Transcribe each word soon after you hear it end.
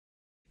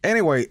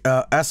Anyway,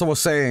 as I was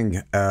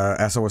saying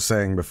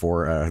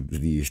before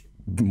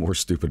the more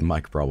stupid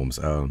mic problems,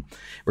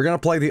 we're gonna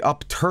play the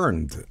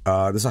Upturned.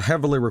 This is a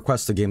heavily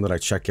requested game that I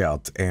check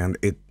out, and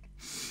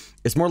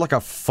it's more like a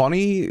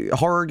funny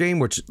horror game,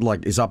 which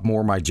like is up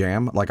more my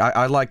jam. Like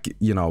I like,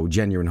 you know,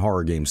 genuine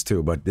horror games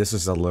too, but this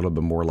is a little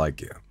bit more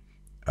like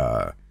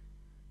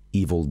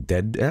Evil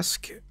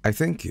Dead-esque, I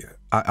think.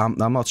 I'm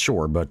not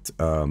sure, but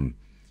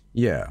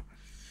yeah.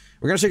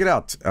 We're gonna check it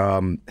out.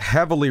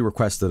 Heavily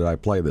requested that I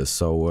play this,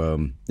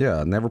 so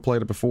yeah, never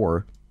played it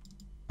before.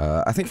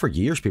 I think for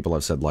years people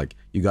have said, like,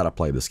 you gotta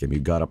play this game, you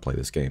gotta play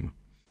this game.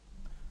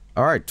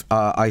 Alright,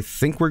 I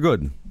think we're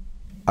good.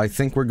 I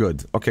think we're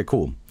good. Okay,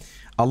 cool.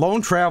 A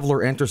lone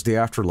traveler enters the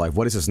afterlife.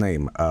 What is his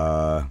name?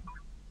 I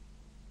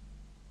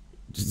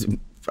don't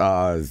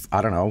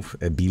know.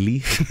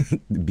 Billy?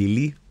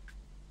 Billy?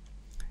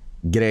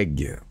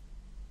 Greg.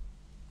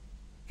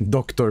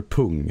 Dr.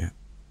 Pung.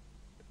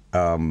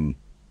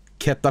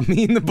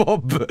 Ketamine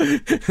Bob.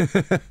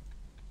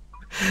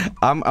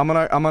 I'm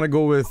gonna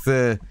go with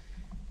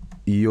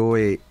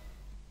Joey.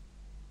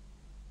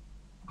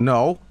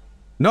 No.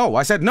 No,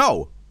 I said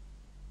no.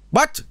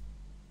 What?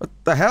 What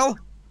the hell?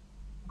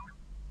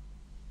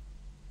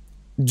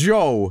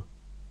 Joe.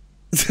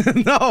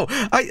 No,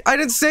 I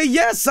didn't say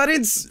yes. I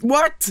didn't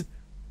what?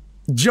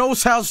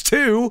 Joe's house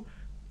too.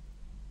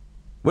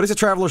 What is the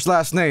traveler's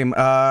last name?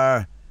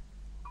 Hang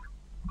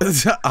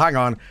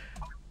on.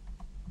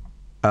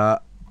 A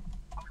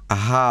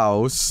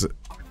house.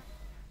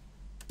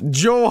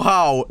 Joe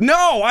How.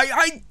 No,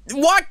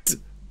 what?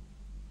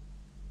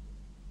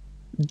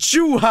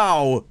 Jew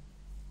How.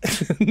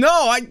 No,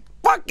 I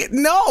fucking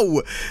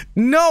no.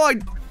 No,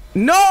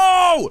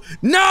 no,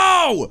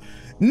 no,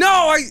 no,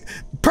 I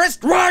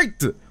pressed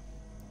right.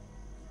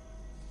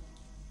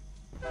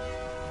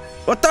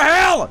 What the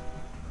hell?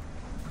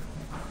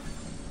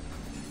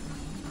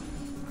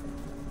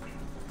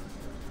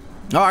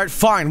 Alright,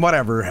 fine,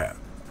 whatever.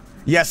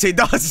 Yes, he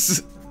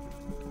does.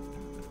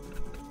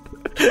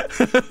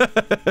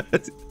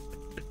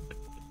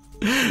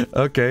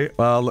 Okay,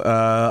 well,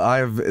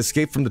 I've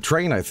escaped from the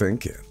train, I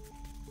think.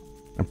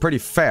 I'm pretty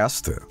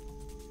fast.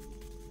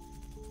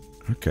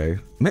 Okay.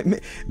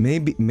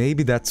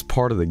 Maybe that's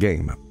part of the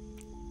game.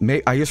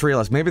 I just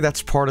realized, maybe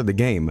that's part of the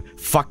game.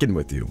 Fucking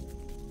with you.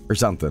 Or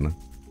something.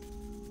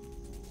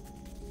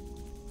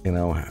 You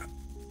know.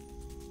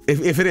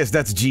 If it is,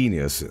 that's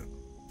genius.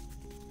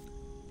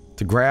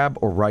 To grab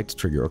or right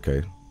trigger,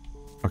 okay.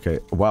 Okay,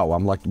 wow,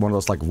 I'm like one of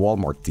those like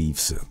Walmart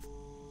thieves.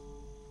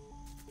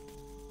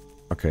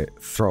 Okay,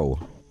 throw.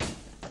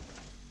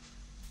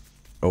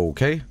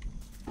 Okay.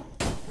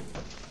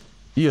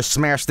 You just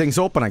smash things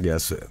open, I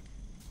guess.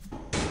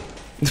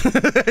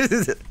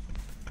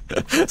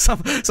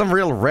 some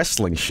real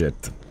wrestling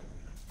shit.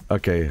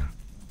 Okay.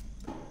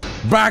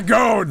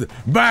 Backgoed!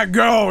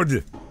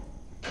 Backgoed!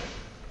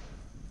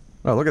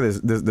 Oh, look at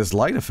this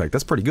light effect.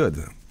 That's pretty good.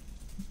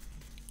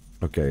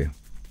 Okay.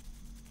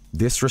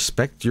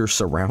 Disrespect your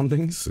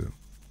surroundings?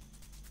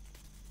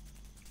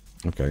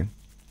 Okay.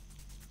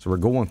 So we're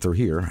going through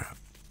here.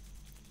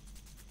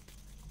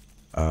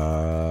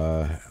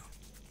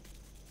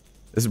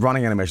 This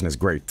running animation is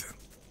great.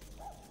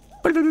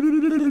 Okay,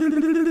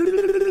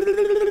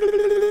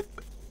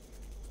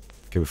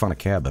 we found a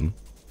cabin.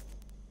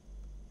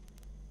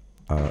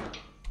 I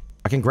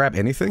can grab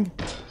anything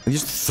and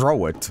just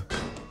throw it.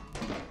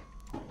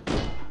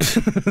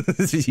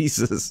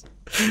 Jesus.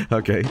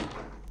 Okay.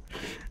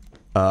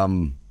 Are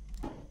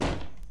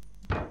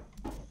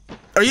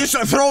you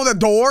throw the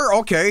door?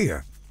 Okay.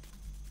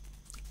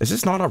 Is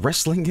this not a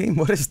wrestling game?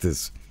 What is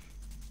this?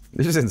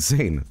 This is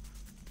insane.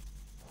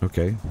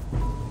 Okay.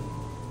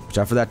 Watch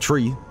out for that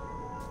tree.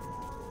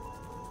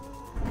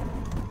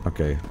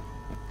 Okay.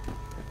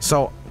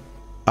 So,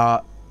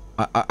 I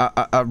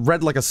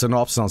read like a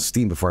synopsis on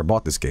Steam before I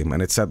bought this game,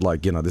 and it said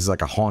like, you know, this is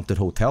like a haunted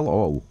hotel.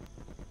 Oh.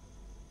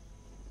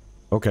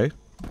 Okay.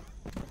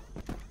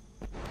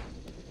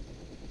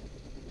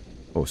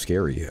 Oh,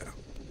 scary, yeah.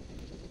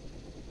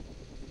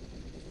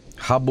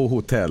 Habbo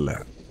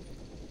Hotel.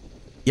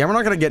 Yeah, we're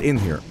not gonna get in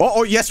here.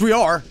 Oh, yes we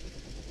are!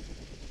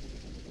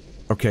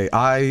 Okay,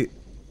 I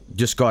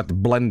just got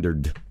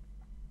blendered.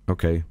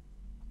 Okay.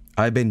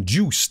 I've been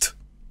juiced.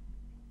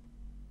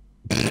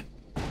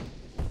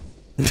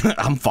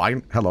 I'm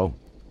fine. Hello.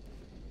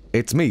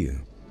 It's me.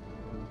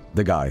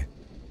 The guy.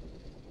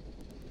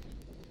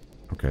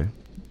 Okay.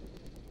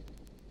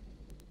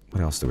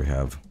 What else do we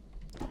have?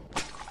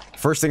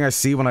 First thing I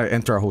see when I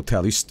enter a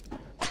hotel, you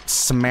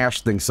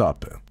smash things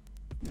up.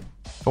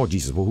 Oh,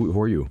 Jesus,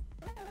 who are you?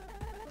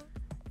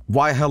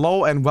 Why,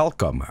 hello and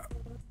welcome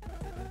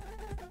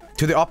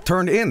to the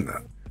Upturned Inn.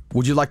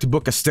 Would you like to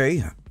book a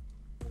stay?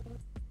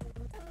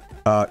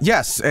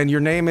 Yes, and your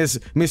name is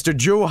Mr.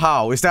 Joe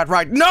How, is that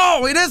right?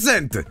 No, it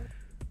isn't!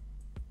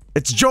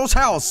 It's Joe's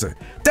house.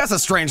 That's a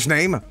strange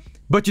name.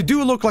 But you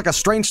do look like a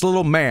strange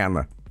little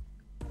man.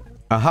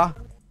 Uh-huh.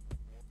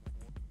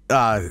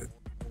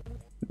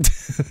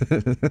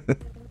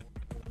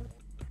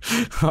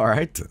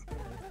 Alright.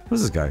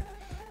 Who's this guy?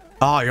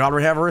 Ah, you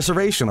already have a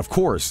reservation, of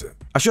course.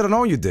 I should have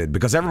known you did,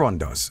 because everyone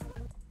does.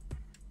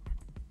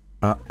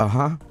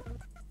 Uh-huh.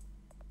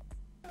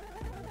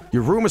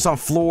 Your room is on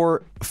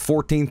floor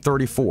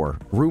 1434.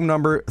 Room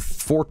number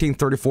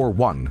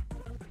 1434-1.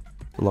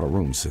 A lot of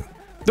rooms.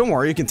 Don't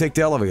worry, you can take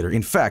the elevator.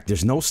 In fact,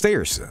 there's no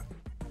stairs.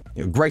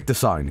 Great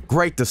design.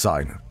 Great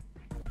design.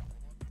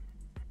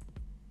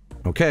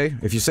 Okay,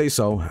 if you say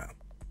so.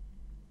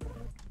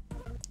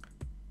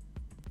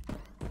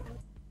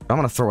 I'm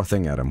gonna throw a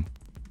thing at him.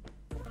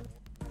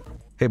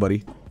 Hey,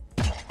 buddy.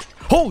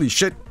 Holy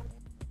shit!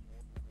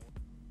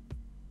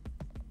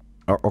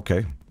 Oh,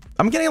 okay.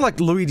 I'm getting, like,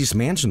 Luigi's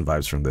Mansion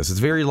vibes from this. It's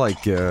very,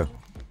 like,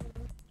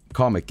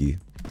 comic-y.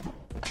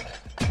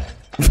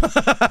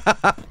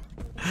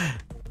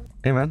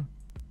 Hey, man.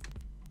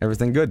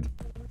 Everything good?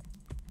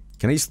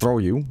 Can he throw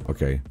you?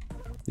 Okay.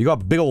 You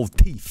got big old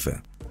teeth.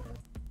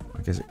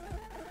 Okay.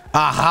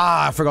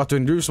 Aha! I forgot to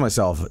introduce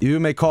myself. You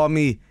may call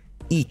me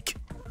Eek.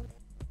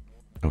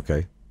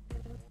 Okay.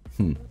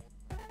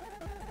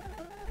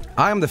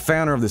 I am the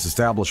founder of this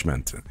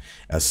establishment.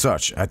 As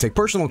such, I take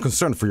personal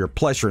concern for your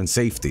pleasure and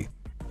safety.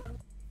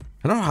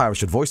 I don't know how I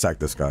should voice act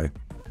this guy.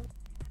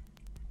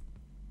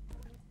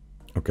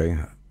 Okay.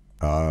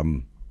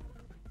 Alright,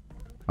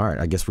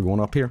 I guess we're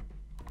going up here.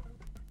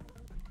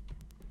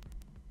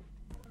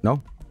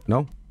 No?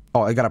 No?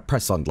 Oh, I gotta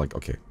press on, like,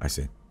 okay, I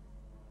see.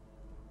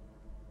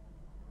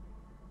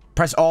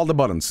 Press all the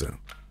buttons.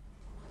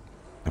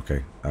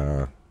 Okay,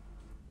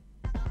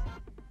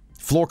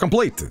 floor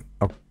complete.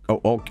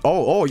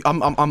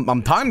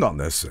 I'm timed on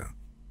this.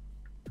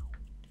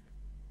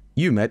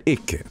 You met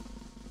Ick.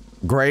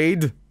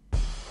 Grade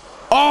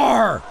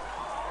R.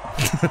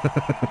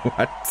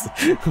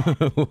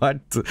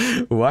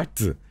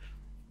 What?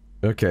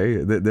 Okay,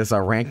 there's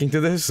a ranking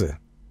to this.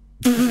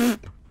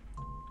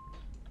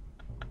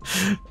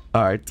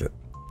 All right.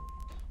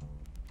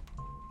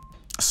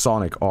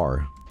 Sonic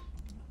R.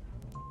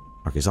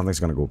 Okay, something's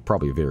gonna go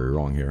probably very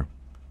wrong here.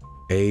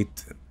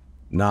 8,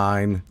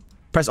 9.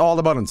 Press all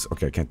the buttons.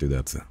 Okay, I can't do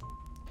that.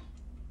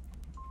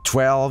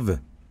 12,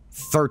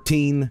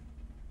 13,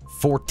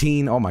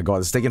 14. Oh my god,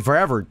 it's taking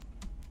forever.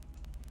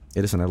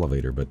 It is an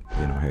elevator, but,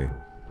 you know, hey.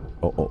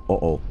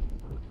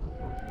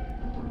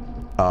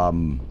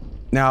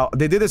 Now,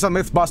 they did this on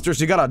Mythbusters.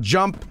 You gotta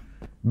jump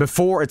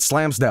before it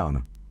slams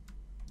down.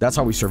 That's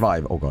how we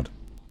survive. Oh god.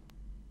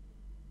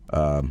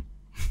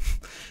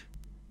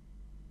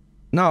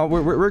 No,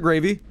 we're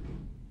gravy.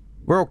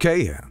 We're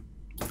okay.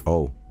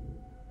 Oh.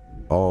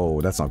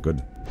 Oh, that's not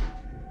good.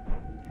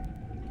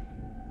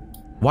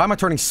 Why am I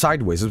turning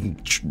sideways?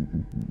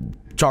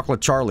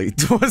 Chocolate Charlie.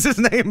 What's his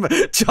name?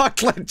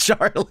 Chocolate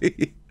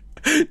Charlie.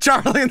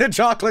 Charlie in the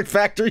Chocolate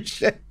Factory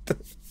shit.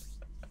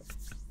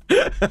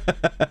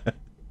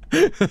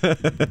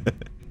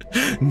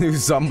 New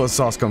Zumba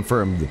sauce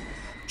confirmed.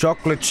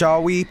 Chocolate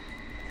Chowie.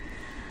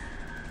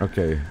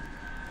 Okay.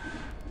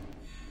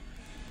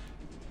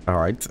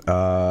 Alright,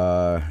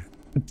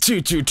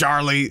 Choo-choo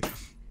Charlie.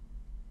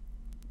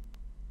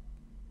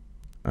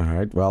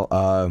 Alright, well,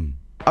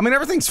 I mean,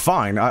 everything's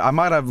fine. I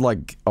might have,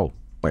 like... Oh,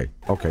 wait,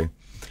 okay.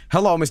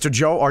 Hello, Mr.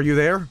 Joe, are you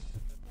there?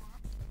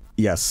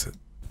 Yes.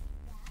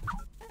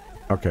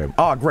 Okay.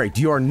 Ah, great,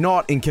 you are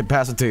not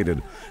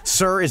incapacitated.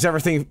 Sir, is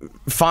everything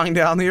fine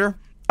down here?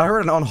 I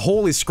heard an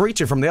unholy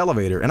screeching from the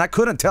elevator, and I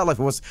couldn't tell if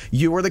it was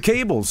you or the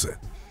cables.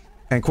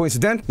 And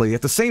coincidentally,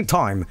 at the same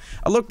time,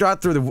 I looked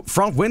out through the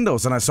front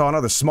windows and I saw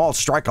another small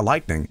strike of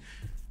lightning.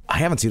 I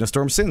haven't seen a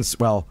storm since.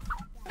 Well,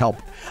 help.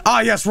 Ah,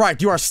 yes,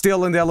 right, you are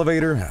still in the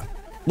elevator.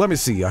 Let me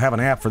see, I have an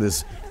app for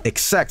this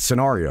exact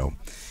scenario.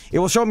 It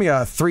will show me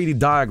a 3D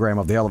diagram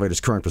of the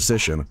elevator's current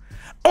position.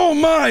 Oh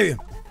my!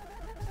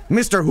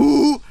 Mr.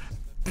 Who?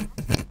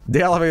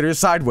 The elevator is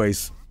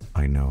sideways.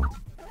 I know.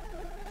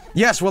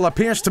 Yes, well, it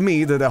appears to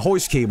me that the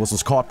hoist cables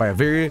was caught by a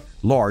very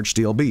large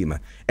steel beam.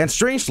 And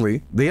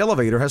strangely, the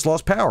elevator has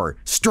lost power.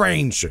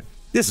 Strange!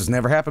 This has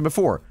never happened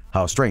before.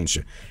 How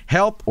strange.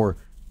 Help or...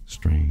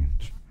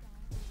 Strange.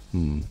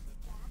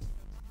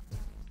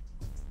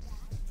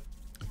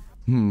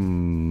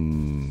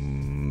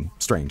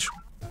 Strange.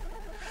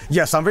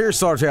 Yes, I'm very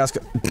sorry to ask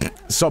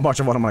so much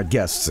of one of my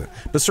guests.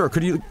 But sir,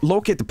 could you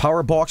locate the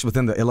power box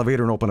within the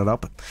elevator and open it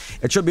up?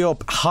 It should be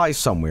up high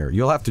somewhere.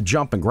 You'll have to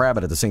jump and grab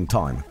it at the same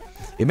time.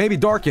 It may be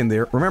dark in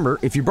there. Remember,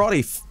 if you brought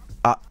a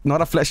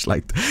not a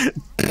flashlight.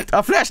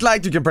 A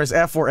flashlight, you can press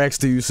F or X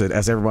to use it,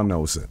 as everyone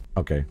knows it.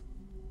 Okay.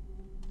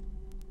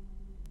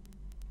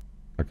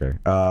 Okay.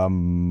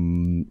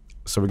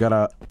 So we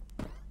gotta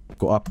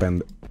go up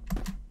and...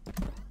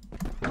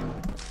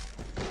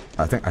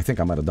 I think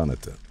I might have done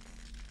it.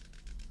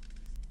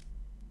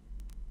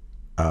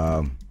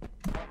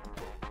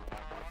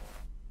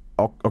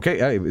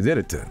 Okay, we did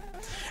it.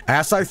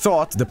 As I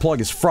thought, the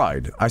plug is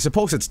fried. I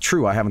suppose it's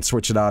true I haven't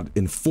switched it out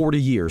in 40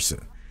 years.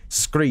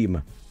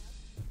 Scream.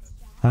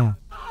 Oh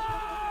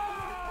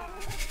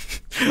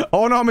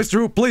no, Mr.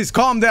 Who, please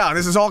calm down.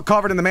 This is all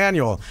covered in the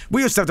manual.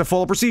 We just have to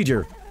follow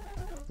procedure.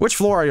 Which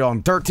floor are you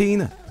on?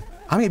 13?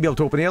 I may be able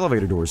to open the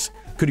elevator doors.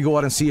 Could you go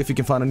out and see if you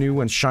can find a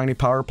new and shiny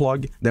power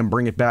plug, then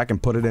bring it back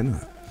and put it in?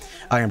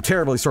 I am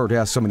terribly sorry to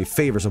ask so many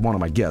favors of one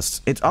of my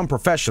guests. It's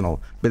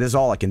unprofessional, but it's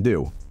all I can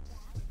do.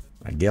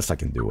 I guess I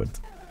can do it.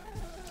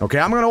 Okay,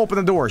 I'm gonna open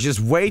the doors. Just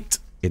wait.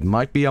 It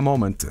might be a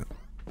moment.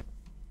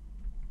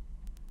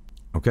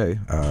 Okay,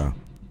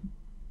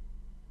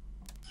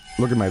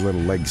 look at my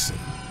little legs.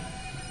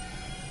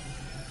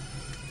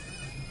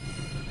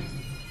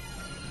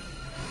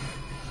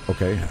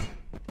 Okay.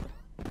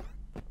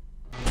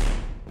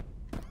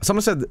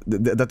 Someone said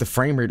that the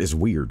frame rate is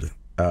weird.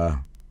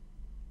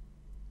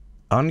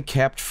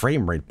 Uncapped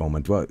frame rate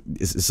moment. What?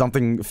 Is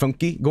something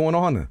funky going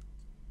on?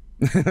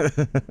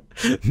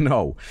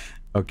 No.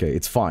 Okay,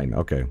 it's fine.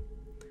 Okay.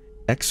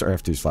 X or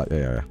F2 is flat.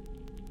 Yeah.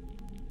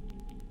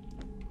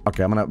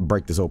 Okay, I'm gonna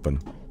break this open.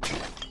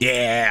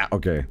 Yeah!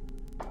 Okay.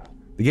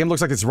 The game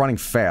looks like it's running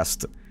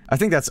fast. I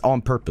think that's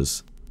on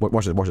purpose.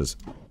 Watch this, watch this.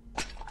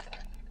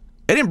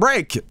 It didn't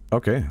break!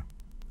 Okay.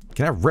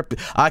 Can I rip it?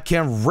 I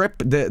can rip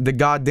the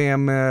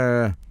goddamn,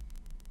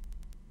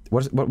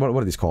 what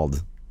are these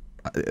called?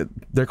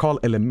 They're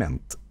called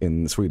element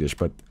in Swedish,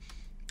 but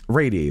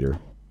radiator.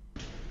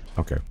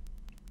 Okay.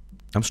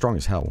 I'm strong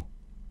as hell.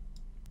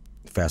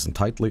 Fasten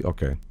tightly,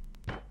 okay.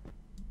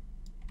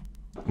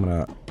 I'm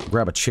gonna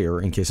grab a chair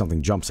in case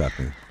something jumps at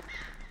me.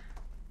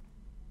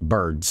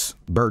 Birds.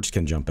 Birds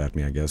can jump at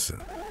me, I guess.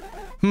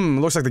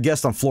 Looks like the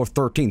guest on floor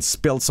 13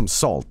 spilled some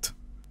salt.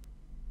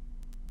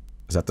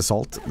 Is that the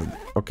salt?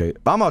 Okay.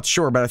 I'm not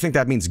sure, but I think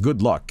that means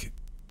good luck.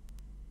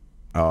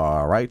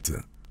 Alright.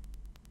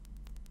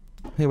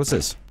 Hey, what's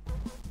this?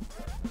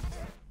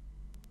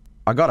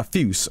 I got a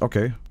fuse.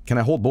 Okay. Can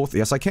I hold both?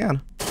 Yes, I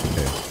can.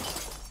 Okay.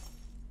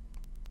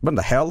 What in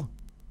the hell?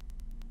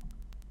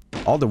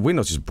 All the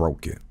windows just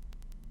broke.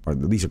 Or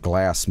these are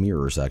glass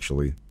mirrors,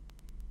 actually.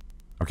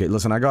 Okay,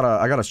 listen, I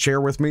got a chair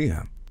with me.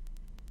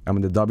 I'm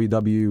in the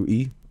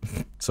WWE,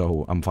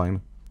 so I'm fine.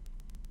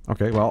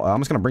 Okay, well, I'm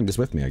just gonna bring this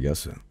with me, I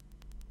guess.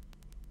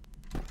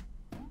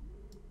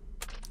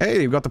 Hey,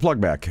 we got the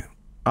plug back.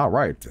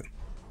 Alright.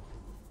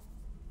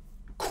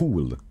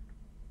 Cool.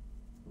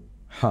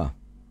 Huh.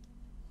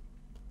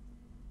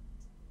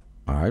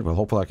 Alright, well,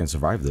 hopefully I can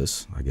survive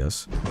this, I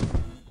guess.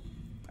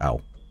 Ow.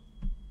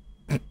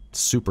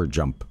 Super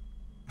jump.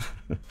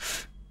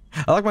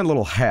 I like my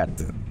little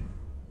hat.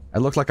 I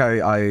look like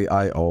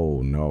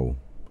oh no.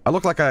 I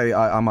look like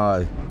I'm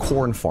a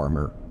corn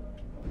farmer.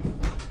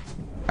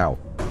 Ow.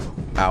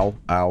 Ow.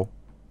 Ow.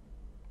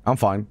 I'm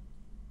fine.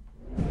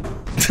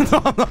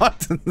 No, I'm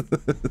not.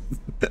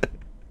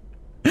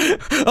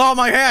 Oh,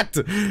 my hat!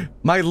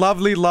 My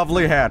lovely,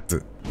 lovely hat.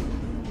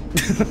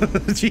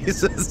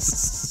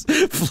 Jesus.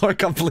 Floor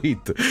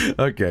complete.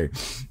 Okay.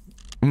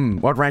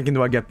 What ranking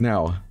do I get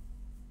now?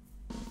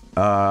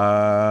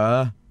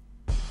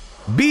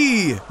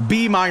 B!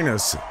 B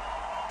minus.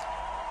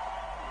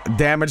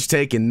 Damage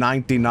taken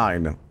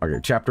 99. Okay,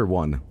 chapter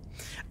 1.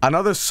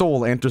 Another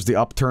soul enters the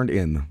Upturned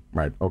Inn.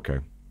 Right, okay.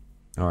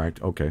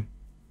 Alright, okay.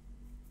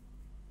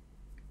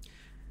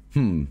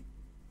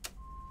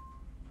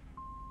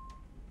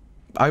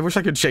 I wish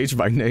I could change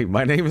my name.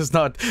 My name is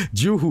not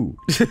Juhu.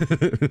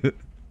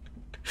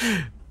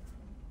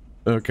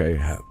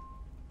 Okay.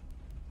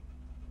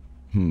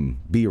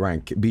 B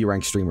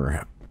rank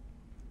streamer.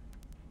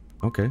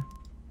 Okay.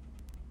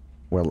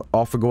 Well,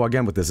 off we go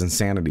again with this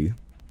insanity.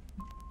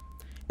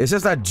 Is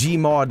this that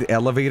Gmod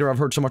elevator I've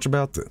heard so much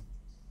about?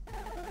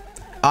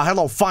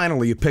 Hello,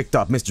 finally you picked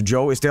up, Mr.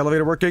 Joe. Is the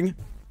elevator working?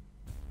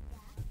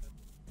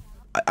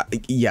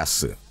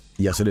 Yes.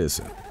 Yes, it is.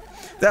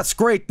 That's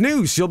great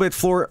news. You'll be at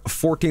floor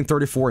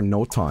 1434 in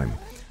no time.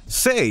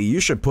 Say,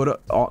 you should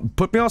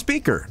put me on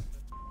speaker.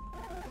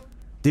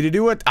 Did you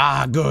do it?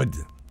 Ah, good.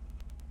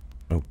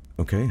 Oh,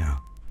 okay.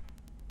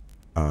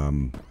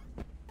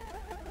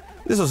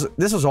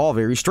 This was all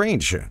very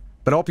strange,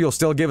 but I hope you'll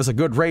still give us a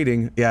good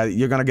rating. Yeah,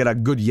 you're gonna get a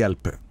good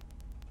Yelp.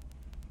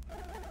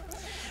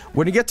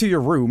 When you get to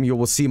your room, you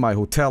will see my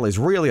hotel is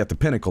really at the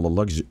pinnacle of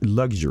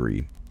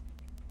luxury.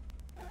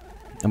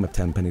 I'm a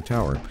 10-penny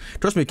tower.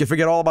 Trust me, you can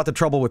forget all about the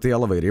trouble with the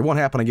elevator. It won't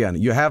happen again.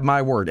 You have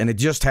my word, and it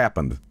just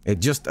happened.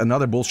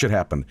 Another bullshit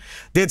happened.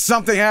 Did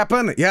something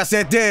happen? Yes,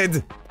 it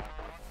did!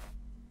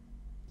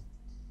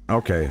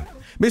 Okay.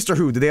 Mr.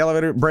 Who, did the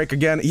elevator break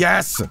again?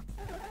 Yes!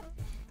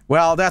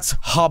 Well, that's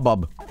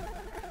hubbub.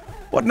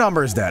 What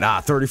number is that?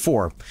 Ah,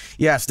 34.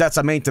 Yes, that's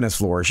a maintenance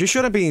floor. She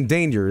shouldn't be in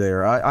danger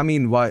there. I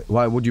mean, why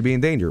would you be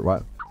in danger?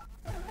 What?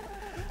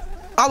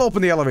 I'll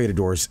open the elevator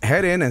doors.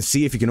 Head in and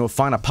see if you can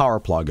find a power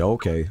plug.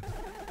 Okay.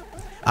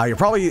 You're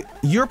probably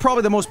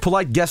the most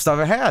polite guest I've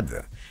ever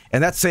had.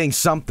 And that's saying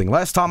something.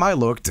 Last time I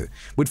looked,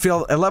 we'd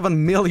fill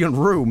 11 million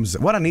rooms.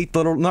 What a neat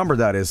little number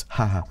that is.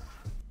 Haha.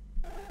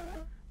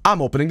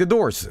 I'm opening the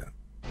doors.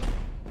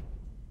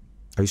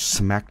 I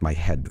smacked my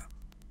head.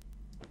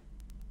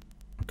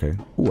 Okay.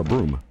 Ooh, a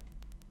broom.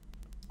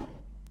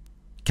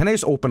 Can I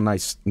just open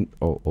nice...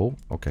 Oh,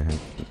 okay.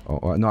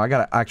 Oh, no, I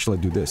gotta actually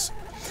do this.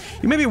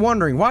 You may be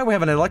wondering why we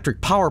have an electric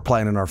power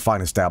plant in our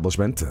fine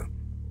establishment.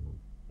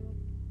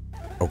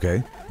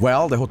 Okay.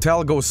 Well, the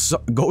hotel goes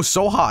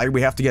so high,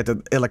 we have to get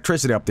the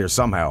electricity up there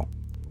somehow.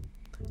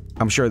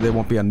 I'm sure there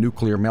won't be a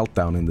nuclear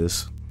meltdown in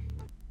this.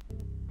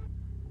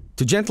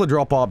 To gently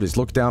drop objects,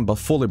 look down but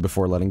fully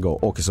before letting go.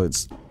 Okay, so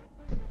it's...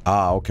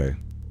 Ah, okay.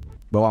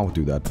 But I won't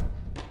do that.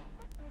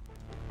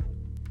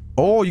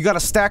 Oh, you gotta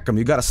stack them.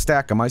 You gotta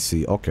stack them. I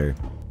see. Okay.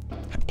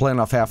 Playing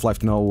enough Half-Life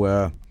to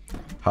know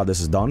how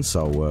this is done,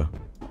 so...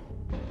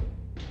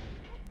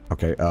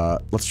 Okay,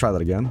 let's try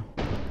that again.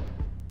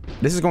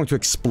 This is going to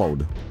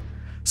explode.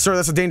 Sir,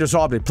 that's a dangerous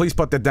object. Please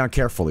put that down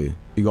carefully.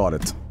 You got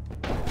it.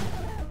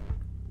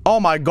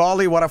 Oh my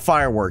golly, what a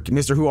firework.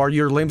 Mr. Who, are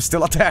your limbs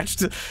still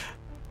attached?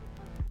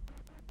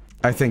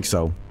 I think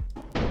so.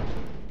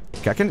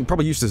 Okay, I can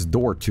probably use this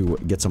door to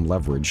get some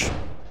leverage.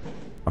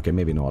 Okay,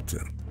 maybe not.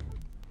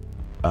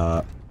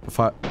 If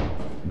I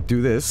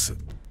do this...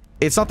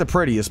 It's not the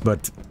prettiest,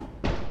 but...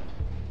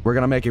 We're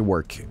gonna make it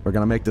work. We're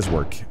gonna make this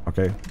work,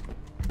 okay?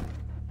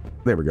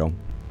 There we go.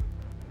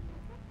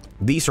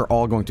 These are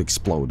all going to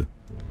explode.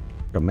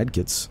 Got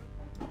medkits.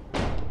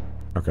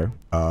 Okay.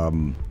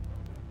 I'm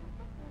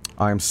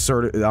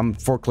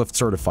forklift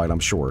certified, I'm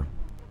sure.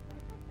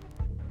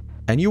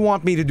 And you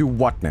want me to do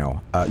what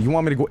now? You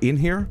want me to go in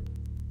here?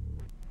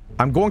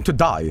 I'm going to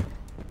die.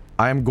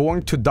 I am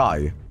going to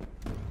die.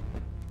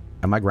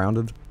 Am I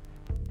grounded?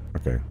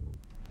 Okay.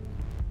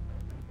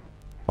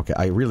 Okay,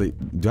 I really...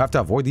 Do I have to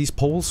avoid these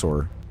poles,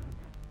 or...?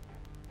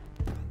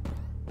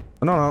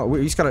 No,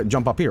 we just gotta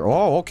jump up here.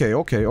 Oh, okay.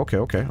 Okay.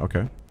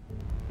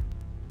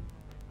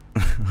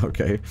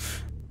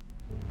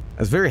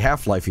 It's very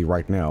Half-Life-y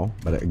right now,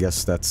 but I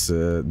guess that's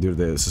due to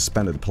the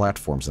suspended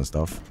platforms and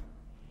stuff.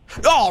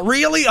 Oh,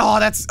 really?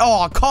 Oh, that's...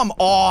 Oh, come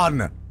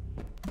on!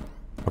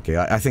 Okay,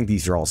 I think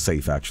these are all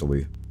safe,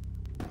 actually.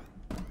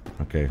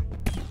 Okay.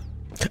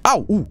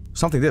 Ow! Ooh!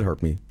 Something did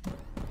hurt me.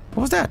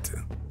 What was that?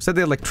 Was that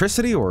the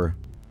electricity, or...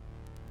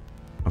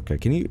 Okay,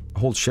 can you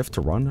hold shift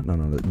to run?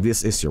 No.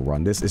 This is your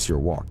run. This is your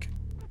walk.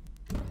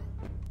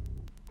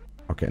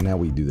 Okay, now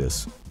we do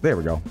this. There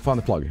we go. Found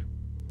the plug.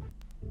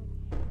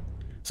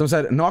 Someone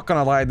said, not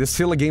gonna lie, this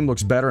silly game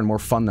looks better and more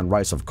fun than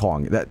Rise of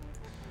Kong. That...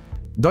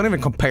 Don't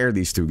even compare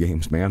these two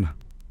games, man.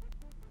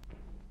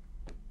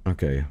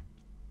 Okay.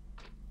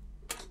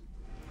 I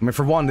mean,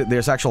 for one,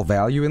 there's actual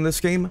value in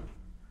this game.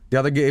 The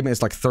other game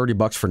is like 30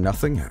 bucks for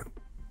nothing.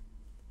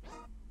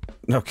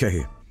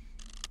 Okay.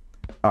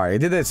 Alright, I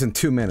did this in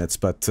 2 minutes,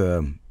 but,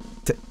 a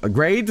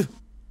grade?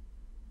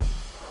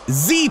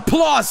 Z+!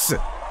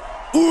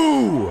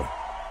 Ooh!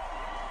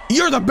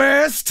 You're the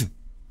best!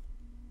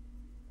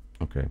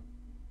 Okay.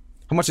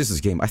 How much is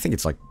this game? I think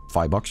it's like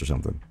 $5 or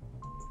something.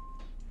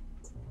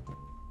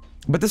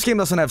 But this game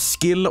doesn't have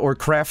skill or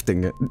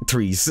crafting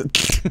trees.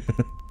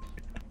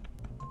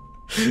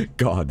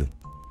 God.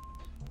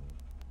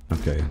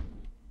 Okay.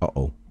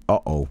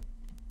 Uh-oh.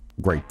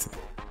 Great.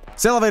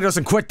 This elevator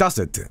doesn't quit, does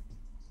it?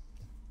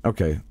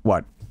 Okay,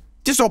 what?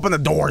 Just open the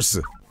doors!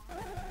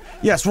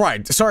 Yes,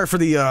 right. Sorry for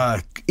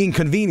the,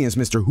 inconvenience,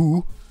 Mr.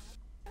 Who.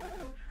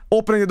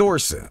 Opening the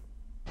doors.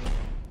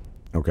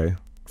 Okay.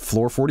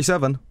 Floor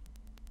 47.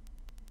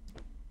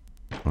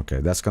 Okay,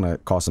 that's gonna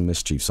cause some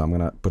mischief, so I'm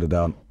gonna put it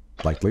down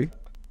lightly.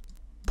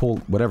 Pull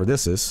whatever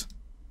this is.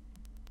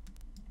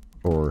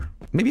 Or...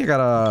 Maybe I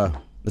gotta...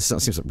 This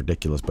seems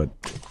ridiculous, but...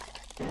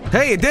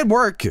 Hey, it did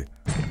work!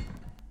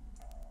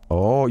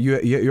 Oh,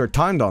 you're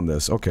timed on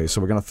this. Okay, so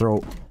we're gonna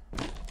throw...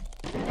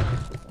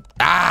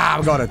 Ah,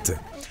 I got it!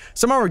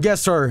 Some of our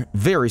guests are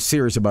very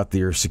serious about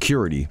their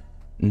security.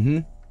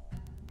 We've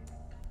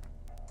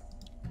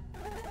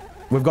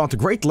gone to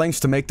great lengths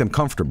to make them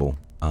comfortable.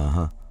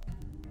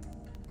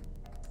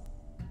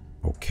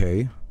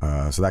 Okay,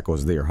 so that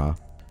goes there, huh?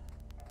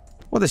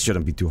 Well, this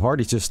shouldn't be too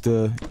hard, it's just,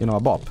 you know, a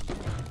bop.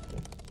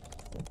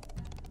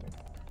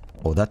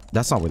 Oh,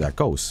 that's not where that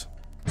goes.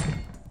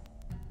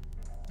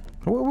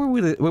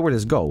 Where would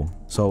this go?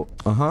 So,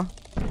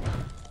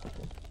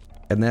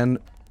 And then...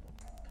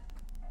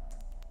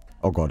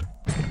 Oh god.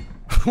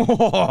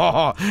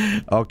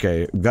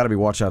 Okay, gotta be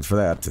watch out for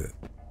that.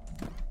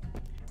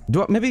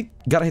 Do I maybe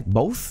gotta hit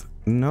both?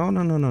 No.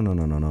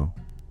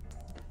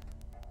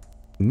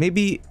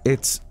 Maybe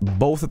it's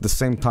both at the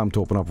same time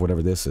to open up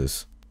whatever this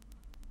is.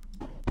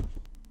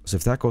 So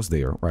if that goes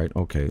there, right,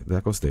 okay,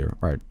 that goes there,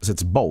 right, so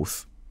it's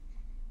both.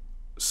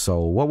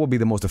 So what would be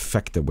the most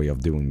effective way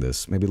of doing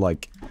this? Maybe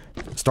like,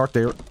 start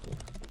there,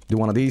 do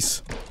one of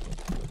these.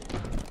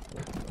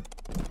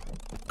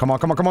 Come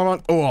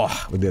on.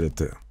 Oh, we did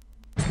it.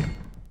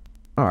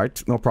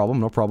 Alright, no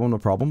problem.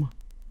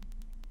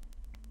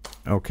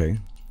 Okay.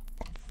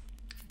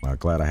 Well,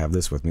 glad I have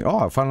this with me. Oh,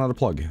 I found another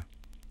plug.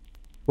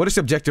 What is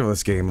the objective of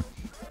this game?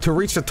 To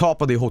reach the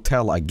top of the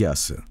hotel, I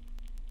guess.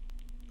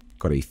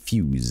 Got a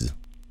fuse.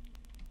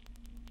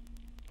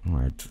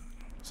 Alright.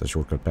 Is that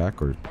shortcut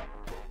back, or...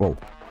 Whoa.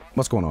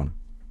 What's going on?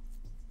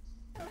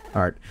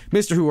 Alright.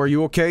 Mr. Who, are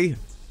you okay?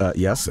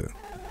 Yes.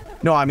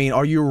 No, I mean,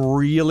 are you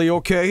really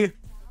okay?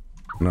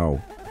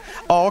 No.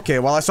 Oh, okay,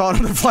 well, I saw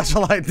another flash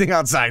of lightning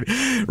outside.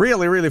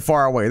 Really, really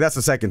far away. That's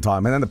the second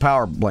time, and then the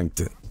power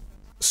blinked.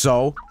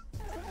 So?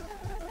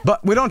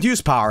 But we don't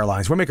use power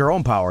lines. We make our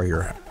own power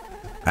here.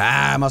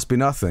 Ah, must be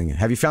nothing.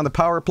 Have you found the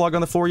power plug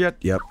on the floor yet?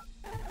 Yep.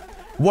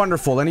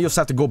 Wonderful, then you just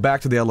have to go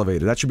back to the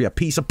elevator. That should be a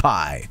piece of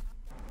pie.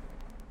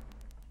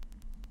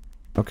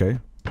 Okay.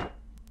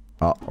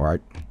 Oh,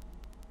 alright.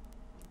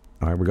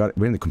 Alright,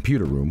 we're in the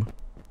computer room.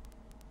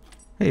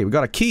 Hey, we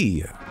got a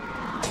key.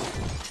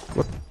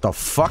 What the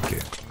fuck?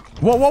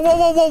 Whoa, whoa, whoa,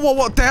 whoa, whoa, whoa,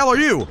 what the hell are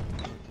you?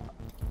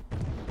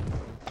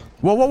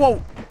 Whoa, whoa,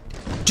 whoa.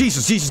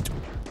 Jesus, Jesus.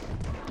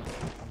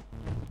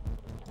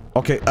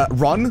 Okay,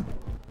 run.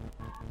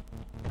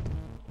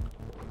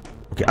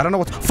 Okay, I don't know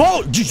what.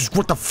 Follow! Jesus,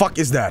 what the fuck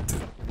is that?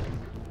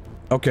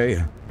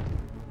 Okay.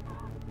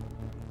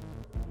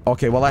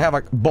 Okay, well, I have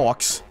a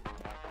box.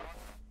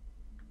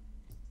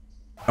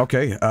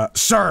 Okay,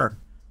 sir!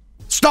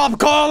 Stop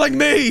calling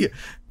me!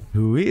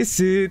 Who is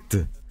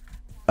it?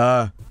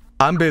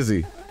 I'm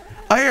busy.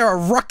 I hear a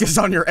ruckus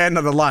on your end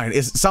of the line.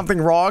 Is something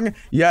wrong?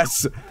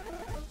 Yes.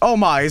 Oh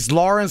my, is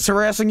Lawrence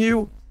harassing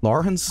you?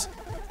 Lawrence?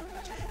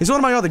 He's one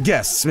of my other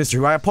guests, Mr.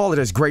 Who. I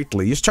apologize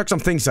greatly. Just chuck some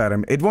things at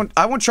him.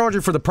 I won't charge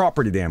you for the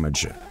property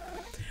damage.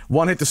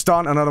 One hit to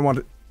stun, another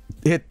one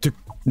hit to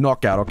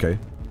knock out. Okay.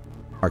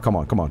 Alright, come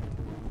on, come on.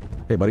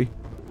 Hey, buddy.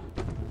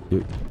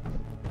 You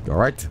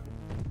alright?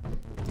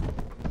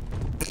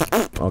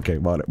 Okay,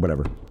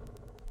 whatever.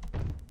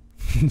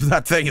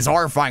 That thing is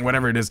horrifying,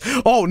 whatever it is.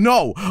 Oh,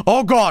 no!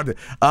 Oh, God!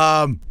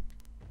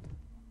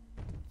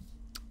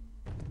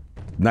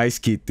 Nice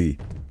kitty.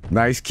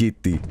 Nice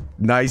kitty.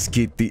 Nice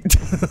kitty.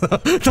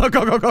 No,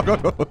 go.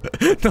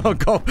 No,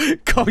 go,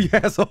 you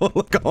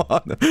asshole. Go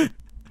on.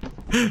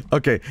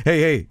 Okay,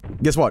 hey.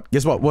 Guess what?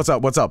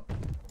 What's up?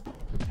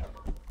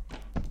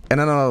 And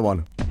then another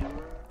one.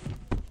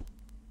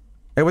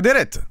 Hey, we did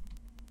it!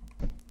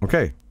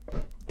 Okay.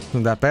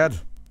 Isn't that bad?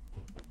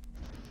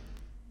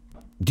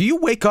 Do you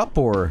wake up,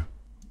 or...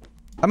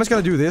 I'm just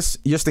gonna do this,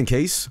 just in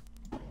case.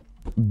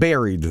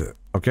 Buried,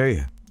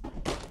 okay?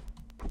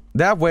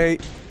 That way,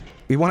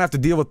 we won't have to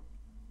deal with...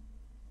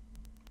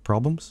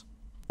 problems?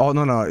 Oh,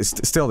 no, it's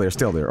still there.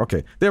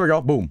 Okay, there we go,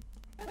 boom.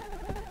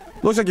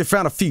 Looks like you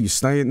found a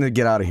fuse. Now you need to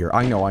get out of here.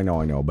 I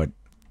know, but...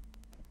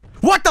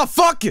 What the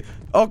fuck?!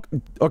 Oh,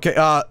 okay,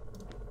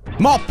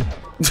 mop!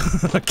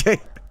 Okay.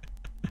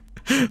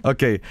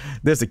 Okay,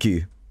 there's the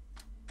key.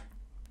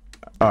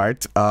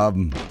 Alright,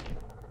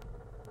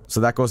 so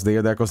that goes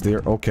there,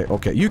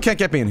 okay. You can't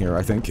get me in here,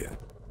 I think.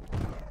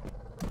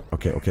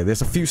 Okay,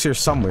 there's a fuse here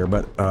somewhere,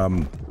 but,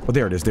 oh,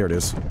 there it is.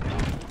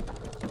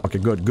 Okay,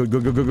 good.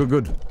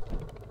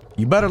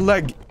 You better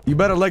leg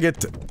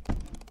it.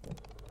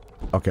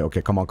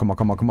 Okay, come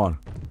on.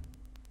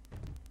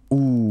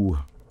 Ooh,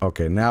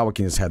 okay, now we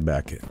can just head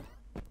back.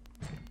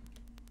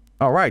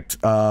 Alright,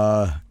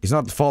 he's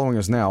not following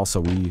us now,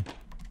 so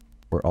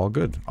we're all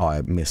good. Oh,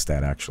 I missed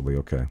that, actually,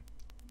 okay.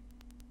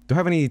 Do I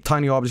have any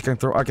tiny objects I can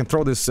throw? I can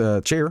throw this,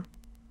 chair.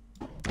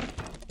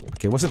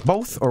 Okay, was it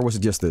both, or was it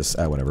just this?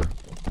 Whatever.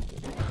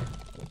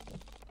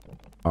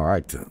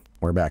 Alright,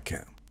 we're back.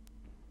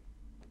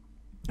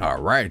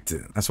 Alright,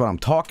 that's what I'm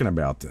talking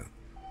about.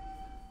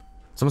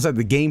 Someone said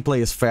the gameplay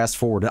is fast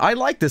forward. I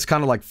like this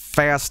kind of like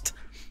fast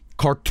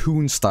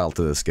cartoon style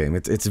to this game.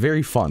 It's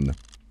very fun.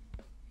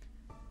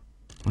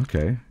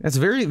 Okay, it's a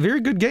very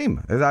good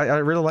game. I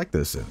really like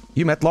this.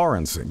 You met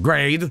Lawrence.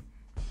 Grade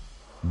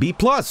B+.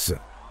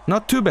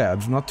 Not too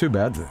bad.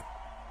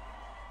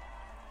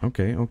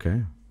 Okay.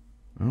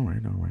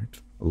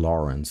 Alright.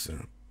 Lawrence.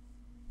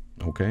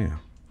 Okay.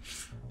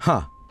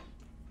 Huh.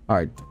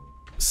 Alright.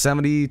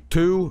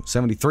 72,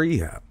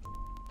 73.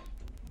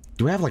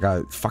 Do we have like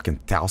a fucking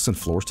 1,000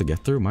 floors to get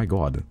through? My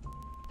god.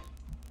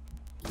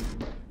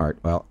 Alright,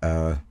 well,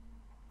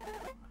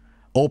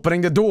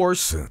 opening the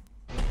doors.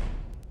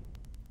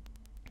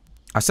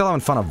 I still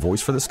haven't found a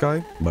voice for this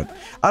guy, but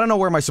I don't know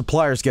where my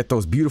suppliers get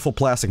those beautiful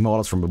plastic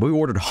models from, but we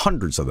ordered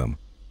hundreds of them.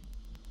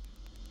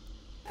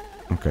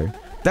 Okay.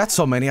 That's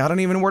so many, I don't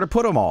even know where to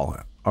put them all.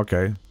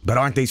 Okay. But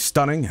aren't they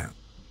stunning?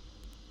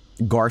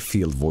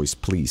 Garfield voice,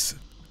 please.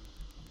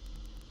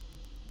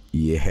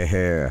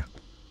 Yeah.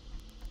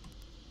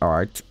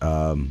 Alright,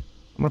 I'm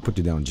gonna put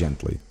you down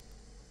gently.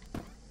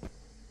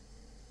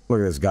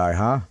 Look at this guy,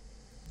 huh?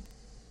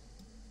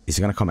 Is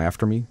he gonna come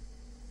after me?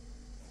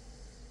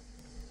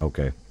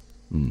 Okay.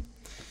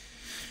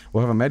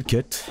 We'll have a med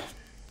kit.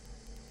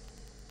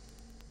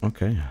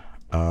 Okay.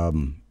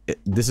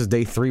 This is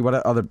day 3. What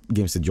other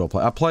games did Joel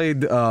play? I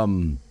played, a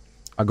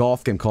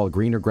golf game called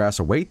Greener Grass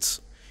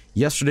Awaits.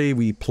 Yesterday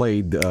we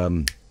played, oh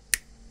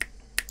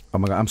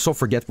my god, I'm so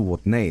forgetful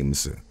with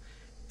names.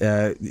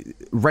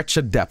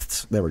 Wretched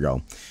Depths, there we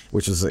go.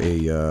 Which is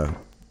a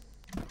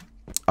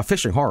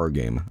fishing horror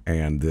game.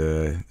 And,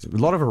 a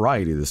lot of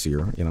variety this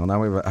year. You know,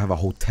 now we have a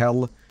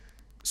hotel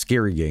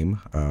scary game.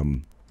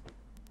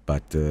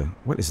 But,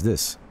 what is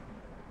this?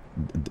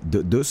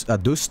 A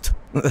dust?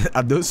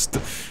 A dust?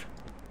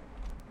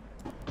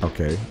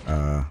 Okay,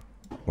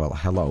 well,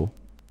 hello.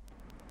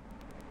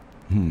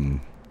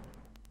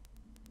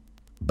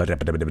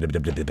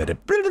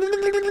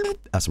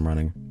 As I'm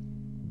running.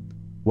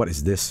 What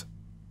is this?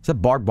 Is that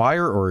barbed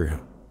wire, or...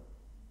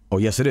 Oh,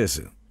 yes, it is.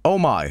 Oh,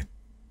 my.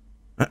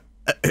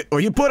 Well,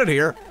 you put it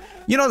here.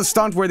 You know the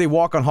stunt where they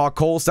walk on hot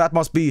coals? That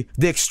must be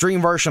the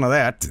extreme version of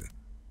that.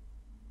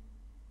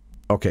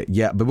 Okay,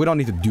 yeah, but we don't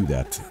need to do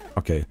that.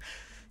 Okay.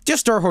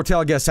 Just our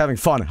hotel guests having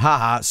fun.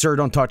 Haha, sir,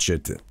 don't touch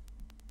it.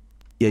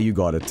 Yeah, you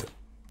got it.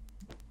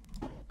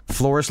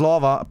 Floor is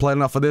lava. I played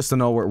enough of this to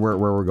know where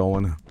we're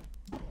going.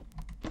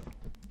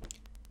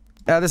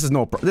 Yeah, this is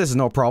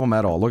no problem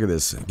at all. Look at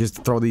this.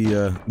 Just throw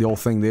the old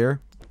thing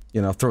there.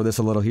 You know, throw this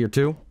a little here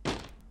too.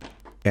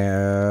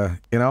 You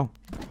know,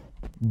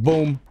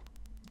 boom.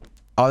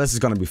 Oh, this is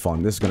gonna be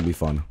fun. This is gonna be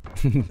fun.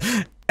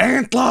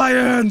 Ant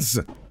lions.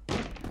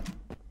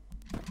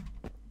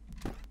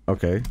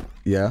 Okay.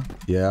 Yeah.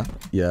 Yeah.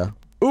 Yeah.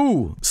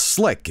 Ooh,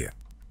 slick.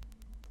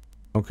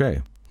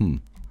 Okay.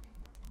 I'm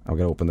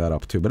gonna open that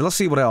up too. But let's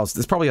see what else.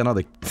 There's probably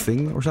another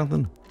thing or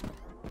something.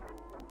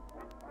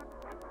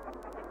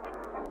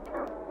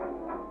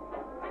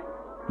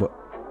 What?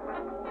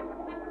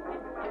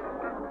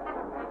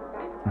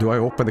 Do I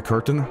open the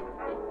curtain?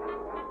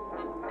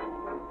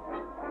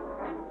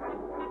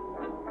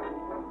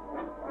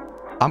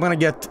 I'm gonna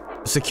get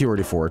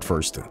security for it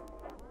first.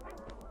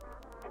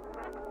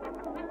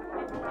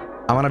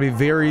 I'm gonna be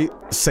very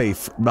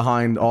safe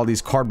behind all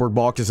these cardboard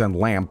boxes and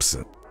lamps.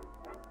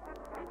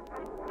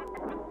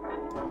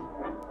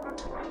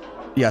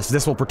 Yes,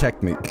 this will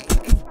protect me.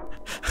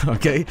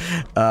 Okay.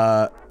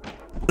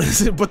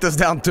 Put this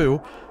down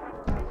too.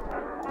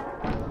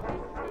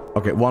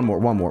 Okay, one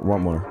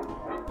more.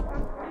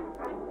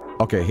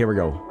 Okay, here we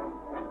go.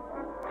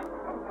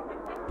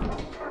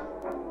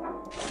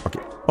 Okay.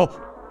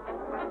 Oh!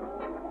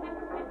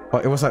 Oh,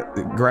 it was a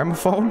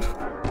gramophone?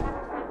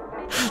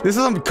 This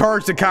is some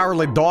Courage the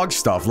Cowardly Dog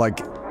stuff,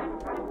 like...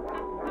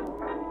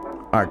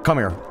 Alright, come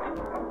here.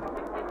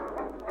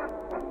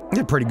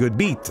 Yeah, pretty good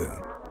beat.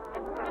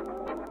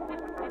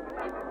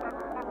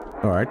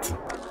 Alright.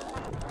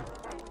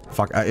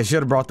 Fuck, I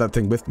should have brought that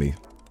thing with me.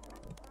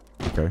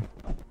 Okay.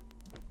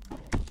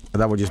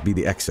 That would just be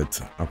the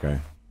exit. Okay.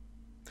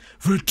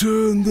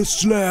 Return the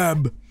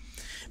slab!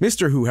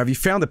 Mr. Who, have you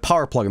found the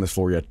power plug in this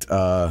floor yet?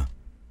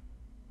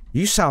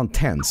 You sound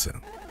tense.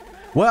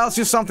 Well, it's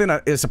just something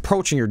that is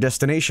approaching your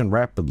destination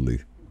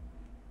rapidly.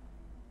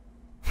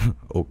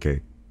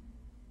 Okay.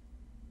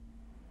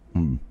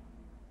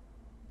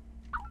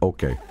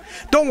 Okay.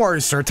 Don't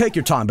worry, sir. Take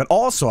your time. But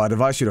also, I'd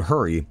advise you to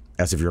hurry,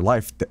 as if your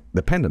life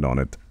depended on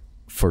it.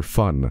 For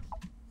fun.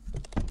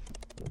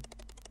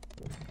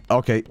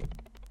 Okay.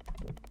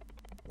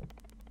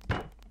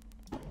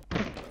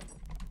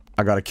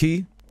 I got a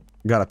key.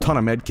 Got a ton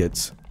of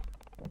medkits.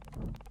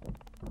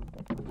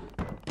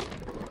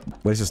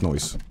 What is this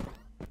noise?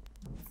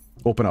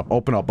 Open up,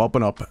 open up,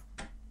 open up.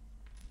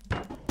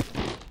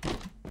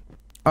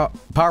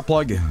 Power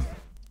plug.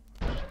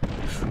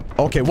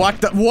 Okay,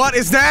 what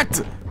is that?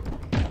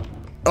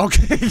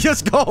 Okay,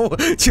 just go,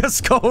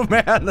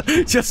 man.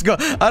 Just go.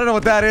 I don't know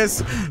what that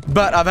is,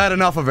 but I've had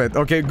enough of it.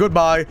 Okay,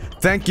 goodbye.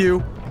 Thank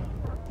you.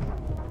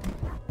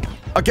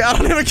 Okay, I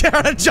don't even care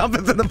how to jump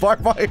into the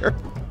barbed wire.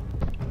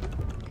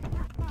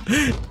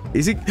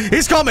 Is he?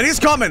 He's coming, he's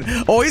coming.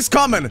 Oh, he's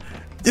coming.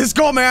 Just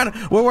go, man!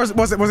 Where was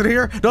it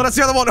here? No, that's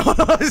the other one! Oh,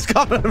 no, he's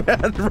coming,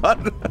 man!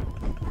 Run!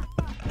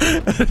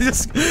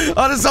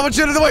 There's so much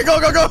shit in the way! Go,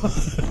 go, go!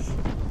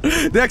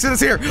 The exit is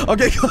here!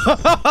 Okay,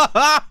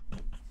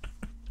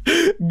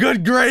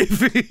 good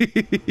gravy!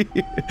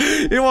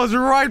 It was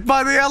right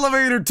by the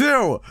elevator,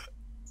 too!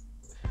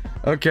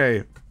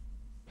 Okay.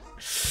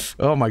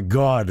 Oh my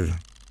god.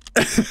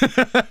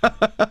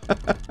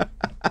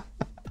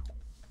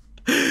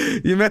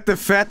 You met the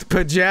fat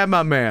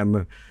pajama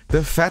man.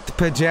 The fat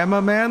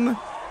pajama man?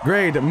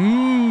 Great.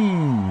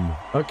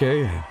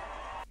 Okay.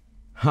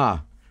 Huh.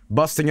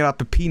 Busting it up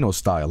Pepino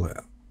style.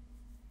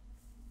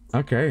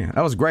 Okay.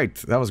 That was great.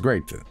 That was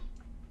great.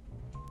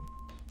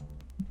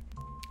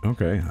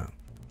 Okay.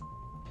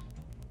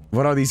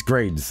 What are these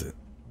grades?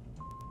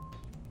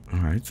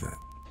 Alright.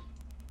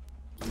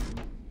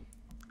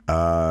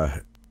 Well,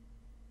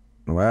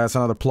 that's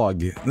another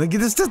plug.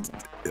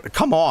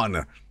 Come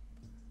on!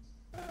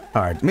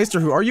 Alright, Mr.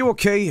 Who, are you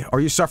okay? Are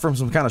you suffering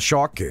some kind of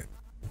shock?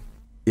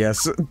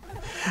 Yes.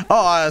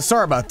 Oh,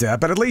 sorry about that,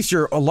 but at least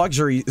your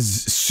luxury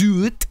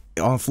suit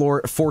on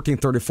floor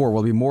 1434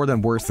 will be more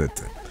than worth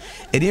it.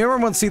 And you never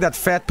want to see that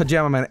fat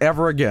pajama man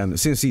ever again,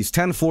 since he's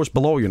 10 floors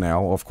below you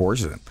now, of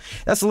course.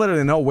 That's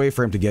literally no way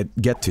for him to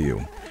get to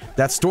you.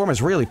 That storm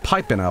is really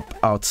piping up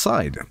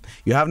outside.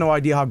 You have no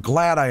idea how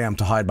glad I am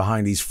to hide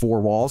behind these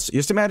four walls.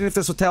 Just imagine if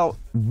this hotel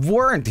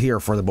weren't here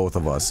for the both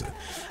of us.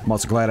 I'm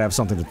also glad I have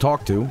something to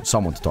talk to.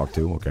 Someone to talk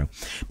to, okay.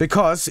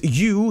 Because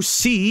you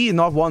see,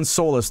 not one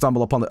soul has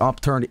stumbled upon the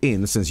Upturned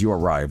Inn since you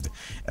arrived.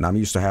 And I'm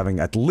used to having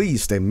at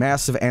least a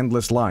massive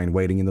endless line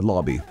waiting in the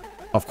lobby.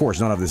 Of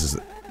course, none of this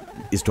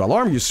is to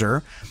alarm you,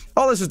 sir.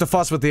 All this is to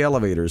fuss with the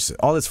elevators.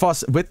 All this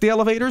fuss with the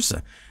elevators?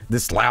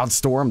 This loud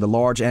storm, the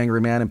large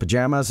angry man in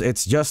pajamas,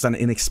 it's just an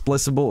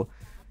inexplicable...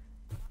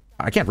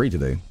 I can't read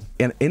today.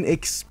 An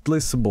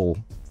inexplicable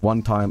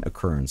one-time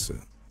occurrence.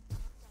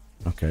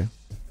 Okay.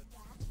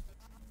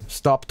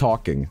 Stop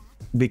talking.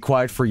 Be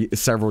quiet for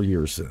several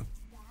years.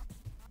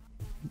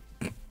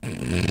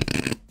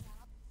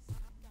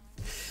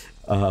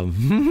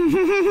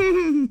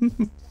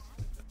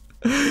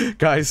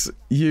 Guys,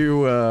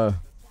 you,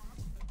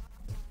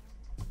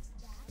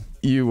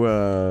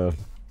 You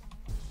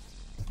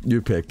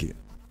pick it.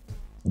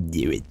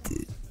 Do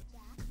it.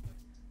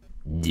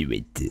 Do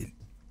it.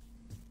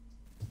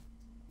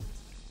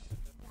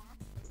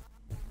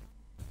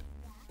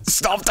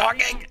 Stop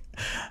talking!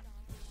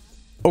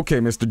 Okay,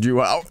 Mr.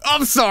 Duo.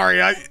 I'm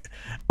sorry,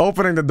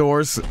 Opening the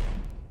doors.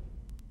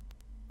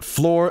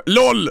 Floor.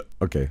 LOL!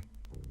 Okay.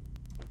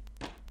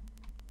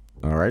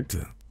 Alright.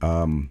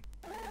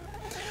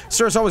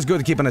 Sir, it's always good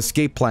to keep an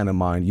escape plan in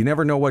mind. You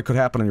never know what could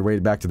happen on your way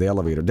back to the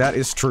elevator. That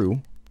is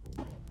true.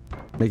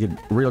 Make it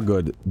real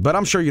good. But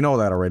I'm sure you know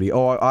that already.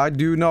 Oh, I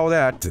do know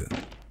that.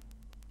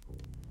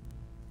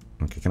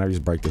 Okay, can I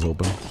just break this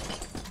open?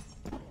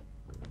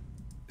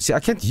 See, I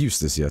can't use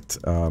this yet.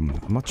 I'm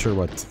not sure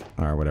what...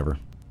 Alright, whatever.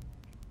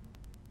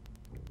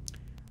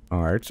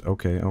 Alright,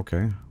 okay.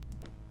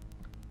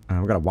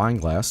 We got a wine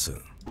glass.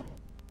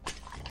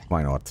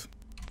 Why not?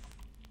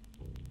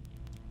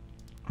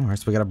 Alright,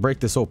 so we gotta break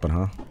this open,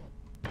 huh?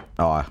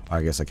 Oh,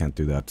 I guess I can't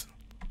do that.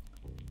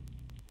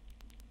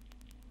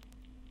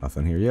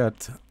 Nothing here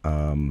yet.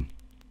 Not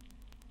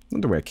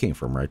the way I came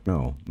from, right?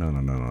 No.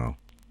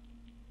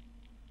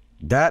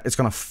 That is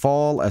gonna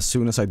fall as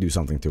soon as I do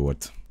something to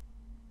it.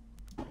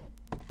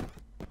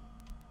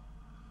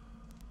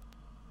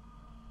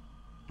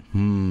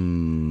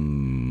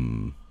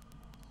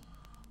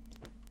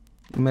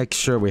 Make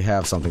sure we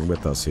have something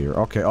with us here.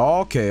 Okay.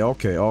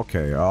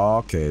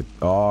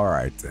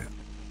 Alright.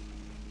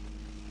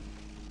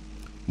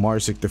 Mario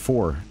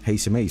 64.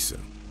 Hazy Maze.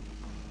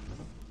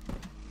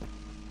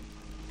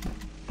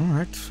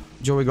 Alright.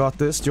 Joey got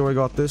this,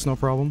 no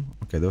problem.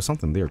 Okay, there was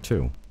something there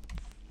too.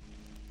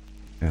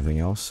 Anything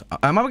else?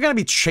 Am I gonna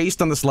be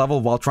chased on this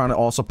level while trying to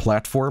also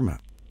platform?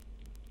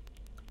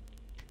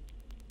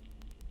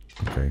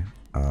 Okay,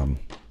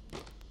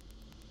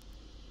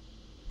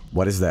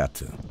 what is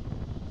that?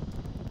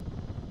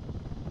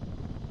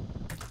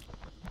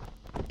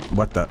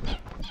 What the?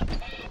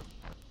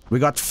 We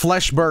got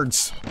flesh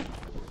birds.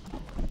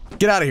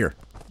 Get out of here.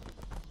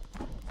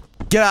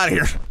 Get out of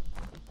here.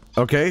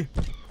 Okay.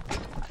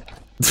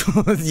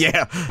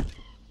 Yeah.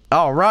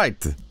 All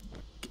right.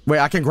 Wait,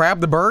 I can grab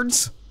the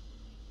birds?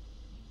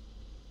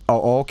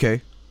 Oh,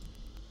 okay.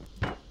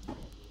 I'm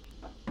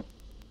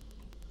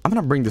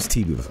gonna bring this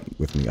TV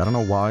with me. I don't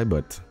know why,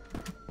 but...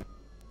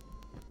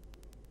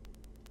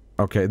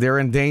 Okay, they're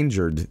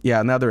endangered.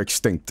 Yeah, now they're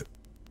extinct.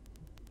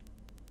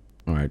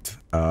 Alright,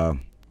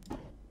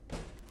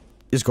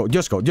 Just go.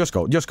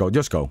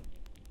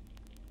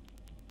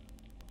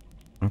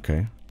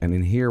 Okay, and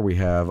in here we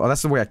have... Oh,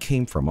 that's the way I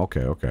came from.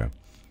 Okay.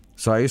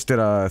 So I just did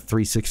a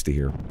 360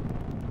 here.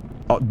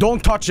 Oh,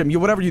 don't touch him!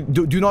 Whatever you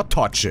do, do not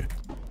touch it.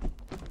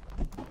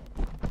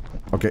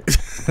 Okay.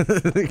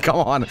 Come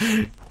on.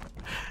 You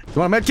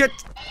want a medkit?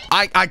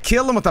 I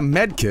killed him with a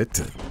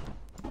medkit.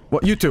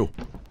 What, you two?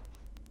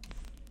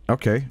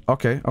 Okay.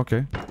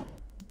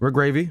 We're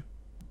gravy.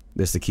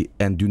 There's the key.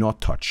 And do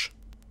not touch.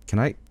 Can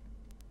I?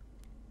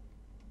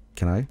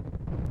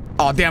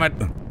 Oh, damn it!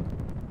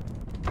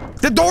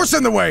 The door's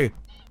in the way!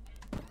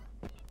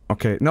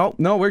 Okay, no,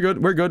 we're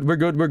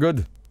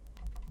good.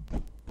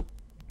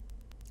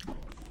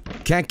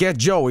 Can't get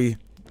Joey.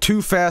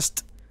 Too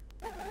fast.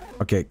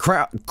 Okay,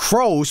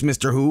 crows,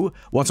 Mr. Who.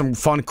 Want some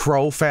fun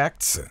crow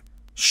facts?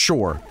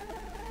 Sure.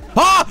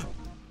 Ah!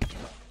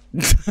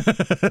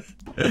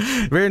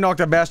 Very knocked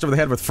that bastard over the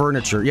head with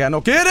furniture. Yeah, no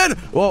kidding!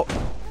 Well...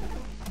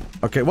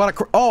 Okay, what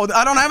a oh,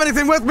 I don't have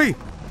anything with me!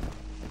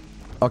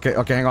 Okay,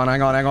 hang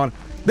on.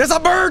 There's a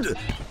bird!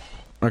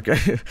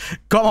 Okay,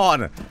 come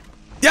on.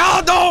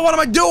 Yeah, no, what am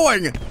I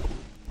doing?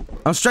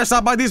 I'm stressed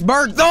out by these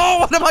birds. No,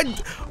 what am I...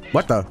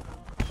 What the...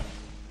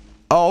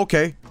 Oh,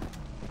 okay.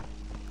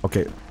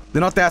 Okay,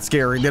 they're not that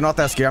scary. I'm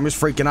just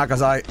freaking out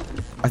because I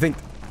think...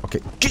 Okay,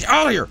 get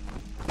out of here!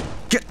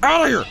 Get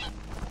out of here!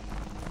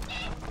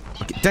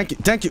 Okay,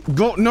 thank you.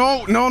 Go,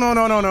 no.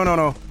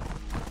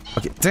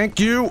 Okay, thank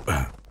you.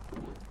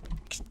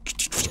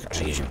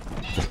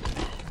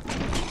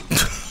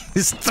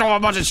 Just throw a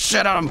bunch of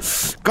shit at him.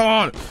 Come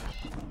on.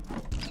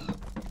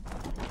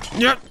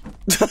 Yep.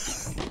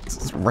 This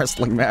is a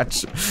wrestling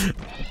match.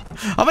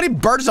 How many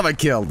birds have I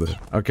killed?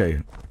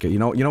 Okay, you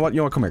know what?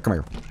 Come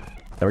here.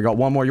 There we go.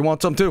 One more. You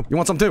want some too?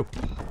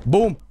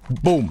 Boom.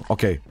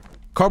 Okay.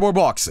 Cardboard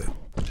box.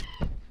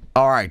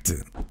 All right.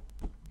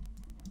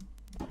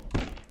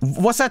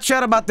 What's that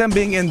chat about them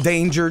being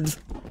endangered?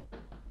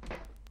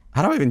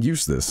 How do I even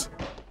use this?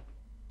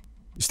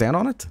 You stand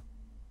on it?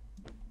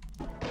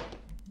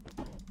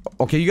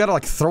 Okay, you gotta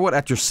like throw it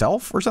at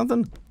yourself or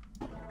something?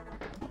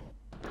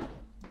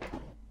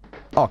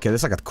 Okay,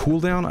 there's like a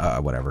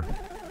cooldown? Whatever.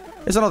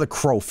 Here's another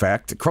crow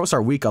fact. Crows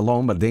are weak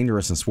alone but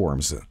dangerous in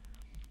swarms.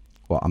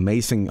 Well,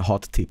 amazing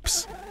hot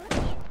tips.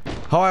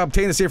 How I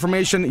obtain this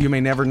information, you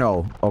may never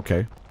know.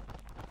 Okay.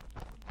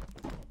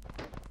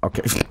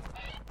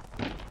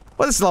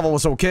 Well, this level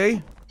was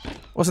okay.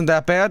 Wasn't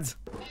that bad.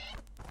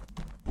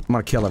 I'm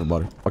gonna kill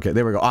everybody. Okay,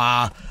 there we go.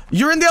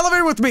 You're in the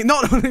elevator with me!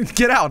 No,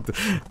 get out!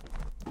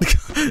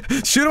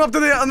 Shoot him up to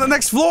on the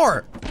next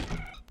floor!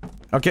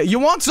 Okay, you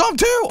want some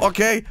too?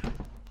 Okay.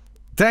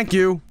 Thank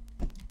you.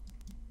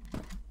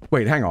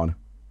 Wait, hang on.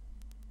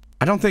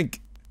 I don't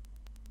think...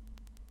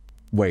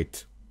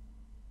 Wait.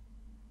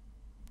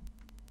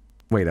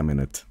 Wait a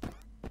minute.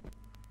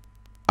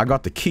 I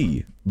got the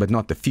key, but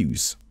not the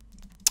fuse.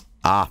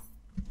 Ah.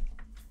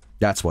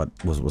 That's what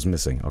was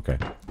missing. Okay.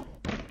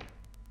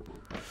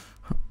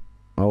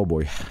 Oh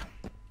boy.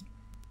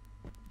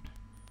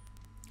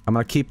 I'm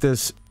gonna keep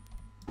this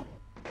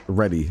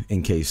ready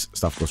in case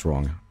stuff goes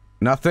wrong.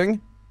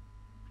 Nothing?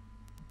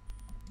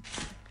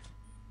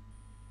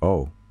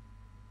 Oh.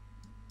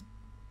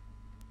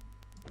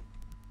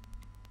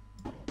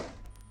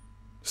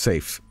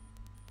 Safe.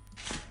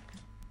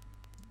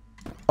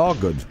 All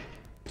good.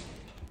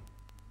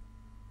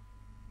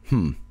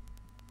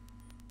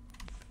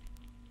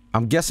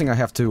 I'm guessing I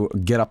have to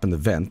get up in the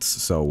vents,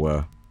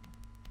 so,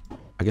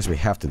 I guess we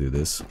have to do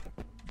this.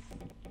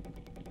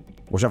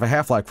 Watch out for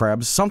half-life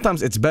crabs.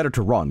 Sometimes it's better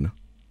to run.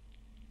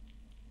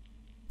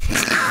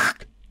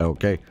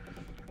 Okay.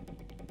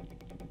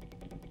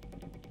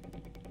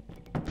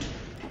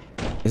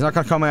 He's not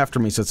gonna come after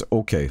me, so it's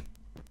okay.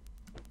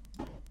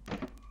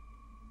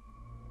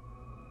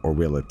 Or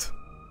will it?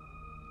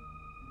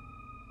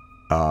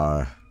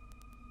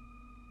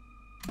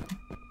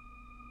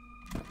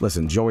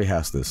 Listen, Joey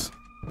has this.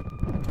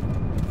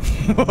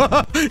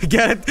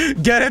 Get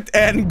it,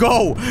 and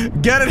go!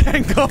 Get it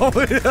and go!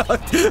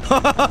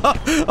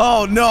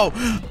 Oh, no!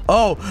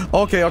 Oh,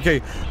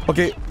 okay.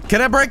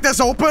 Can I break this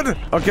open?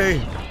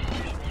 Okay.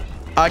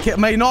 I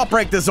may not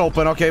break this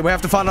open. Okay, we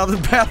have to find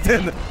another path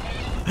in.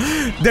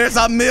 There's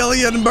a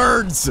million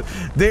birds!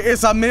 There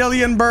is a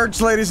million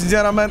birds, ladies and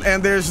gentlemen,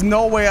 and there's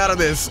no way out of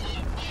this.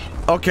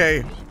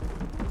 Okay.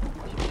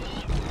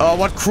 Oh,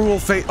 what cruel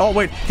fate. Oh,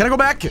 wait. Can I go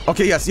back?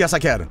 Okay, yes, I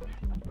can.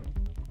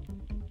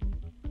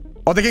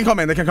 Oh, they can come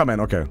in,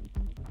 okay.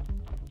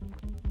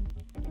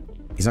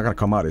 He's not gonna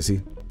come out, is he?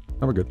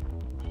 No, we're good.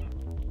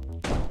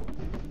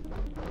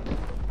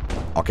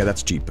 Okay,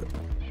 that's cheap.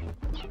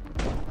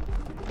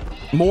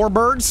 More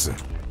birds?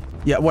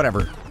 Yeah,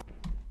 whatever.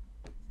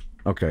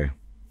 Okay.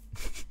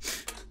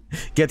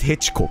 Get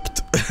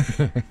Hitchcocked.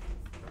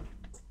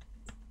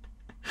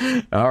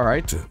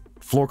 Alright.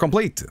 Floor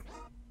complete.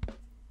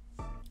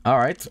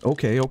 Alright,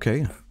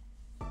 okay.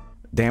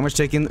 Damage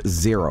taken,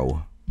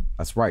 0.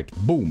 That's right.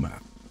 Boom.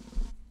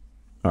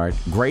 Alright,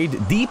 grade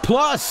D+!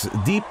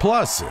 D+!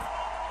 It's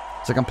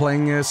like I'm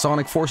playing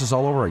Sonic Forces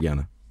all over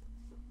again.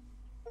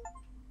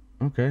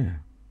 Okay.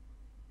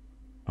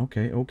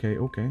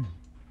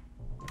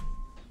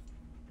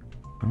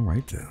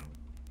 Alright.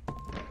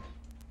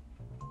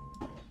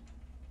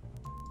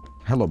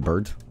 Hello,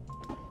 bird.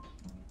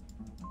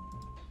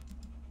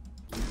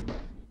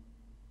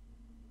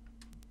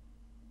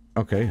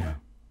 Okay.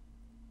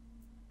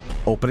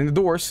 Opening the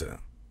doors.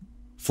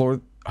 Floor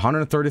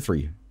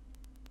 133.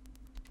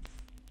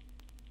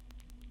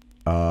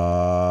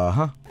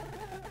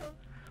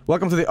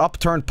 Welcome to the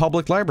Upturned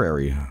Public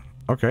Library.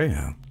 Okay.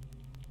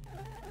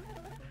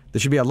 There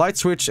should be a light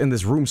switch in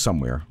this room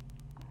somewhere.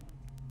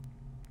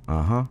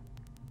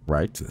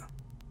 Right.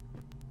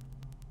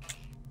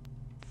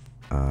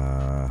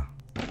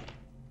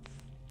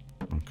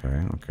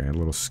 Okay, a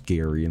little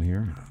scary in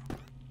here.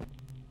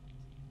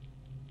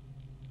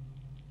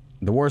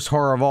 The worst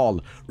horror of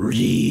all,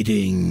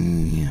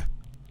 reading.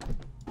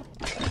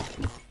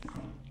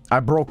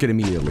 I broke it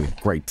immediately.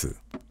 Great.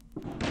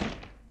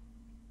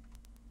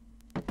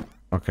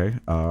 Okay,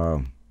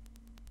 oh,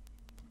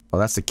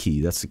 that's the key,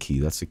 that's the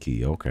key.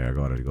 Okay, I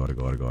got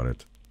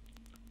it.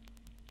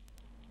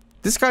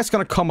 This guy's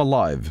gonna come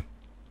alive.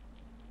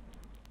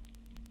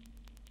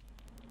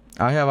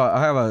 I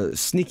have a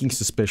sneaking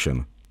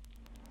suspicion.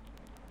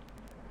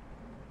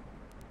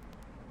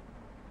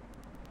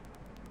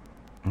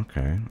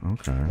 Okay.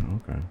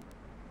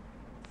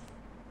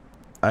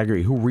 I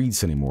agree, who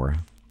reads anymore?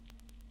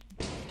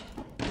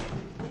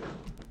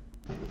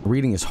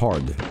 Reading is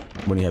hard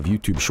when you have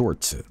YouTube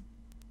Shorts.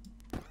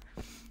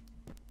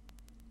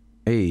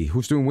 Hey,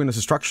 who's doing Windows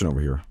destruction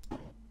over here?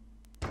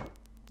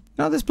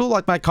 Now, this blue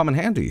light might come in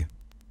handy.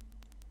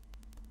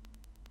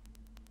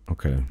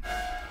 Okay.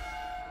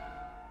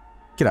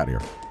 Get out of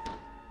here.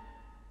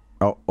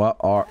 Oh, well,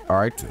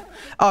 alright.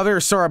 Oh,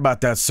 very sorry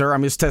about that, sir.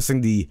 I'm just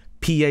testing the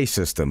PA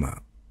system.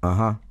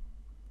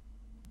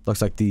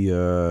 Looks like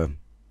the,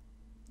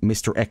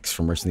 Mr. X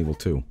from Resident Evil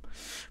 2.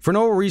 For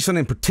no reason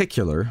in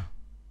particular.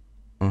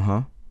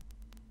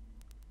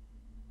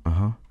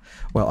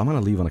 Well, I'm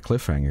gonna leave on a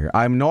cliffhanger.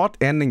 I'm not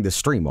ending the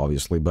stream,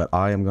 obviously, but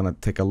I am gonna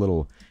take a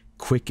little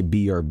quick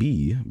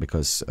BRB,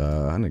 because,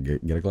 I'm gonna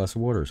get a glass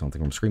of water or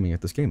something. I'm screaming at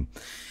this game.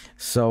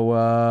 So,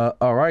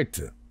 alright.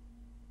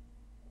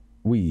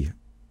 We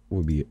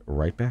will be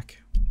right back.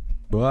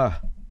 Blah.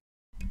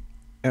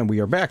 And we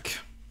are back.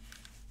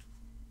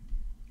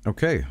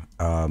 Okay,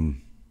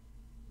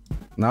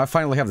 now I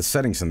finally have the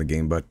settings in the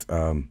game, but,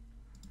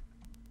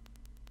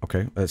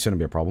 okay, that shouldn't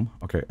be a problem.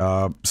 Okay,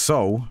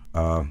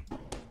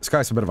 this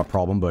guy's a bit of a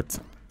problem, but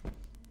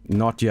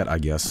not yet, I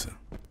guess.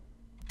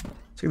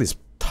 Let's get this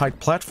tight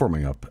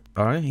platforming up.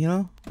 Alright, you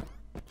know?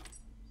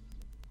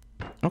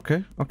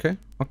 Okay.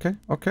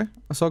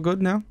 That's all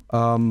good now.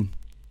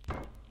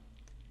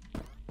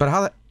 But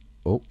how that...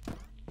 Oh.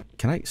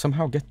 Can I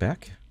somehow get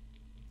back?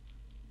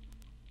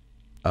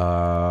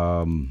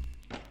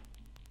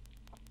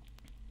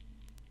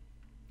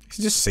 Is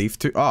it just safe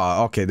to...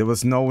 Ah, okay, there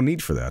was no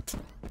need for that.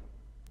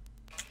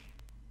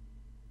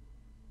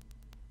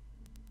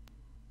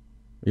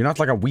 You're not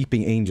like a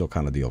weeping angel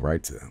kind of deal,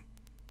 right?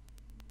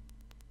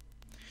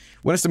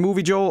 When is the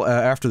movie, Joel?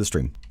 After the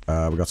stream.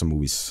 We got some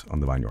movies on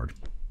the Vineyard.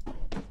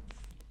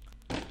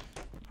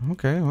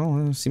 Okay,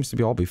 well, it seems to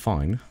be all be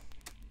fine.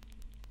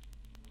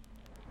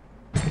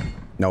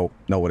 No,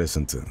 no it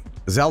isn't.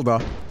 Zelda.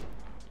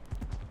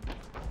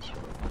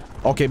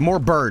 Okay, more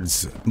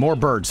birds. More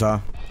birds, huh?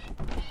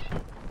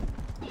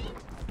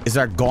 Is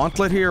there a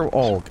gauntlet here?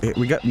 Oh,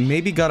 we got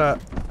maybe gotta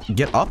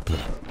get up.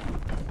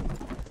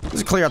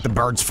 Let's clear out the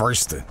birds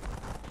first.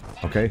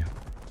 Okay.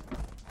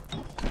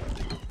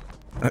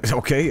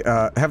 Okay,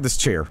 have this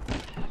chair.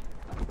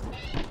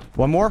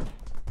 One more?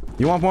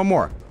 You want one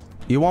more?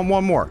 You want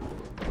one more?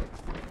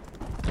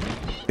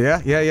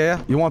 Yeah.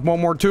 You want one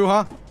more too,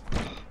 huh?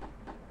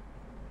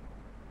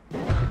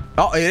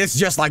 Oh, it's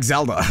just like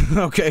Zelda.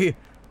 Okay.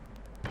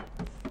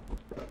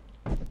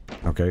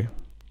 Okay.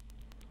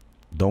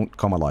 Don't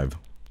come alive.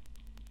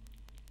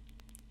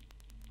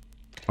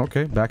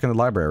 Okay, back in the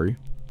library.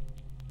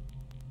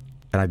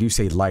 And I do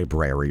say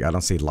library, I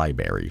don't say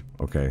library.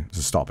 Okay,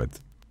 so stop it.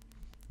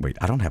 Wait,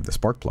 I don't have the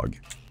spark plug.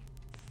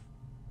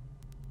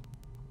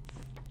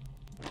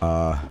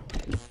 I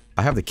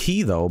have the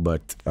key though,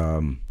 but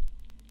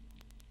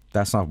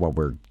that's not what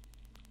we're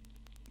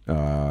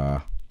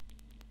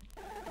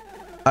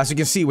as you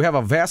can see, we have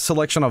a vast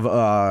selection of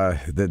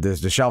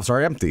the shelves are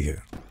empty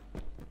here.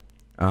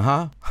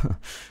 Uh-huh.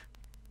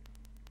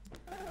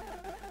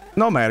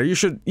 No matter, you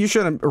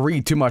shouldn't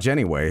read too much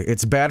anyway.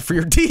 It's bad for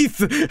your teeth.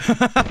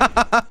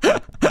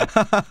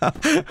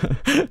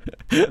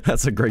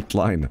 That's a great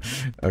line.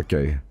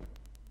 Okay.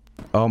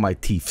 Oh, my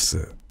teeths.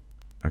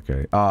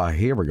 Okay.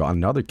 Here we go.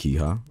 Another key,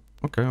 huh?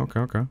 Okay.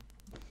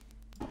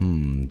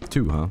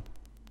 2, huh?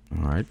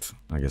 Alright.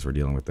 I guess we're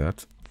dealing with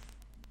that.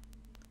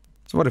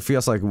 So what it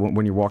feels like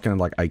when you're walking in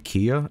like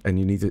IKEA and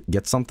you need to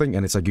get something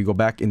and it's like you go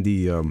back in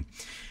the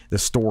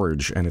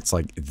storage and it's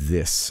like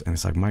this. And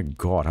it's like, my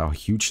god, how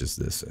huge is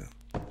this?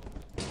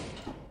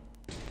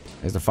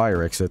 There's the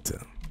fire exit.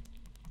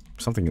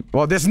 Something...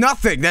 Well, there's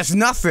nothing! There's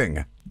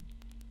nothing!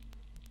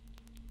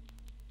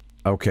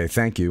 Okay,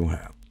 thank you.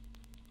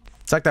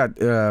 It's like that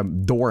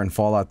door in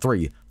Fallout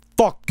 3.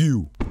 Fuck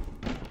you!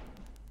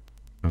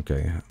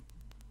 Okay.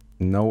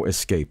 No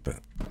escape.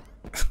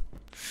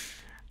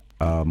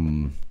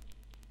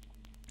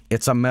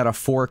 It's a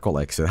metaphorical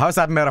exit. How is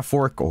that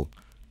metaphorical?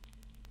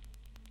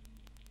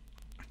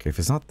 Okay, if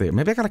it's not there...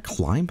 Maybe I gotta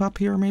climb up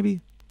here,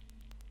 maybe?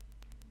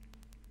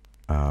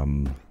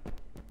 Something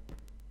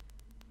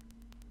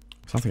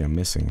I'm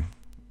missing.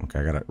 Okay,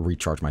 I gotta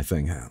recharge my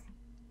thing.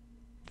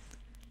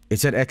 It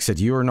said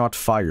exit. You are not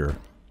fire.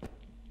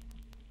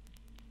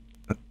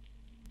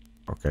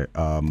 Okay,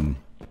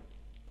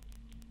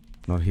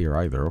 not here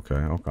either.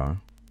 Okay.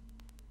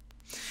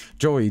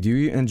 Joey, do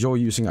you enjoy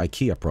using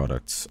IKEA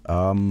products?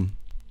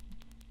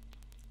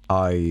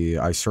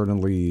 I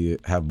certainly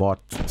have bought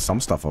some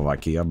stuff of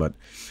IKEA, but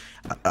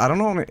I don't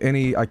own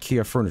any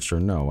IKEA furniture,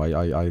 no.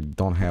 I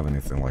don't have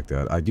anything like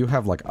that. I do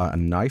have, like, a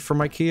knife from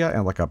IKEA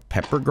and, like, a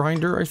pepper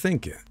grinder, I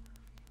think.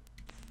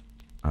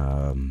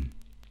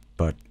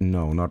 But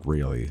no, not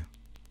really.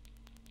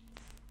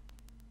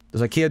 Does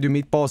IKEA do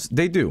meatballs?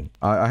 They do.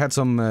 I had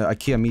some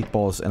IKEA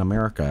meatballs in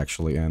America,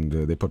 actually, and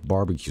they put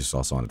barbecue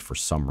sauce on it for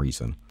some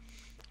reason.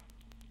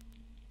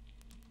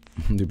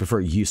 Do you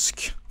prefer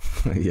Jysk?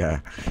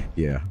 yeah.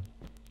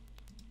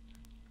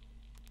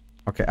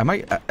 Okay, am I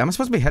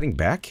supposed to be heading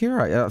back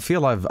here? I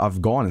feel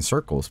I've gone in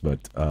circles,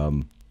 but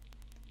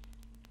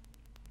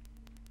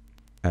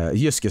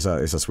Jysk is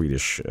a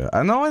Swedish.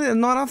 No, I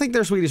don't think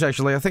they're Swedish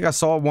actually. I think I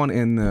saw one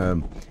in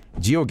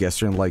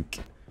GeoGuessr in like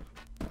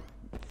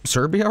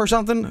Serbia or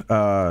something.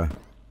 I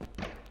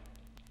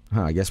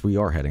guess we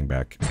are heading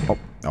back.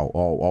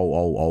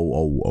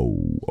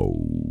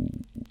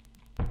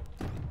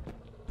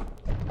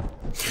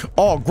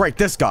 Oh, great,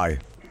 this guy.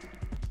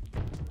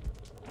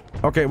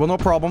 Okay, well, no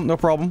problem.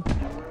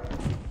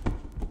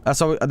 That's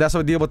how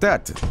we deal with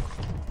that.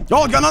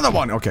 Oh, got another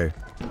one. Okay.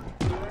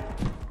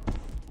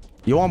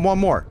 You want one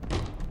more?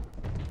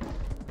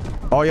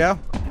 Oh yeah.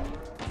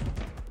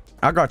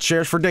 I got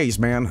shares for days,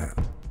 man.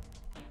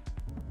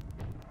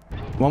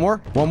 One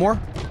more.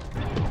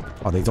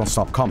 Oh, they don't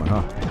stop coming,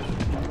 huh?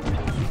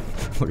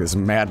 Look at this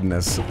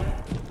madness.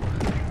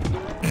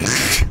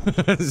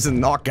 This is a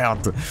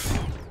knockout.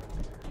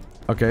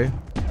 Okay.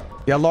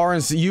 Yeah,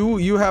 Lawrence,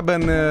 you have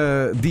been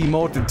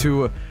demoted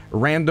to a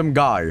random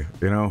guy,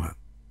 you know?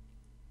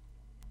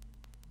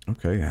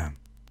 Okay, yeah.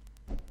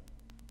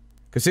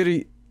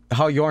 Consider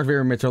how you aren't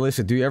very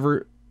materialistic. Do you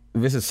ever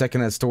visit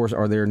secondhand stores?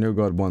 Are there no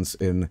good ones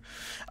in...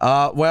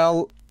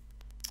 well...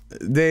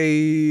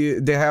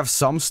 They have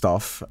some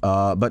stuff,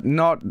 but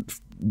not...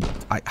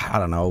 I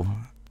don't know.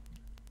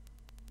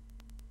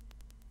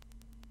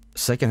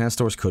 Secondhand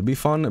stores could be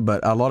fun,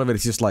 but a lot of it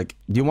is just like,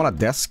 do you want a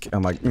desk?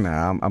 I'm like,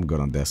 nah, I'm good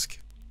on desk.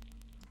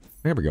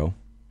 There we go.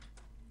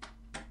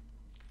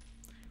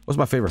 What's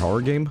my favorite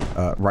horror game?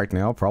 Right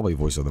now, probably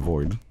Voice of the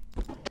Void.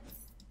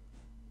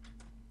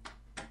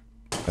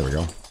 There we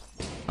go.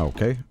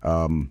 Okay,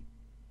 well,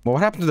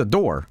 what happened to the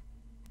door?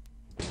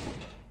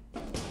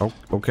 Oh,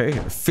 okay,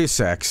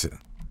 physics.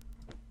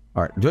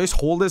 Alright, do I just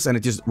hold this and it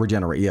just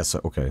regenerates? Yes,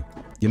 okay.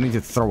 You need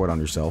to throw it on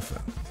yourself.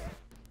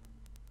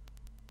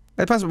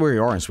 It depends on where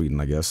you are in Sweden,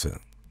 I guess.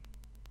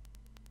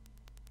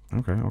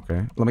 Okay,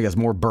 okay. Let me guess,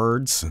 more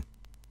birds.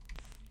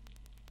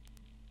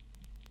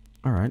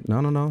 Alright,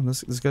 no.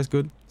 This guy's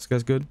good. This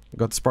guy's good.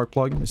 Got the spark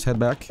plug. Just head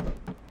back.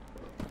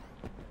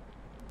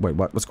 Wait,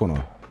 what? What's going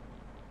on?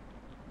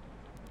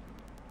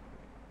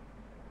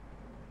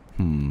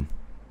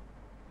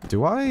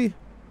 Do I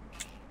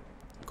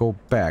go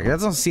back? That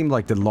doesn't seem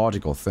like the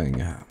logical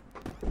thing.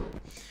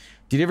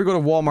 Did you ever go to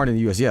Walmart in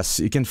the US? Yes,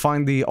 you can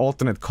find the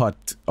alternate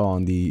cut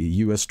on the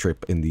US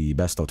trip in the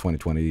Best of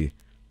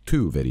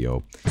 2022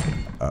 video.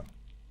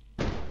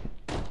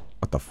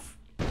 What the f...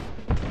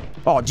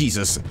 Oh,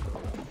 Jesus.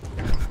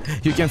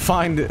 You can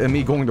find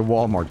me going to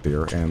Walmart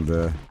there,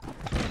 and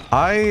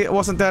I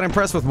wasn't that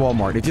impressed with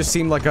Walmart. It just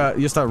seemed like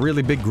just a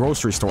really big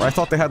grocery store. I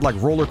thought they had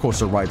like roller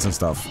coaster rides and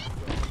stuff.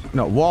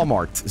 No,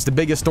 Walmart is the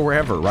biggest store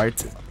ever,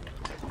 right?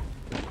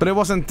 But it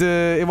wasn't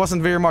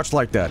very much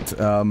like that.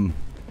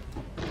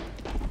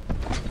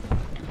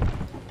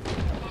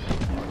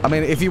 I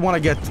mean, if you want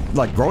to get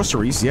like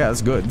groceries, yeah,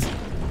 it's good.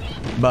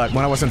 But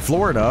when I was in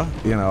Florida,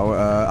 you know,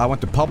 I went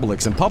to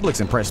Publix, and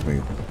Publix impressed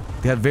me.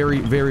 They had very,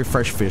 very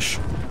fresh fish.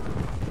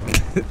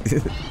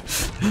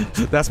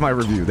 That's my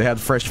review. They had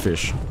fresh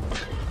fish.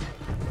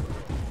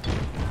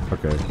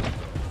 Okay.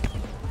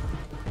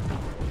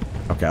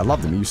 Okay, I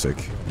love the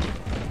music.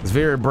 It's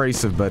very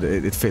abrasive, but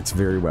it fits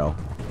very well.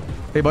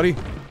 Hey, buddy.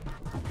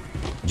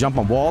 Jump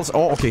on walls.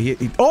 Oh, okay.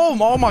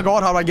 Oh my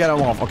god, how do I get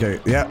him off? Okay,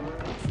 yeah.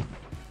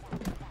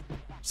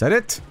 Is that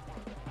it?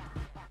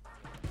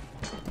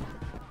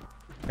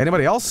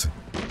 Anybody else?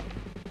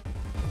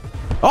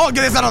 Oh,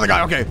 get this another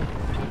guy. Okay.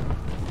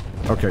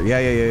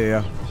 Okay,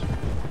 yeah.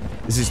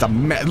 This is just a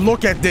mess.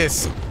 Look at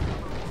this.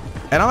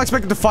 And I'm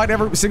expected to fight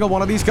every single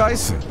one of these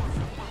guys.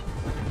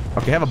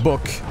 Okay, have a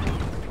book.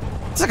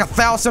 It's like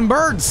 1,000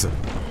 birds.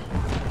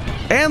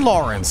 And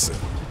Lawrence.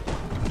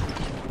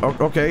 Oh,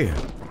 okay.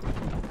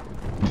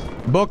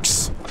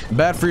 Books.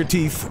 Bad for your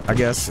teeth, I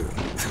guess.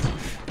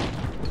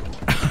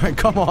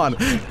 Come on.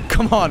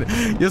 Come on.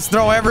 Just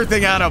throw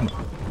everything at him.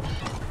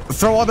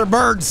 Throw other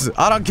birds.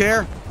 I don't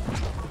care.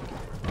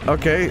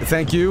 Okay,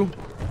 thank you.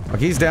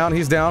 Okay, he's down.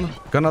 He's down.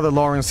 Got another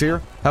Lawrence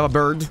here. Have a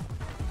bird.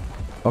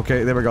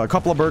 Okay, there we go. A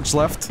couple of birds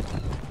left.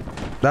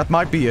 That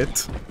might be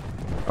it.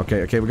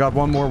 Okay, we got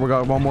one more. We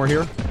got one more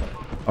here.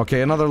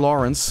 Okay, another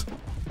Lawrence.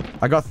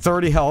 I got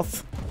 30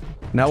 health.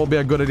 Now will be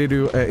a good idea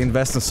to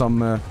invest in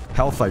some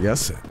health, I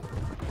guess.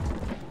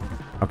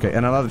 Okay,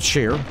 and another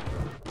chair.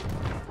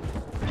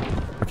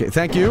 Okay,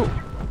 thank you.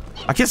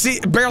 I can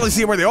barely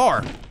see where they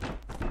are.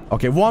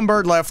 Okay, one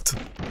bird left.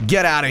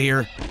 Get out of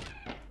here.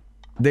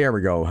 There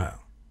we go.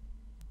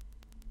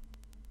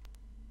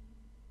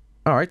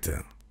 Alright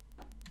then.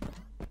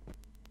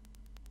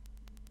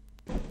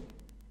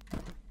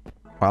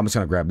 I'm just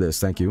gonna grab this,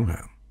 thank you.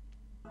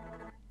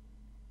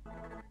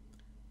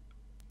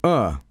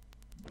 Alright,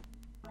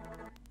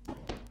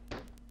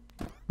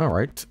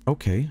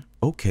 okay.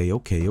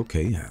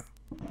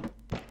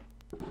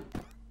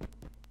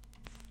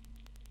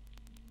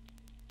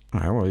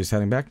 Alright, well, he's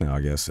heading back now,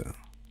 I guess.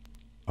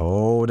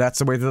 Oh, that's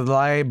the way to the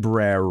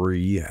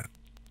library.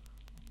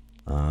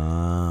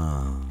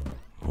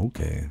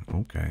 Okay.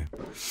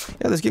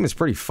 Yeah, this game is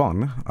pretty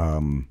fun.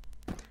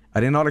 I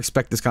did not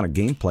expect this kind of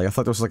gameplay. I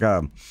thought there was like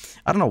a...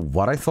 I don't know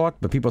what I thought,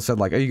 but people said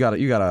like, oh, you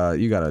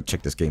gotta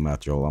check this game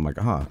out, Joel. I'm like,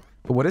 huh.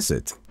 But what is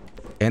it?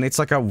 And it's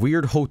like a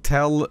weird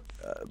hotel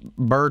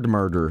bird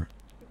murder.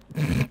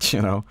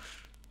 You know?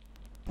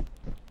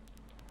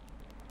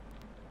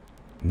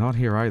 Not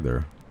here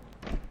either.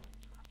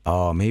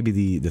 Oh,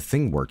 maybe the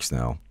thing works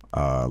now.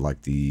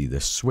 Like the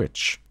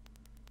switch.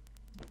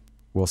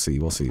 We'll see.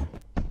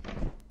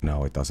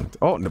 No, it doesn't.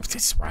 Oh, no,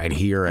 it's right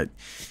here at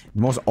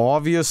the most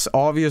obvious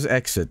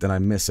exit, and I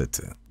miss it.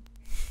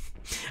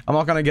 I'm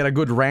not gonna get a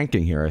good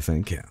ranking here, I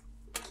think.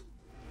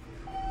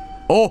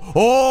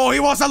 Oh, he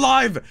was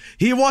alive!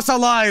 He was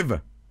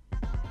alive!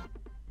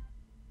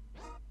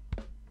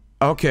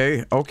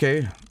 Okay.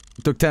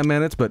 Took 10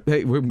 minutes, but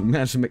hey, we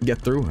managed to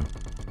get through.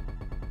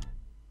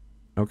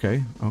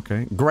 Okay.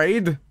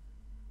 Grade?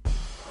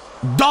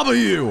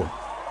 W!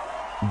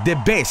 The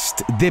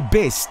best. The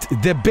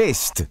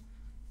best.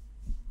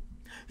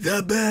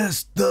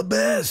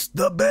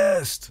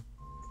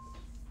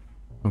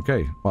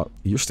 Okay, well,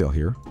 you're still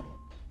here.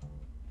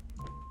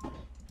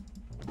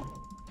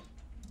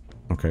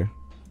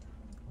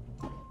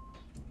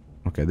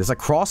 Okay, there's a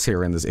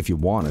crosshair in this if you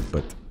want it,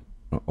 but...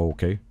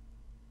 okay.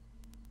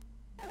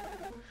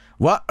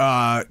 What?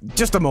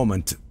 Just a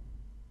moment.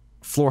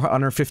 Floor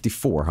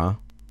 154, huh?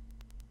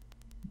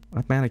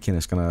 That mannequin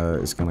is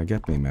gonna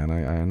get me, man.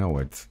 I know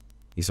it.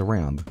 He's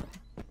around.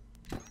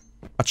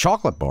 A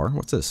chocolate bar?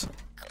 What's this?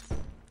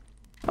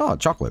 Oh,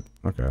 chocolate.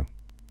 Okay.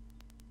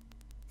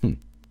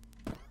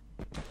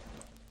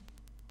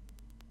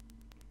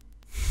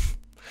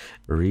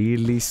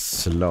 Really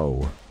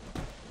slow.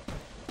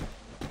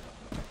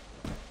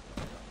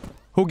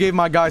 Who gave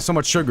my guy so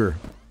much sugar?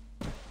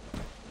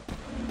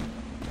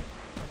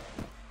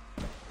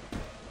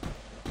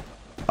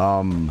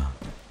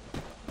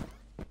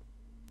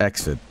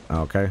 Exit.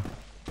 Okay.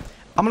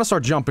 I'm gonna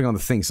start jumping on the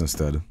things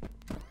instead.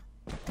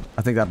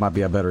 I think that might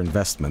be a better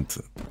investment.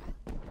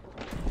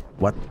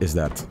 What is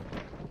that?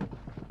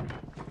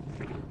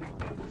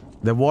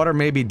 The water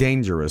may be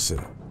dangerous.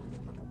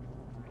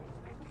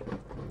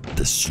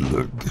 The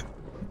slug.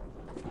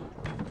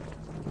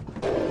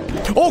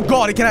 Oh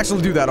god, he can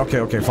actually do that. Okay,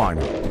 okay, fine.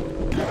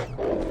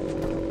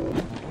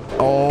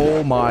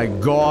 Oh my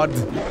god.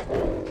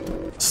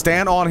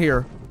 Stand on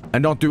here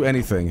and don't do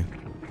anything.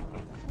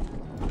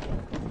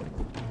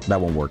 That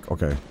won't work.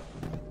 Okay.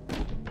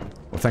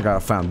 Well, thank God I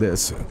found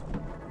this.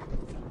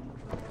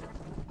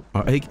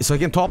 So he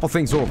can topple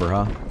things over,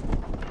 huh?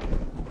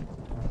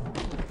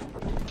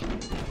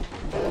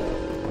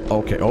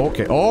 Okay,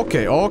 okay,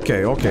 okay,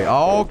 okay, okay,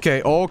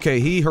 okay, okay.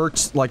 He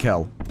hurts like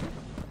hell.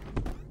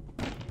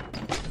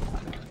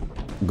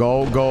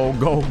 Go, go,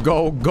 go,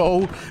 go,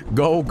 go,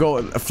 go,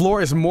 go. The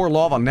floor is more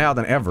lava now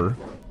than ever.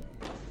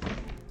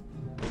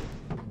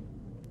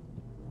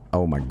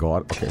 Oh my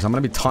god. Okay, so I'm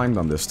gonna be timed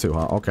on this too,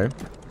 huh? Okay.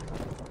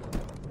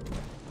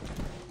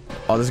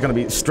 Oh, this is gonna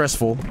be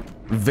stressful.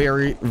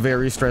 Very,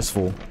 very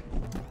stressful.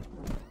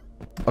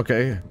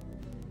 Okay.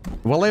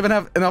 Will I even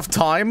have enough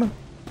time?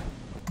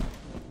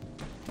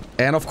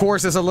 And of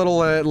course, there's a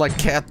little, like,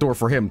 cat door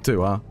for him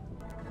too, huh?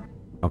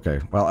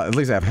 Okay, well, at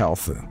least I have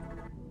health.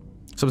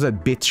 Someone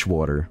said bitch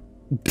water.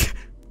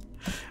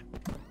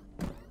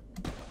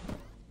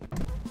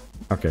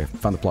 Okay,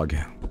 found the plug.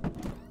 I'm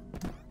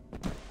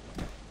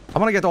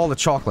gonna get all the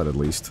chocolate at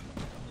least.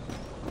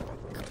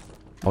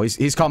 Oh,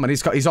 he's coming.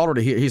 He's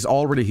already here. He's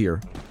already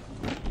here.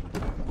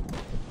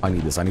 I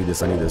need this. I need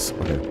this. I need this.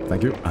 Okay,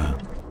 thank you.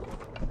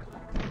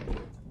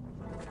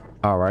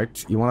 All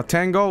right. You want a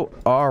tango?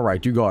 All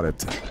right, you got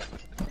it.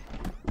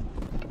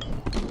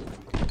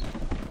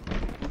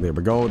 There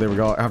we go. There we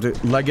go. I have to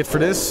leg it for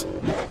this.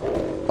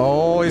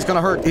 Oh, he's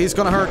gonna hurt. He's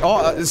gonna hurt.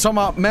 Oh,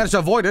 somehow managed to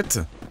avoid it.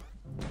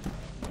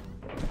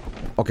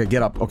 Okay,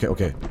 get up. Okay,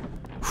 okay.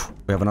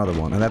 We have another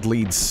one, and that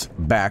leads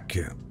back.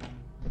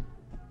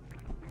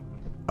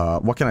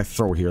 What can I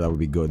throw here that would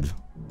be good?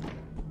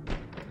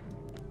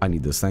 I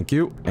need this, thank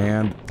you.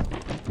 And...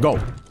 go!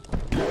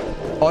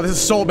 Oh, this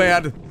is so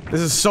bad!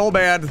 This is so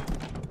bad!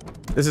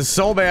 This is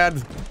so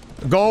bad!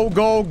 Go,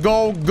 go,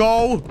 go,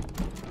 go!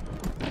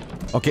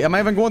 Okay, am I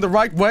even going the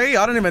right way?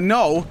 I don't even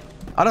know.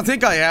 I don't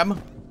think I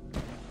am.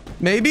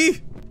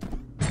 Maybe?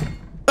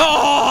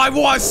 Oh, I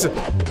was!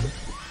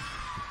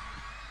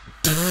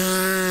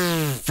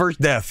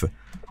 First death.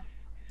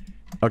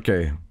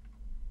 Okay.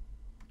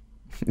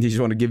 He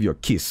just want to give you a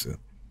kiss.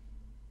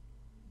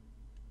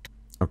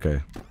 Okay.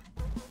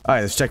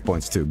 Alright, there's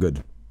checkpoints too,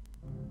 good.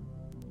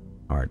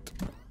 Alright.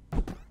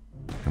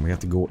 And we have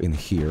to go in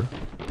here.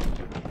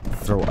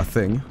 Throw a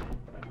thing.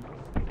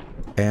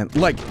 And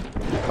leg!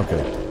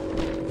 Okay.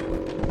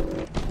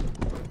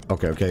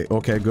 Okay, okay,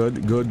 okay,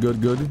 good, good,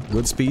 good, good.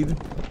 Good speed.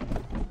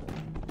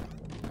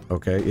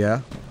 Okay,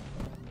 yeah.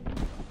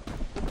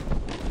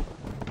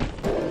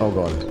 Oh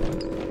god.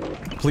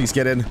 Please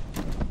get in.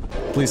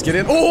 Please get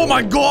in. Oh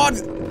my god!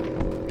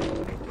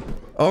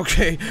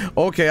 Okay,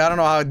 okay, I don't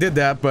know how I did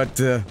that, but,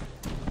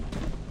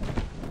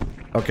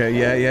 okay,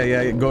 yeah, yeah,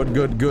 yeah, good,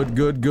 good, good,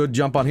 good, good,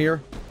 jump on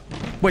here.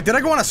 Wait, did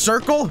I go on a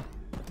circle?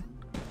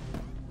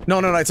 No,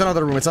 no, no, it's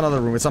another room, it's another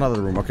room, it's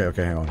another room. Okay,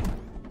 okay, hang on.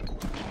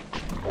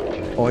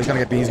 Oh, he's gonna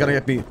get me, he's gonna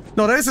get me.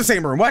 No, that is the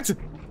same room, what?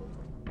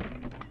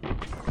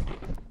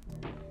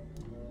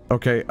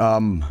 Okay,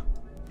 oh,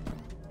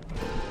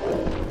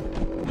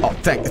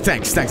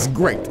 thanks,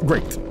 great,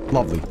 great,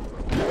 lovely.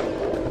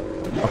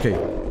 Okay,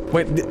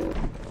 wait,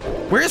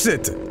 where is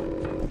it?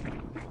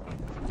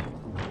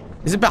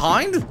 Is it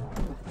behind?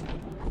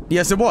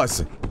 Yes, it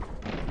was.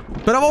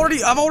 But I've already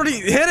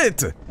hit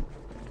it!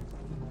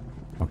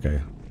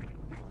 Okay.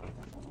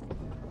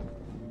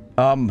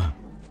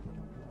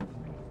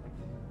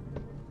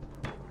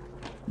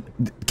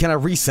 Can I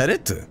reset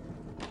it?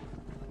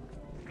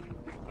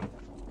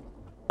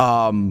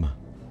 I'm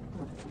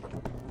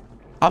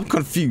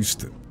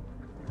confused.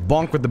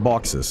 Bonk with the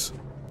boxes.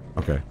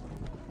 Okay.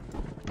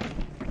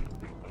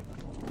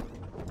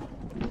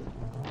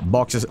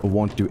 Boxes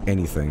won't do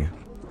anything.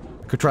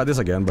 Could try this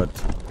again, but...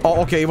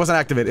 oh, okay, it wasn't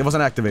activated. It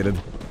wasn't activated.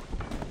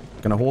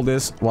 Gonna hold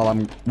this while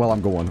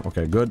I'm going.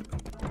 Okay, good.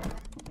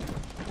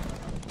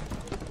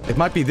 It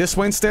might be this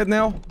way instead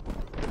now.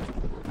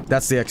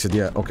 That's the exit,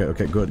 yeah. Okay,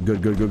 okay, good,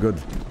 good, good, good,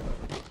 good.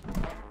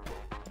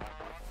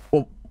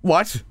 Oh,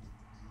 what?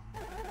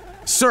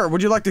 Sir,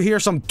 would you like to hear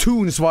some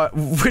tunes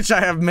which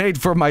I have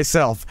made for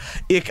myself?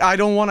 I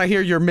don't want to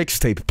hear your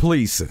mixtape,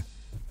 please.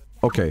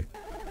 Okay.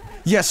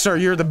 Yes, sir,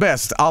 you're the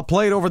best. I'll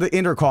play it over the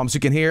intercom so you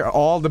can hear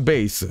all the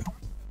bass.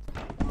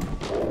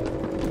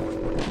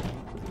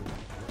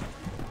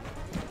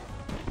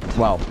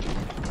 Wow.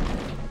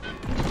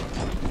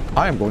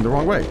 I am going the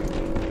wrong way.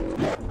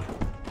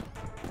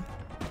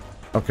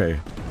 Okay.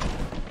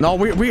 No,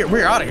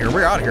 we're out of here.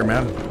 We're out of here,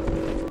 man.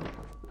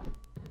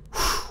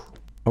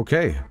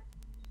 Okay.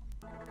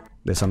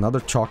 There's another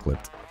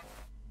chocolate.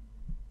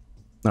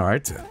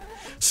 Alright.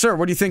 Sir,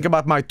 what do you think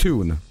about my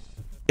tune?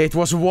 It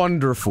was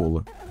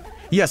wonderful.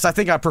 Yes, I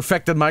think I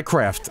perfected my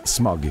craft,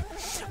 Smug.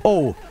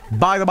 Oh,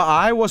 by the way,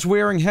 I was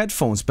wearing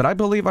headphones, but I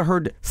believe I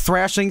heard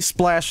thrashing,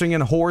 splashing,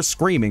 and hoarse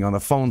screaming on the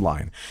phone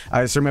line.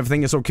 I assume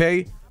everything is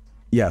okay?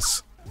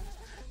 Yes.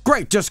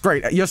 Great, just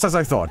as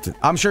I thought.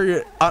 I'm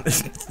sure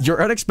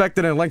your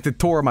unexpected and lengthy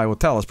tour of my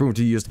hotel has proven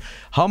to you just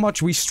how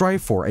much we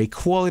strive for a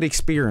quality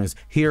experience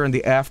here in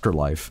the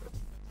afterlife.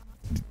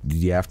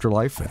 The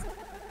afterlife?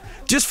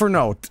 Just for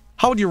note,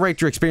 how would you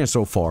rate your experience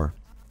so far?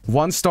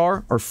 1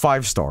 star or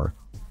 5 star?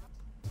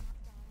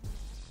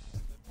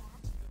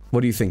 What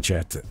do you think,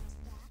 chat?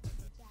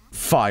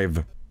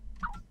 5.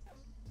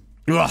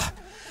 Ugh.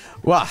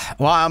 Well,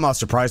 I'm not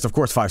surprised. Of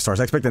course, 5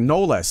 stars. I expected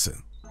no less.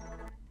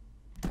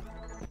 Can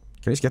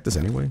I just get this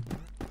anyway?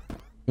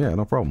 Yeah,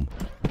 no problem.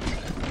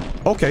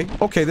 Okay,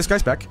 okay, this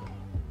guy's back.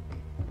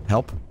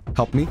 Help.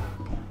 Help me.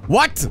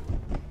 What?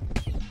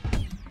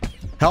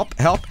 Help,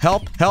 help,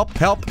 help, help,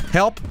 help,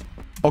 help.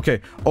 Okay,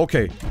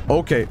 okay,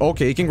 okay,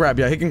 okay, he can grab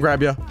ya, he can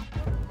grab ya.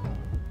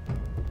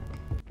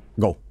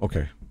 Go,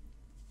 okay.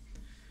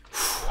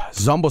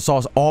 Zombo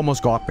sauce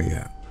almost got me.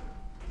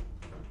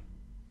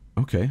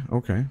 Okay,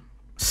 okay.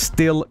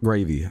 Still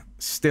gravy.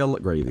 Still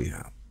gravy.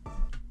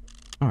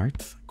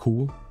 Alright,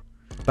 cool.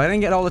 But I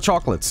didn't get all the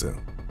chocolates.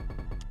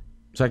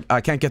 So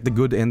I can't get the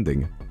good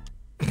ending.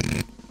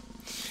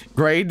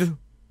 Grade?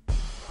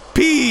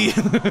 P!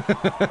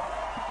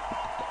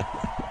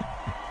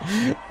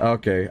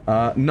 Okay,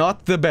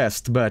 not the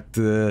best, but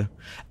a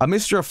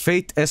mixture of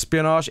fate,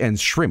 espionage, and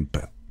shrimp.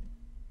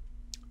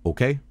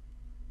 Okay.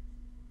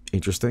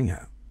 Interesting.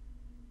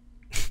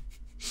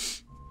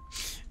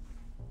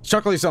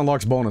 Chocolate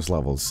unlocks bonus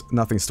levels.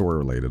 Nothing story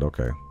related,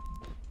 okay.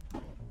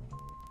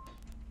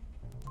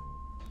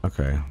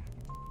 Okay.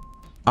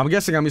 I'm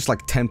guessing I'm just like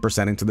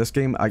 10% into this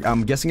game.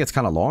 I'm guessing it's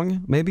kind of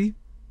long, maybe?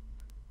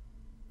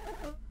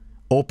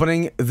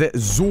 Opening the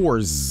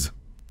Zors.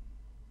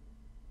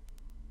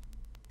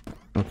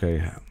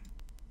 Okay.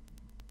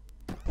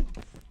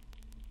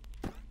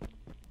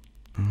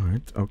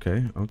 Alright,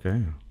 okay,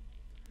 okay.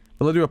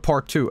 But let's do a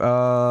part 2.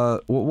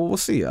 We'll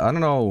see. I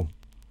don't know.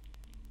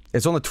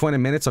 It's only 20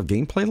 minutes of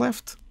gameplay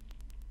left?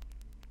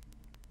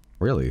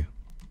 Really?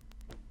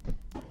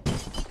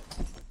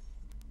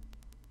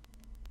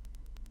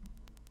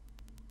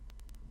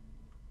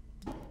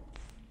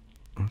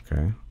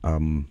 Okay,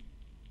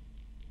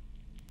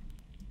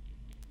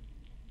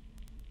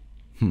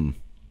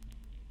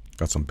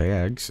 got some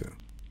bags.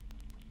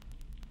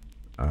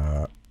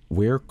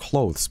 Wear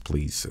clothes,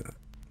 please.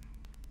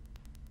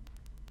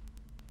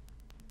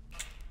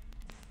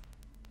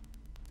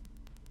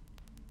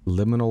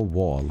 Liminal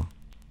wall.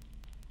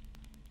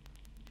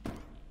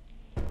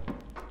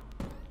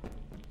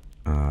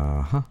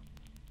 Uh-huh.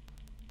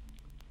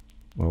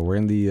 Well, we're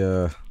in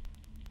the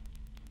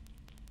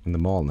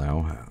mall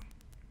now.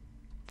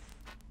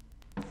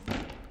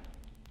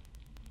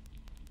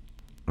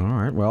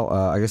 Alright, well,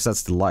 I guess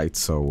that's the light,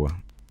 so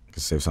I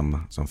can save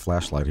some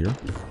flashlight here.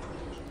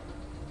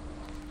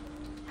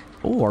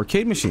 Oh,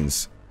 arcade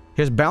machines.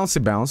 Here's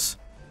Bouncy Bounce.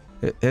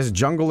 Here's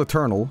Jungle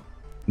Eternal.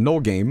 No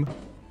Game.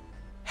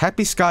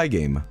 Happy Sky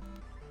Game.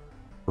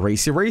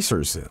 Racy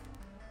Racers.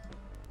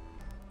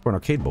 Or an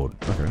arcade board.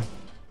 Okay.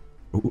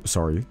 Ooh,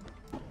 sorry.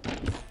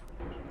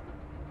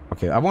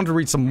 Okay, I wanted to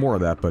read some more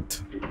of that,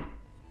 but...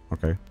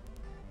 Okay.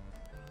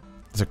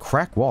 There's a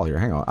crack wall here.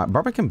 Hang on.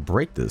 Barbara can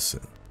break this.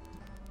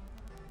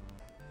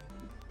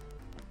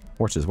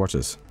 Watch this, watch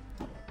this.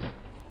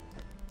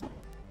 I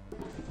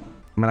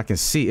mean, I can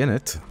see in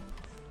it.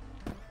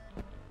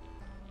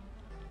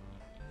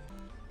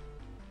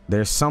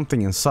 There's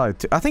something inside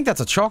too. I think that's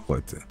a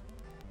chocolate.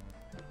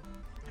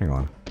 Hang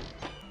on.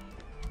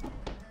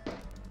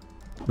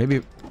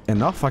 Maybe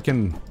enough? I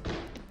can...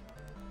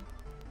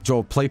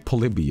 Joe, play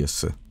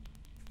Polybius.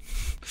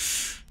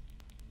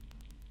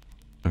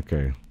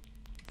 Okay.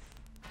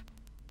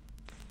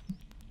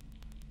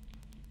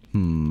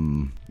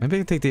 Maybe I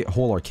can take the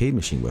whole arcade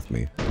machine with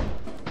me.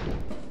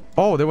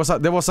 Oh, there was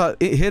a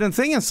hidden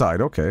thing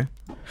inside. Okay.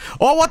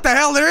 Oh, what the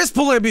hell? There is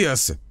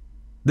Polybius!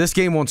 This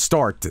game won't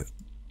start.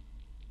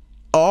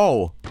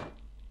 Oh.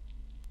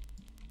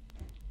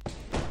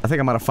 I think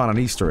I might have found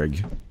an Easter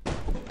egg.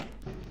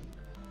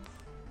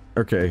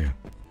 Okay.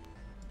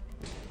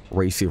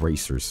 Racy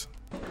Racers.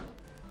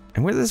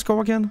 And where did this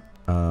go again?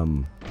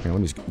 Here, let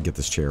me just get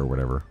this chair or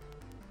whatever.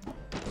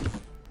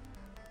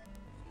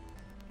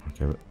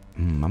 Okay, but,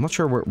 I'm not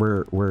sure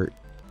where...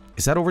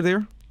 Is that over there?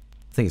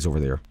 I think it's over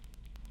there.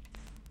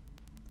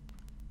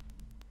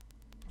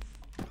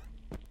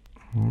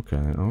 Okay,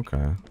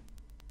 okay.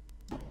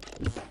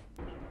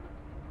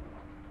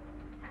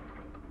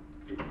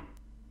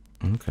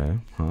 Okay,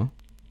 huh?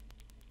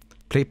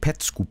 Play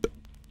Pet Scoop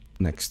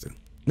next.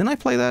 Didn't I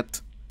play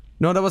that?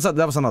 No, that was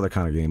another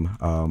kind of game.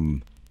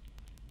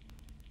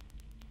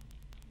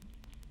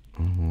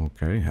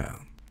 Okay.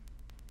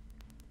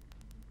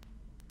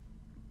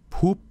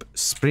 Poop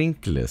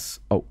sprinklers.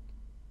 Oh.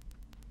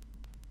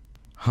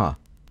 Huh.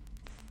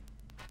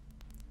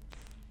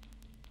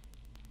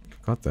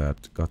 Got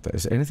that. Got that.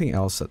 Is there anything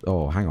else that...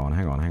 Oh, hang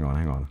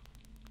on.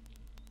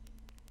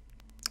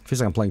 Feels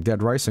like I'm playing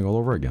Dead Rising all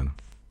over again.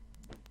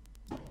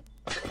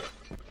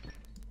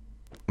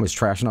 I'm just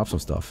trashing up some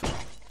stuff.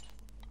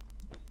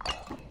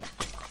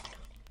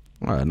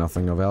 Alright,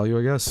 nothing of value,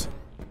 I guess.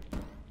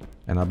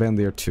 And I've been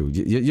there too.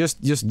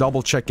 Just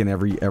double checking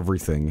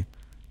everything.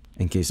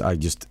 In case I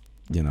just,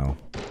 you know...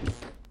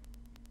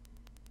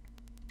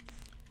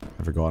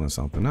 I've forgotten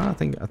something. No, I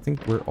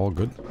think we're all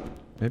good.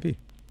 Maybe.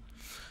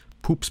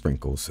 Poop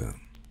sprinkles. It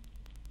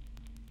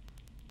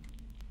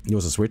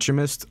was a switch you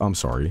missed? I'm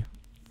sorry.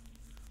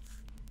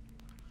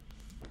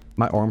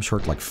 My arms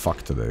hurt like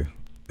fuck today.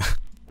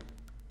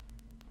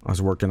 I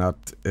was working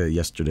out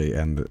yesterday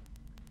and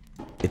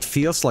it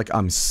feels like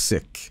I'm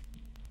sick,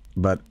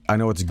 but I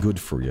know it's good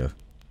for you.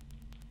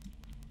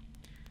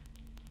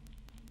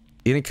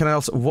 Anything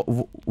else?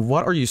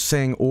 What are you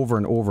saying over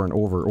and over and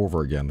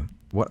over again?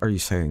 What are you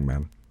saying,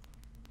 man?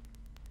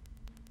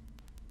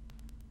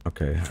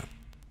 Okay.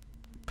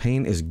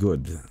 Pain is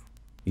good.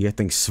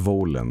 Getting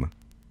swollen.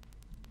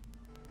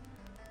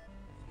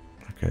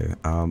 Okay,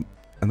 and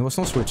there was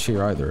no switch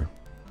here either.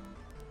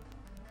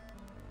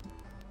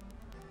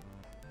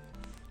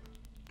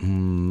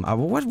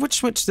 Which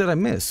switch did I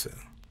miss?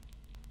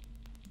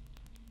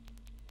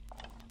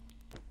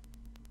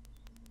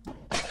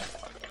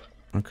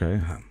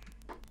 Okay.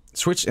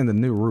 Switch in the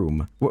new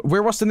room.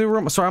 Where was the new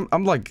room? Sorry,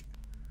 I'm like...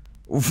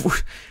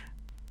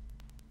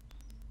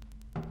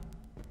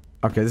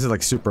 Okay, this is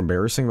like super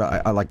embarrassing,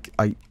 but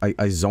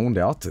I zoned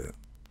out. It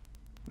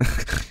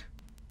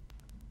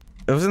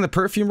was in the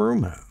perfume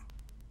room.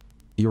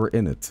 You were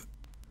in it.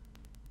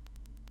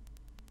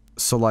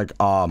 So like,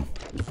 I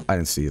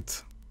didn't see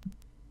it.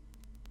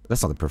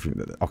 That's not the perfume.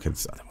 Okay, this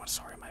is the other one.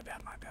 Sorry, my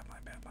bad.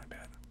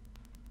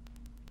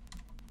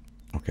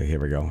 Okay, here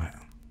we go.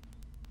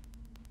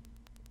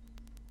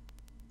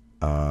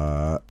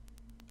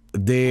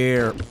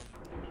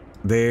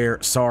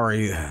 There,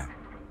 sorry.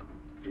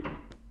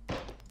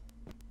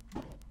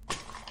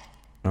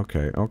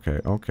 Okay.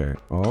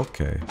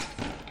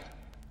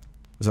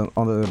 Is that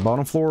on the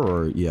bottom floor,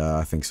 or? Yeah,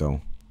 I think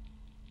so.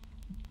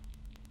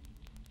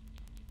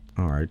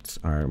 Alright,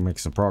 making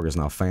some progress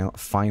now,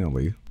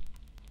 finally.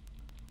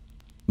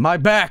 My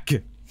back!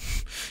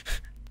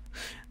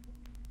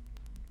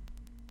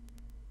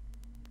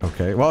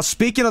 Okay, well,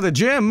 speaking of the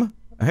gym...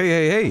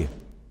 Hey.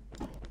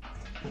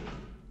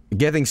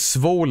 Getting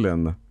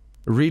swollen.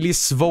 Really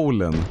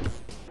swollen.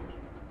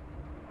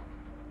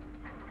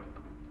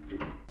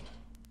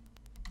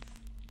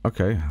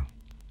 Okay.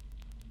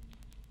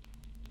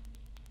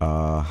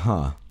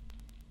 Huh.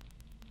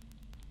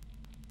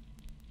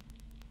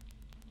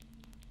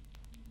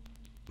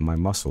 My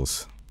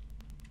muscles.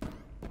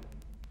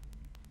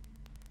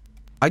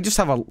 I just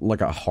have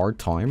a hard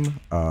time,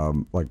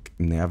 like,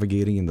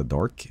 navigating in the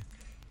dark.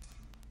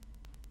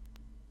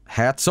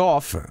 Hats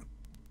off!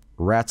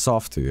 Rats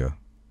off to you.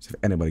 If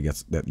anybody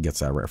gets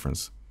that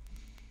reference.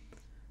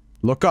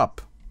 Look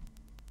up!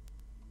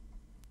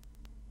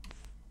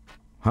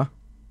 Huh?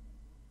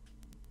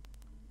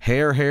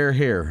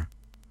 Hair.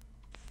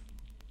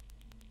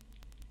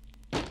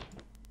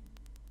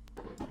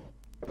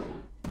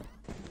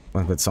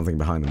 I bet something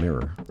behind the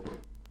mirror.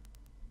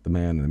 The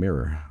man in the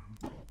mirror.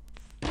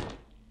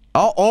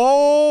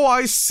 Oh,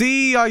 I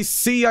see.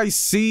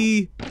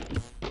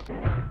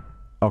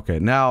 Okay,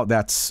 now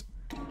that's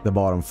the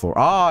bottom floor.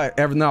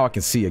 Now I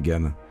can see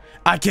again.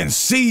 I can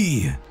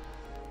see!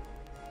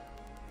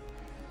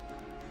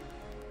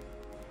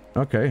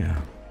 Okay.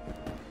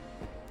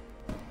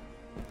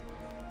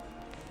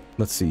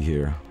 Let's see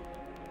here.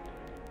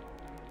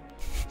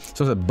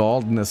 So the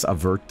baldness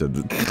averted.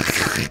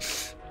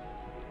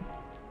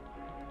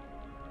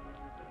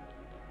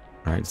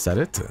 Alright, is that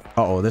it?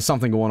 Uh-oh, there's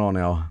something going on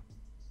now.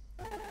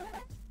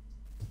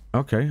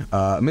 Okay,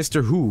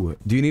 Mr. Who,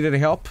 do you need any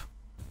help?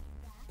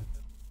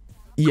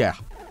 Yeah.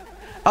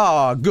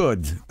 Ah,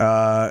 good.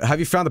 Have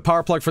you found the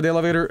power plug for the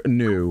elevator?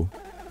 No.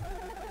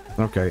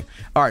 Okay.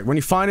 Alright, when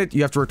you find it,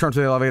 you have to return to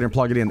the elevator and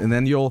plug it in, and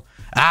then you'll...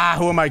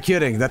 who am I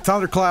kidding? That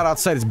thundercloud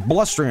outside is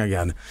blustering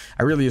again.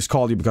 I really just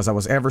called you because I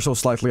was ever so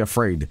slightly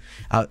afraid.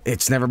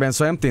 It's never been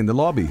so empty in the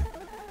lobby.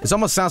 This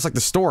almost sounds like the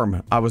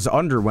storm I was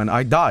under when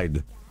I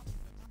died.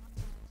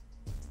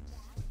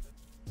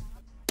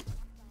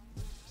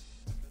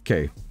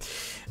 Okay.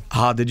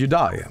 How did you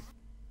die?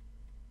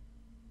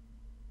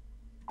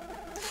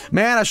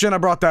 Man, I shouldn't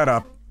have brought that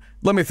up.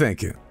 Let me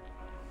think.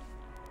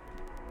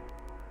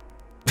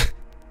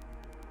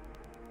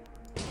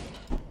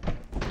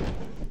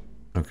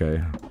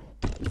 Okay.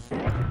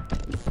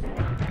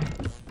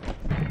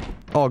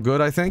 All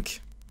good, I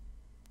think.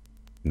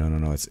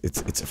 No.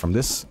 It's from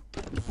this.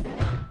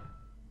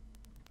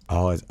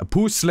 Oh, it's a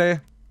puzzle.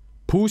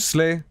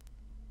 Puzzle.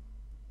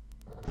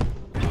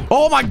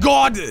 Oh my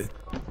god!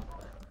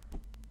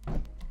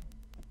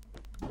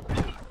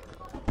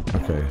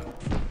 Okay.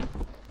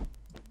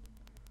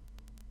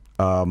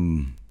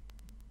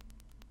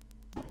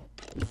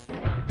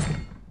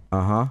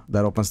 Uh-huh.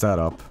 That opens that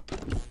up.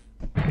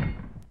 I'm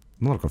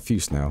a little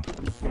confused now.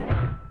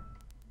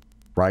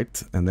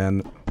 Right, and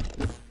then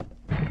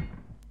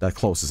that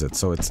closes it,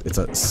 so it's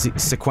a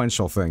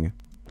sequential thing.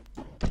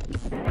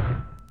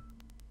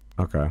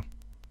 Okay.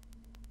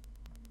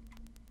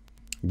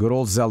 Good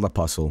old Zelda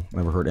puzzle.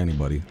 Never hurt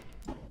anybody.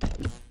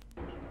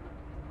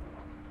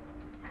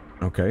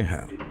 Okay.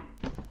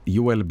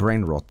 UL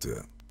brain rot.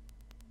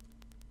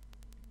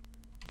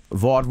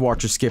 VOD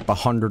watcher skip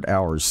 100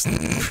 hours.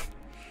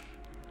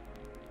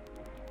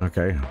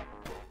 Okay.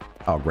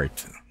 Oh,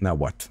 great. Now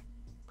what?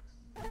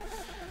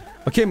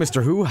 Okay,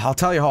 Mr. Who, I'll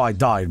tell you how I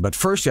died, but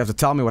first you have to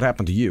tell me what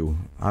happened to you.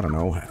 I don't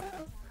know.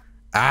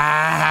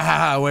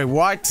 Ah, wait,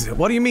 what?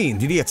 What do you mean?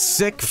 Did you get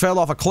sick, fell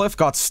off a cliff,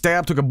 got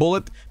stabbed, took a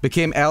bullet,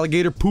 became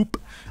alligator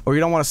poop? Or you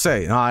don't want to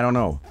say? No, I don't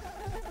know.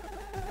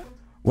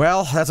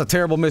 Well, that's a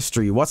terrible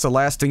mystery. What's the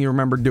last thing you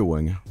remember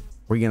doing?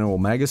 Reading an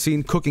old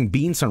magazine? Cooking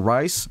beans and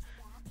rice?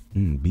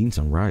 Beans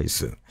and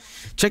rice.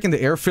 Checking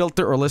the air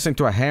filter or listening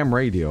to a ham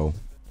radio?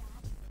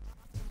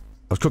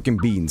 I was cooking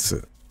beans.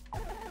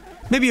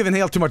 Maybe you've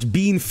inhaled too much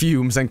bean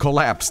fumes and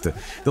collapsed.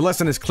 The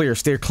lesson is clear.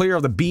 Steer clear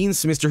of the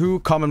beans, Mr. Who.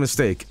 Common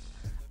mistake.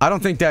 I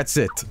don't think that's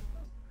it.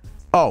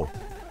 Oh.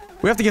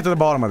 We have to get to the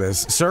bottom of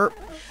this. Sir,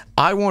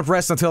 I won't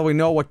rest until we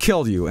know what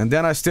killed you, and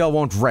then I still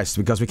won't rest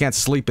because we can't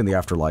sleep in the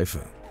afterlife.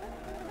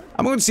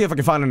 I'm going to see if I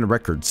can find any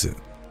records.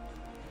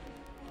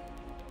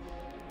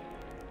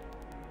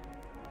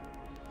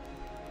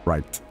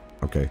 Right.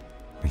 Okay.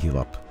 Heal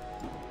up.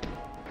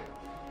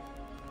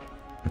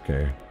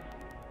 Okay.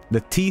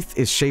 The teeth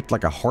is shaped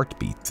like a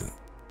heartbeat.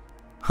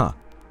 Huh.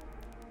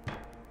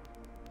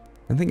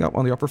 Anything up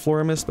on the upper floor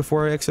I missed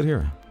before I exit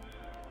here?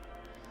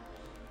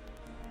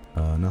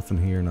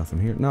 Nothing here,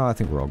 nothing here. No, I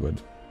think we're all good.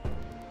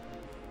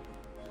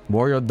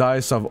 Warrior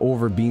dies of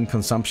over bean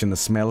consumption and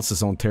smells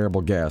his own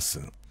terrible gas.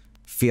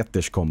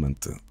 Fetish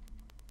comment.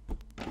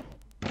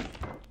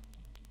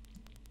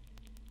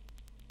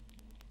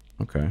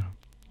 Okay.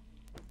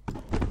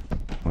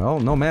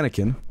 Well, no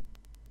mannequin.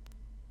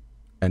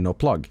 And no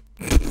plug.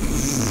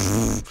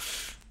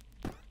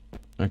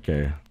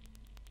 Okay.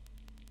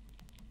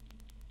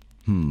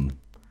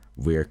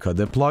 Where could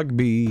the plug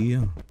be?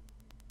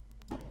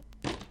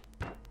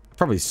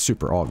 Probably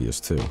super obvious,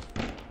 too.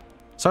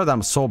 Sorry that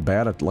I'm so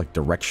bad at, like,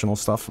 directional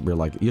stuff. We're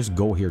like, you just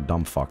go here,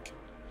 dumb fuck.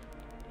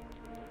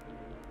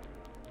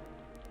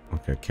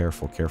 Okay,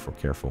 careful, careful,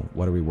 careful.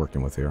 What are we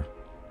working with here?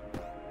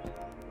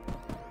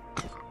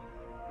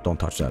 Don't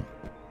touch that.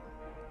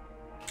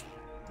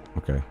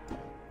 Okay.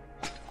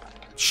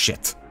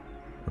 Shit.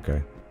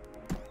 Okay.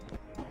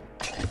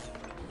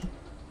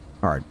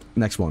 Alright,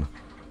 next one.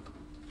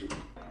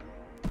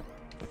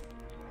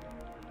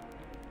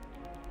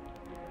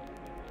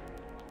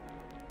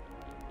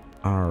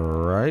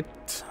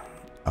 Alright.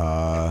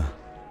 Hello,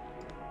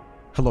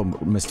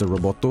 Mr.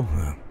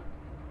 Roboto.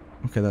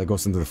 Okay, that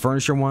goes into the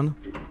furniture one.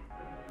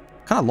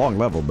 Kind of long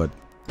level, but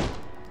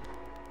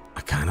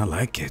I kind of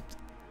like it.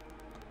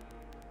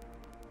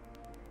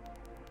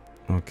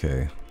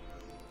 Okay.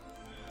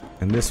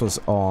 And this was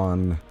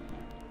on...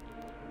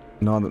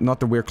 No, not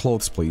the weird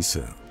clothes, please.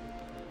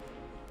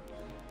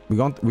 We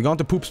gone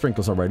to poop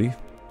sprinkles already.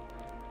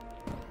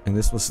 And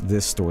this was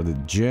this store, the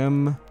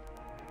gym.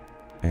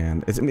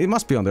 And it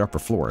must be on the upper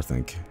floor, I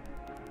think.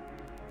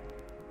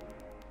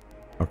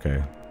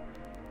 Okay.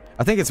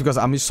 I think it's because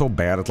I'm just so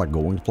bad at, like,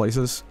 going to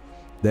places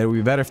that it would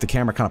be better if the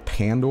camera kind of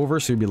panned over,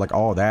 so you'd be like,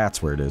 oh,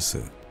 that's where it is.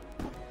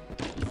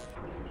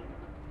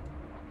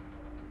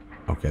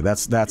 Okay,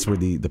 that's where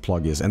the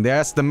plug is. And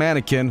that's the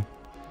mannequin.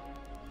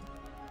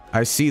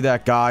 I see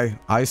that guy.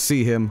 I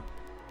see him.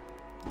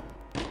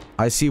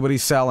 I see what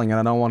he's selling, and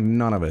I don't want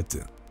none of it.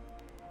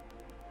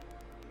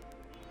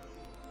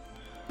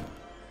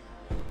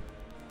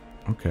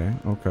 Okay,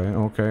 okay,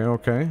 okay,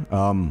 okay.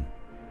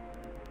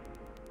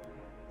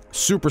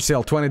 Super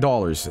sale,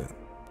 $20.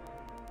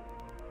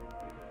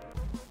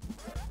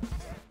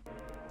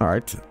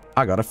 Alright,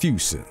 I got a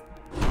fuse.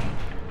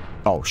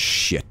 Oh,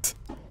 shit.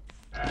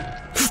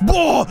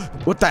 Whoa!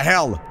 What the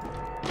hell?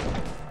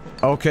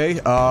 Okay,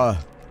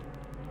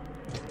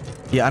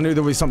 yeah, I knew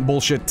there was some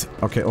bullshit.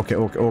 Okay, okay,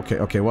 okay, okay,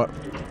 okay, what?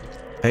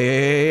 Hey, hey,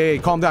 hey, hey,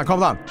 calm down, calm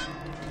down.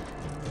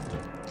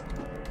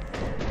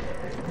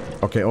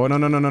 Okay, oh, no,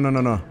 no, no, no, no,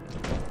 no, no.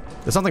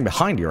 There's something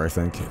behind here, I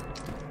think.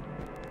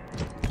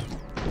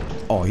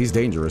 Oh, he's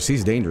dangerous.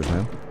 He's dangerous,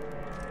 man.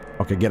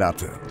 Okay, get out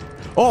there.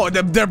 Oh,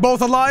 they're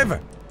both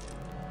alive?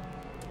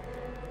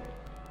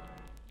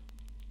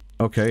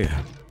 Okay.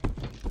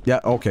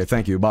 Yeah, okay,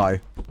 thank you, bye.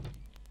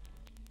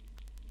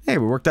 Hey,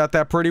 we worked out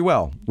that pretty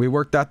well. We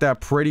worked out that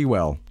pretty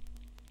well.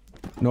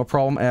 No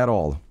problem at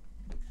all.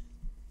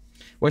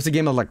 Why is the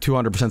game at like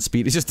 200%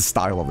 speed? It's just the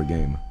style of the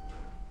game.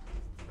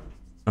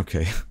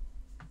 Okay.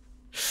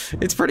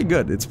 It's pretty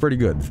good. It's pretty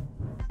good.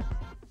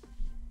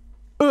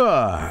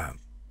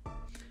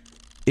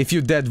 If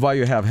you're dead while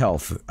you have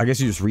health, I guess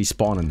you just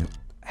respawn in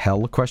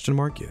hell, question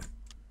mark?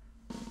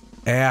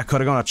 Yeah. I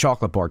could've gone a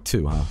chocolate bar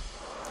too, huh?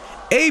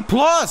 A+!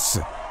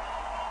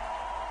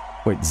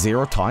 Wait,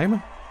 0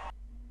 time?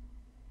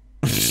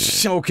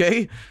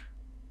 Okay.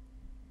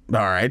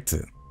 Alright.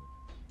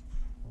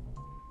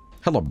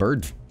 Hello,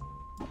 bird.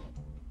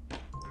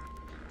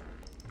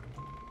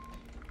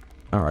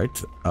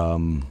 Alright,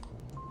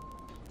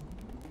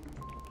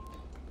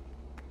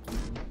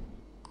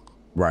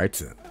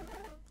 right.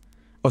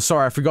 Oh,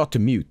 sorry, I forgot to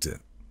mute.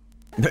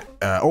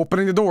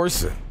 Opening the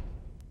doors.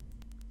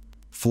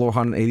 Floor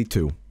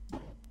 182.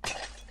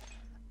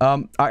 I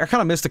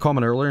kind of missed the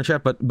comment earlier in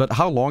chat, but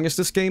how long is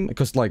this game?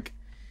 Because, like,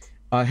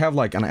 I have,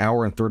 like, an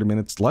hour and 30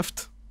 minutes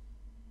left.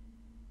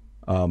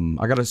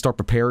 I gotta start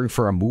preparing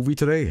for a movie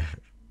today.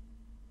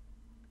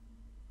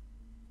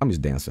 I'm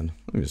just dancing.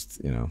 I'm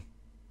just, you know.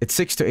 It's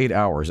 6 to 8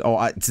 hours. Oh,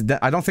 I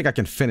don't think I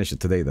can finish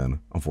it today then,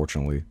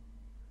 unfortunately.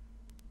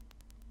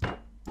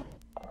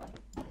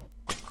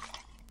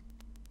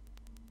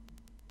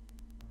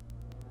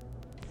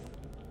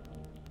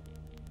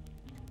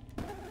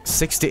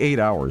 Six to 8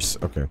 hours.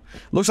 Okay.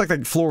 Looks like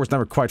the floor was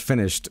never quite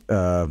finished.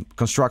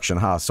 Construction,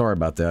 huh? Sorry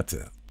about that.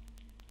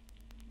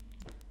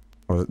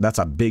 Oh, that's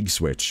a big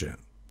switch.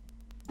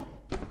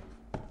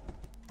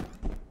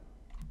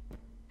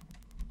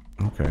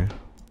 Okay.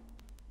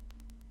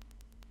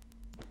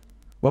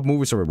 What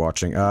movies are we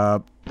watching?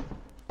 Do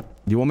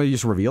you want me to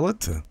just reveal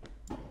it?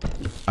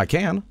 I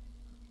can.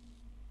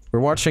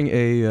 We're watching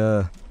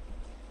a,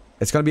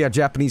 it's gonna be a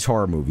Japanese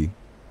horror movie.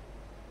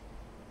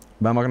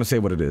 But I'm not gonna say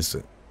what it is.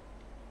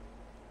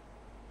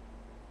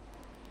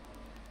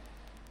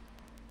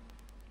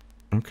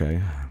 Okay.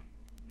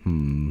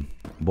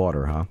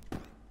 Water, huh?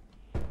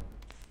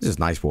 This is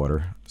nice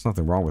water. There's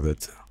nothing wrong with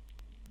it.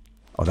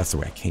 Oh, that's the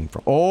way I came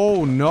from.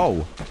 Oh,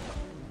 no!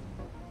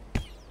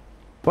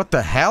 What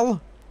the hell?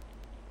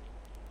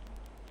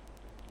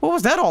 What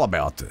was that all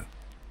about?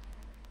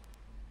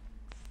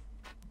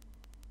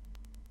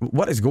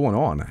 What is going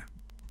on?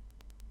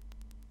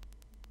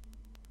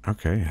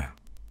 Okay.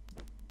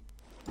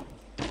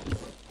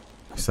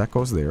 So that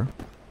goes there.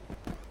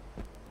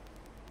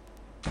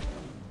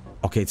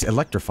 Okay, it's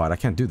electrified. I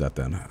can't do that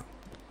then.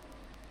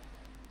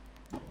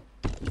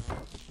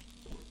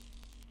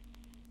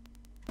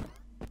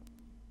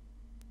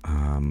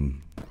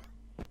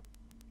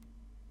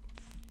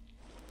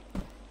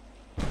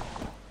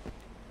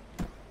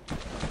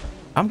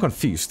 I'm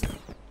confused.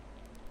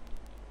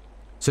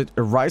 So it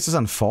rises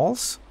and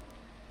falls?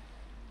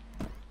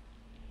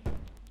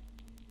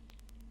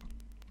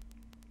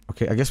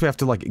 Okay, I guess we have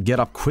to, like, get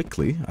up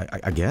quickly,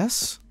 I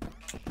guess?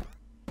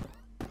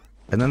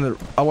 And then the...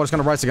 Oh, it's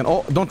gonna rise again.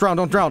 Oh, don't drown,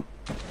 don't drown!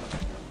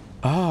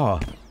 Oh.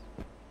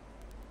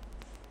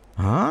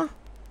 Huh?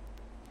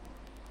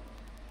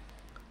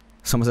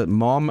 Someone said,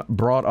 Mom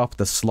brought up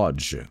the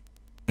sludge.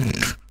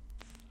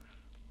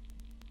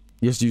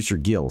 Just use your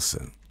gills.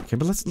 Okay,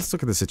 but let's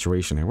look at the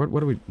situation here.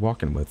 What are we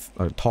walking with?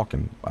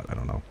 Talking? I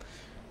don't know.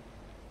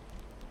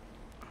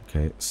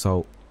 Okay,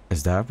 so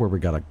is that where we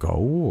gotta go,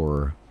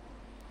 or?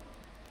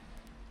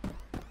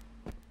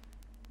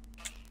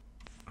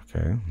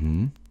 Okay.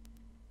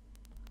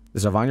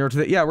 Is a vineyard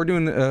today? Yeah, we're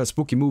doing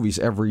spooky movies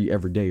every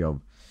day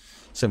of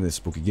 7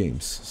 spooky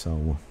games.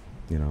 So,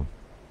 you know,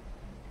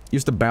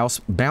 use the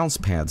bounce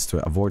pads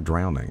to avoid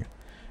drowning.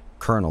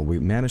 Colonel, we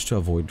managed to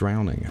avoid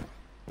drowning.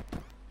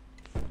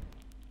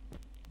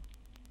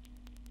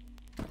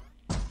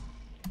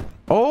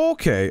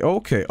 Okay.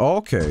 Almost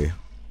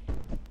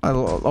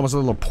a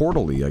little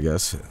portal-y, I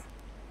guess.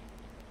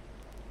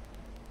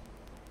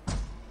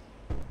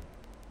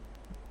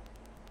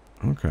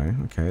 Okay.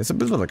 It's a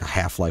bit of like a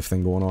Half-Life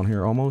thing going on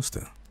here, almost.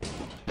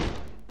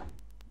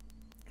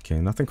 Okay,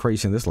 nothing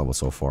crazy in this level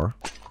so far.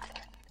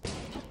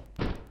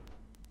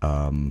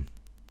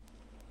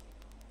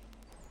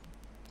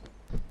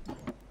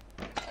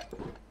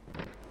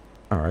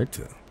 Alright.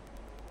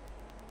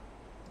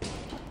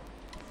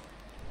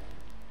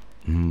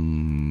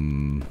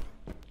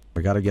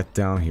 We gotta get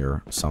down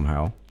here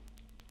somehow.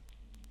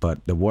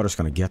 But the water's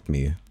gonna get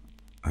me.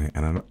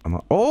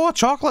 Oh, a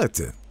chocolate!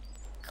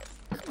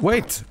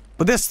 Wait!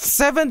 But there's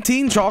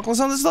 17 chocolates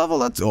on this level?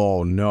 That's...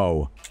 Oh,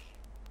 no.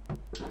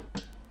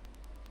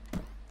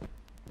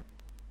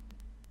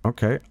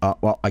 Okay,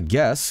 well, I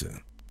guess... this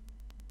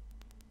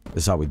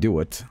is how we do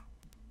it.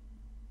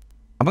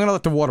 I'm gonna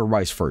let the water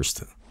rise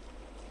first.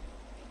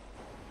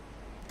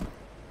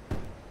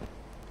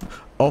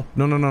 Oh,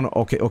 no.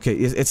 Okay.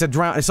 It's a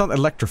drown... It's not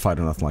electrified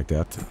or nothing like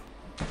that.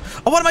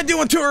 Oh, what am I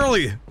doing too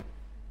early?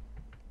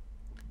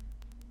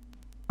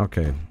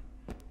 Okay.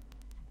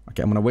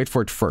 Okay, I'm gonna wait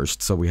for it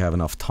first, so we have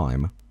enough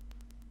time.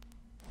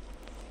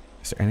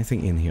 Is there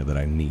anything in here that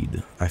I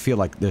need? I feel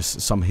like there's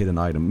some hidden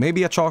item.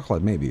 Maybe a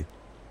chocolate, maybe.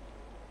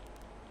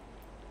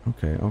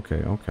 Okay.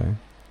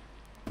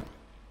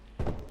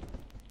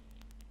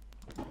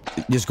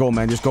 Just go,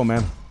 man.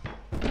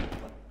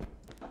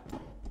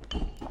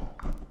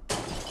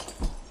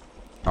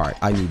 Alright,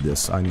 I need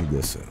this.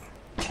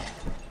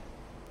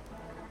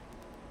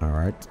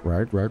 Alright,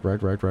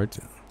 right.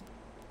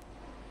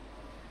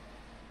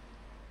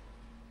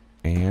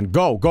 And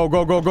go!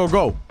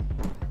 Go!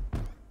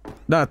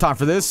 Not time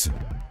for this.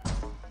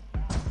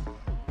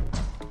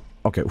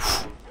 Okay.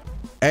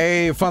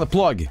 Hey, found the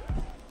plug.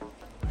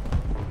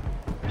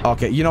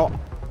 Okay, you know,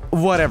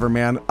 whatever,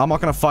 man. I'm not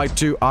gonna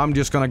fight you. I'm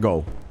just gonna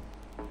go.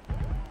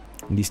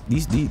 These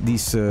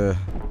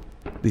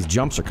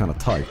jumps are kind of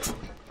tight.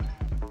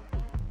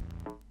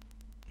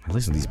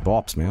 Listen to these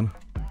bops, man.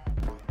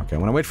 Okay, I'm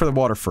gonna wait for the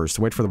water first.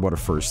 Hope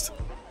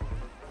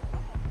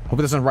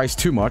it doesn't rise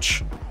too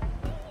much.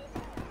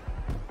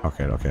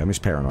 Okay, I'm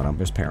just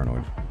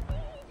paranoid.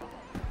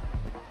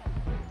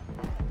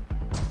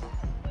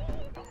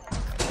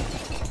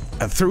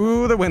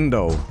 Through the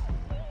window.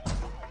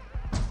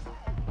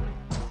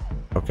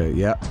 Okay,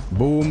 yeah.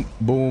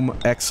 Boom,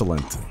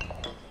 excellent.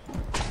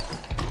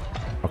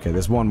 Okay,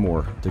 there's one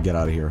more to get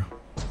out of here.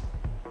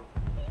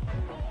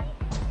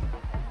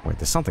 Wait,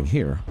 there's something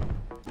here.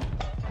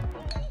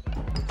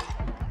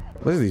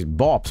 Look at these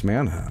bops,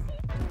 man.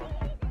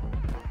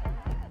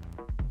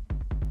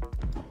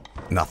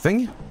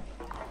 Nothing?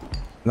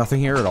 Nothing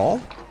here at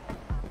all?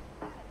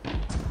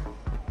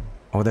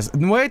 Oh, there's...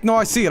 Wait, no,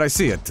 I see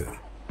it.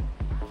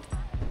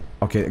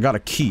 Okay, I got a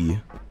key.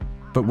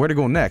 But where to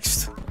go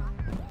next?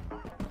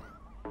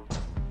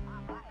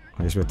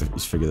 I guess we have to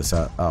just figure this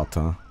out,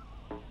 huh?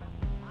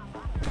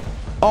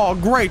 Oh,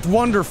 great!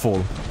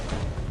 Wonderful!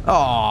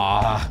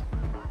 Aww.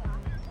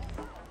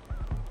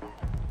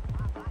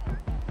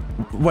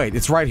 Wait,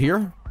 it's right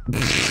here?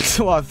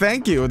 Well,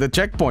 thank you. The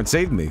checkpoint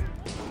saved me.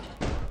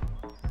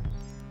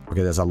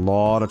 Okay, there's a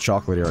lot of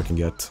chocolate here I can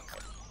get.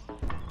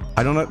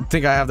 I don't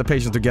think I have the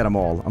patience to get them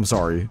all. I'm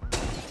sorry.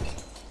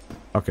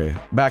 Okay,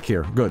 back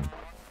here. Good.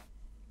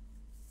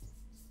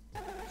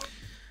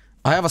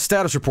 I have a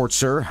status report,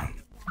 sir.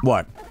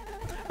 What?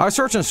 I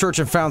searched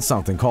and found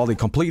something called a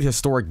complete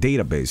historic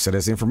database that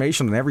has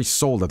information on every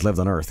soul that lived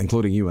on Earth,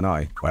 including you and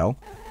I.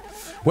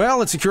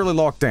 Well, it's securely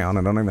locked down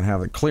and I don't even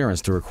have the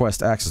clearance to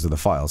request access to the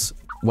files.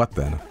 What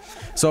then?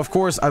 So of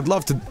course, I'd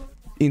love to...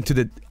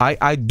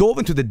 I dove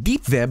into the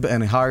deep web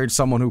and hired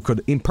someone who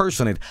could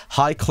impersonate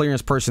high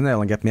clearance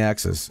personnel and get me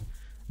access.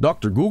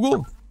 Dr.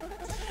 Google?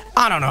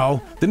 I don't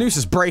know. The news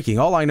is breaking.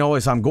 All I know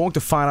is I'm going to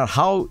find out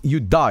how you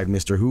died,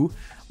 Mr. Who.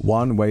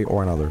 One way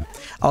or another.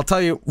 I'll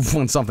tell you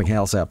when something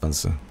else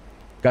happens.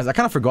 Guys, I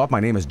kind of forgot my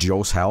name is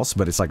Joe's House,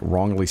 but it's like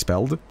wrongly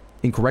spelled.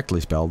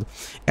 Incorrectly spelled.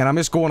 And I'm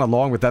just going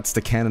along with that's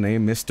the canon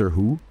name, Mr.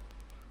 Who.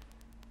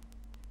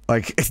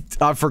 Like,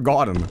 I've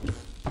forgotten.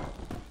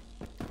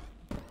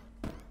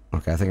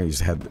 Okay, I think I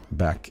just head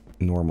back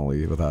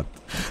normally with that.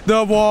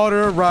 The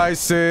water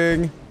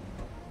rising!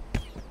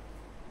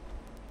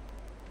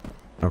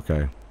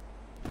 Okay.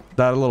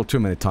 That a little too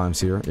many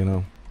times here, you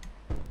know.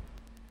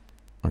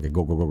 Okay,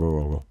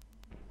 go.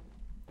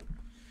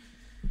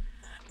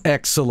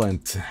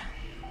 Excellent.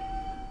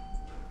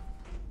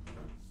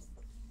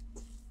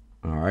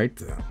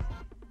 Alright.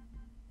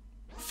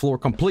 Floor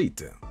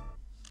complete.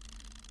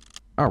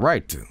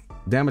 Alright.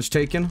 Damage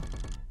taken.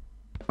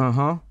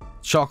 Uh-huh.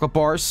 Chocolate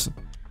bars.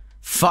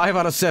 5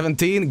 out of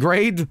 17.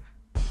 Grade.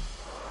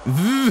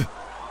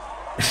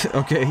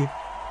 Okay.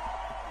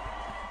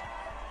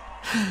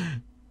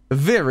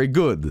 Very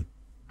good.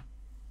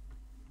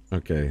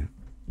 Okay.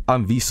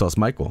 I'm Vinesauce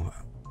Michael.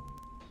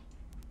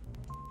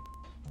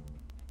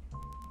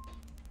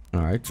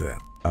 Alright.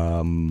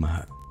 Come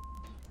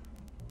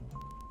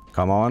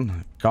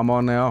on. Come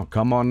on now.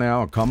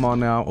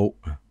 Oh.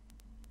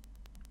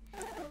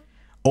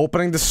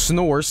 Opening the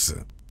snores.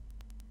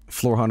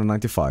 Floor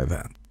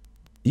 195.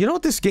 You know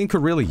what this game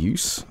could really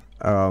use?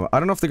 I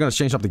don't know if they're gonna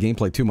change up the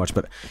gameplay too much,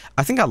 but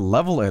I think a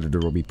level editor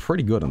will be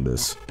pretty good on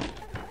this.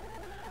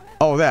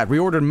 Oh, that. We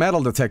ordered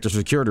metal detectors for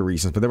security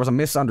reasons, but there was a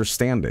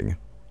misunderstanding.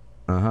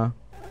 This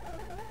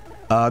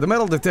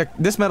metal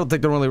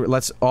detector only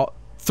lets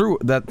through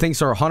that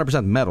things are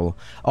 100% metal.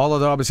 All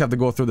of the objects have to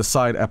go through the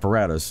side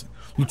apparatus.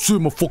 Let's see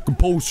my fucking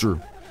poster.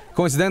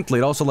 Coincidentally,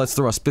 it also lets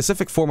through a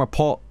specific form of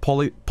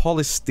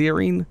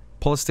polystyrene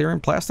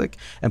plastic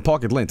and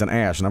pocket lint and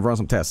ash, and I've run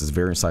some tests. It's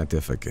very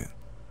scientific.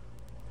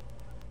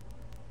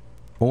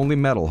 Only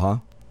metal, huh?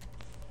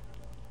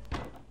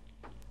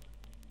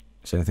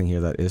 Is there anything here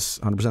that is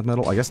 100%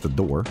 metal? I guess the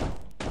door.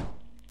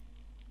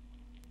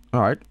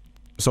 Alright.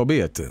 So be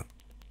it.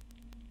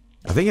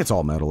 I think it's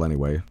all metal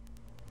anyway.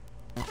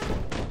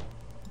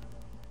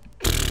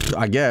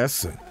 I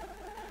guess.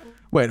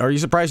 Wait, are you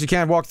surprised you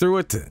can't walk through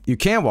it? You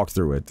can walk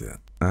through it.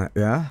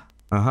 Yeah?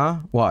 Uh-huh.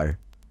 Why?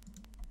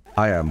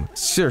 I am.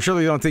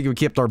 Surely you don't think we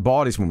kept our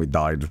bodies when we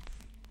died.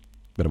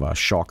 Bit of a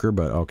shocker,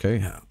 but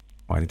okay.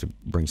 Oh, I need to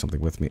bring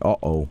something with me.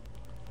 Uh-oh.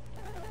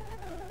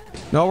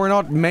 No, we're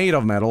not made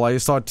of metal. I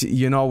just thought,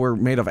 you know, we're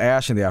made of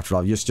ash in the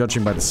afterlife. Just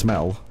judging by the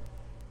smell.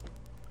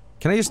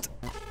 Can I just...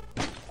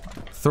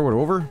 throw it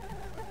over?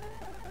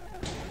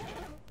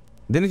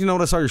 Didn't you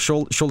notice how your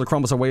shoulder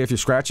crumbles away if you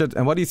scratch it?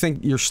 And why do you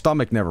think your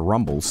stomach never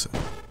rumbles?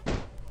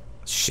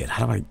 Shit,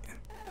 how do I...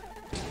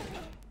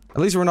 At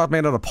least we're not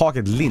made out of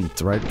pocket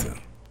lint, right?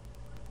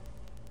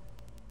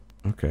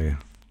 Okay.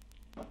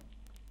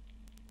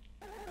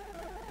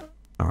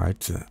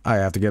 Alright, I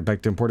have to get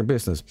back to important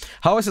business.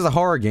 How is this a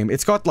horror game?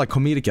 It's got, like,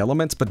 comedic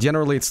elements, but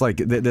generally it's like,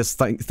 there's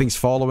things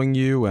following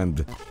you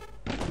and,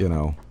 you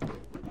know.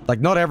 Like,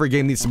 not every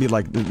game needs to be,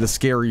 like, the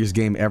scariest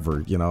game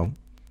ever, you know.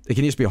 It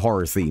can just be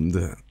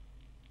horror-themed.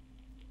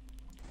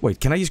 Wait,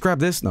 can I just grab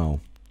this? No.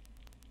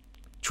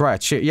 Try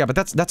it, shit. Yeah, but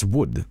that's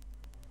wood.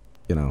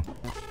 You know.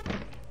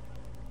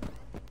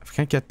 I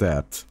can't get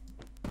that.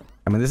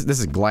 I mean, this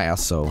is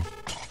glass, so...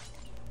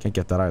 Can't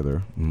get that either.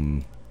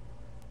 Hmm.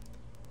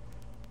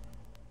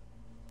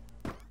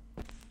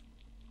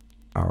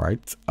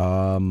 Alright,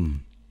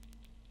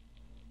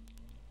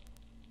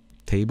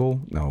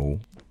 Table? No.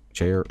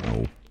 Chair?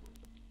 No.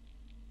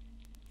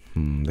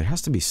 There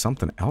has to be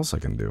something else I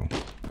can do.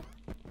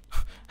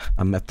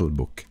 A metal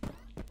book.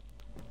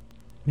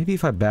 Maybe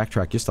if I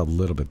backtrack just a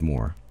little bit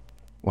more.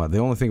 Well, the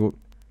only thing...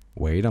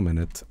 Wait a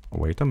minute.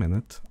 Wait a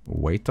minute.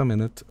 Wait a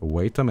minute.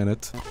 Wait a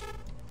minute.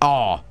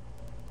 Oh!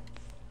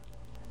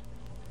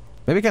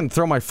 Maybe I can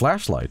throw my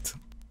flashlight.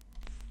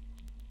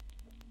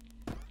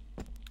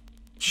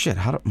 Shit,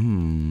 how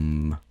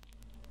do...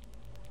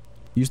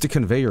 Use the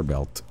conveyor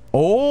belt.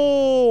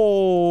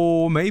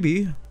 Oh,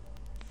 maybe.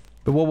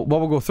 But what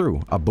will go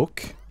through? A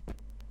book?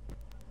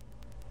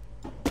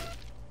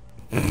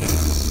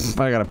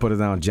 I gotta put it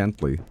down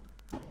gently.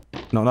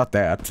 No, not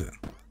that. Do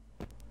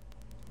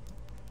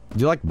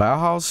you like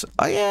Bauhaus?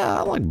 Oh yeah,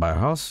 I like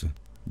Bauhaus.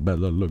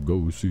 Bela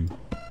Lugosi.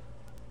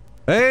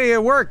 Hey,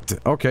 it worked!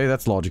 Okay,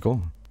 that's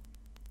logical.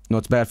 No,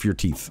 it's bad for your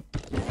teeth.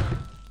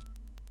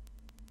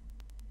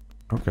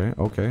 Okay,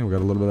 okay, we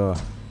got a little bit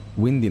of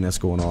windiness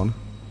going on.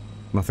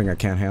 Nothing I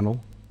can't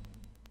handle.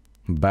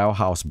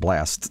 Bauhaus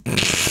blast.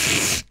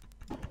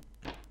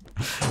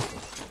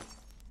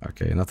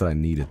 Okay, not that I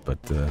need it, but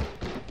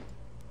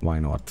why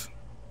not?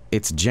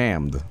 It's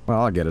jammed.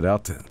 Well, I'll get it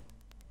out.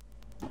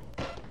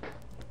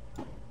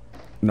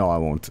 No, I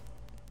won't.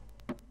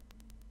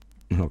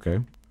 Okay.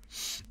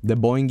 The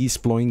boingy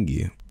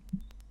sploingy.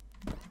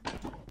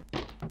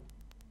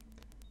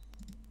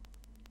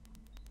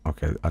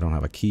 Okay, I don't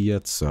have a key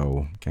yet,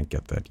 so can't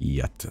get that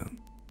yet.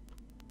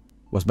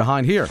 What's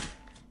behind here?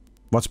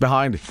 What's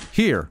behind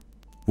here?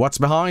 What's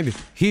behind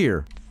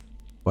here?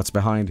 What's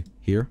behind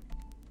here?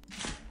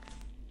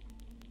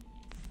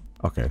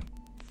 Okay.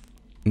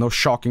 No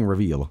shocking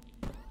reveal.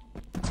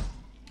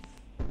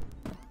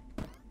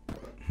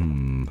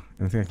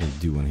 Anything I can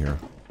do in here?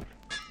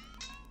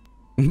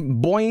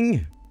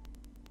 Boing!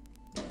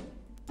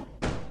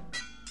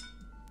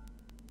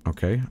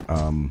 Okay,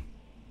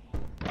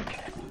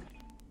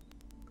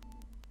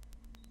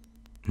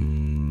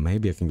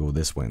 maybe I can go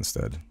this way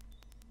instead.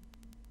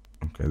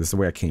 Okay, this is the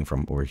way I came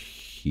from, over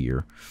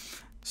here.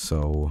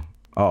 So...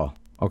 Oh,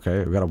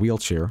 okay, we got a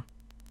wheelchair.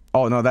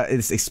 Oh, no, that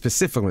is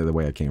specifically the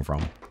way I came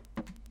from.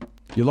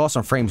 You lost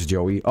some frames,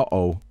 Joey.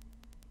 Uh-oh.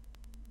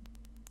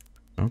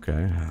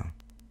 Okay.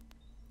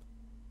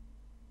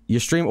 Your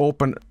stream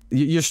opened...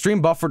 Your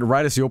stream buffered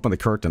right as you opened the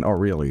curtain. Oh,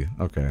 really?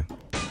 Okay.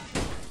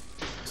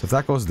 So if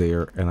that goes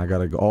there, and I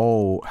gotta go...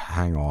 Oh,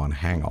 hang on,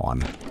 hang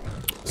on.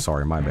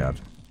 Sorry, my bad.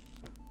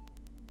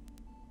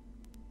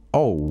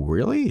 Oh,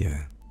 really?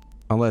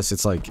 Unless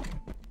it's like...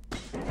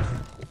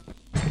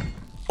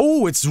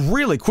 Oh, it's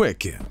really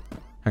quick!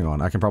 Hang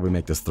on, I can probably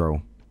make this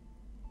throw.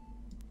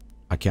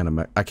 I can't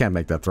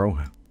make that throw.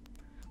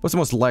 What's the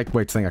most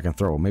lightweight thing I can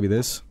throw? Maybe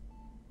this?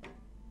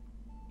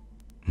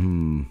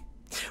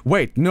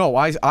 Wait, no,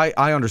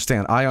 I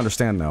understand. I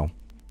understand now.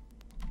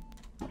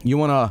 You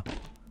wanna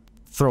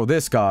throw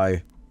this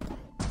guy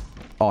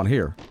on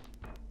here.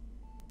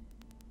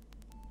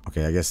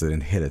 Okay, I guess I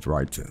didn't hit it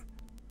right.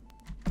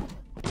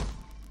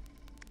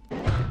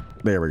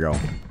 There we go.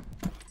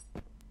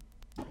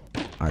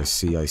 I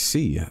see, I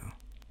see.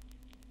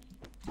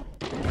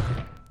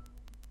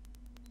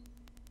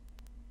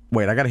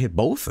 Wait, I gotta hit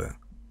both?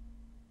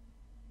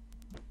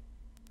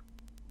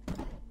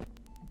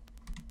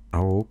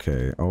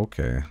 Okay,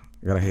 okay.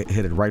 I gotta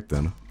hit it right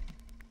then.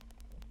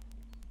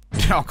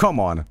 Oh, come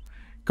on.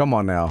 Come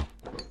on now.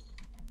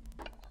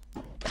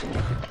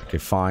 Okay,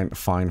 fine,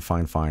 fine,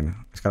 fine, fine.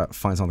 Just gotta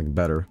find something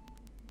better.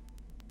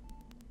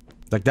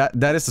 Like,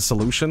 that is the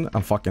solution.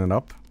 I'm fucking it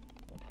up.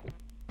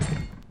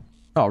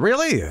 Oh,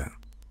 really?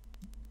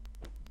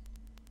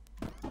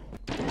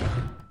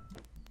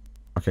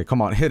 Okay,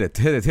 come on, hit it,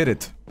 hit it, hit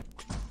it.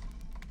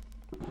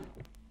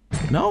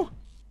 No?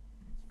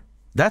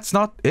 That's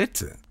not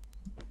it.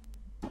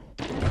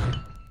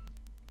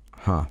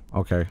 Huh,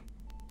 okay.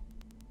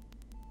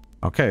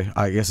 Okay,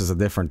 I guess it's a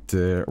different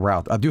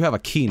route. I do have a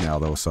key now,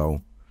 though,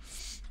 so...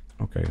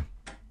 Okay.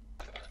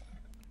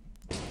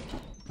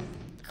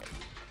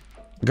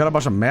 Got a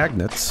bunch of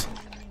magnets.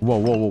 Whoa,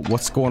 whoa, whoa,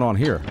 what's going on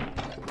here?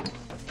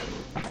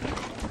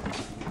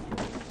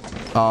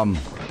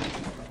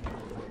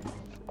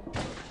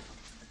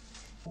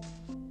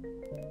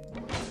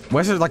 Why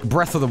is it like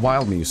Breath of the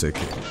Wild music?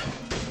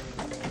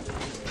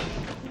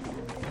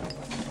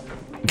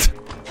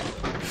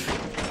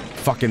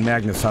 Fucking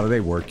magnets, how do they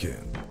work?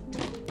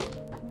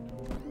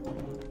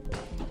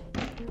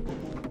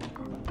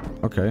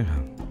 Okay.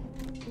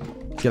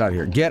 Get out of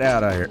here. Get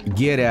out of here.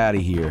 Get out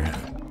of here.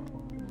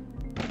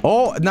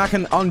 Oh, now I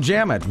can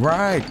unjam it.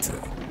 Right.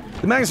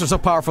 The magnets are so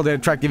powerful they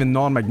attract even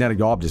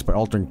non-magnetic objects by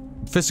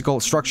altering physical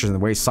structures in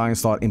ways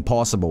science thought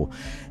impossible.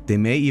 They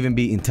may even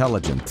be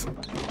intelligent.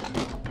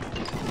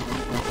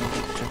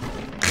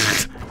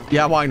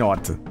 Yeah, why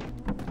not?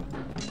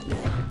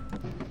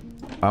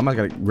 I'm not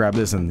gonna grab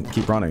this and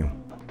keep running.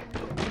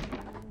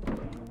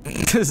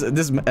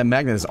 this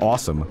magnet is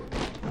awesome.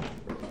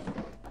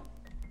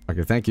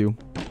 Okay, thank you.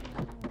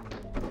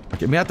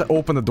 Okay, we have to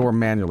open the door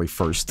manually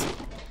first.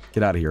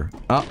 Get out of here.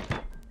 Oh.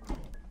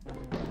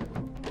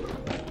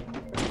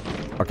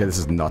 Okay, this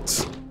is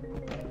nuts.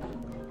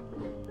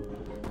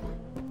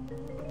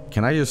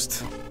 Can I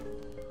just...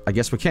 I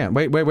guess we can.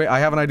 Wait, wait, wait. I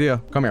have an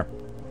idea. Come here.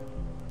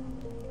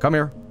 Come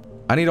here.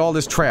 I need all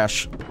this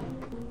trash.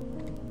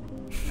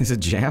 Is it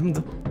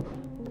jammed?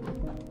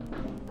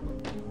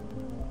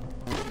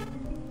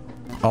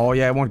 Oh,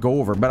 yeah, it won't go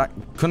over. But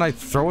couldn't I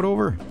throw it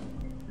over?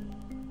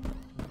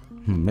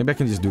 Maybe I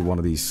can just do one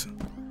of these.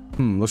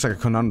 Looks like a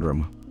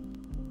conundrum.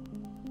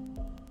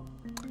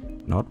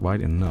 Not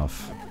wide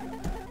enough.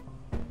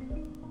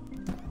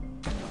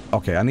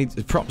 Okay, I need...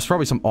 It's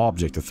probably some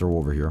object to throw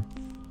over here.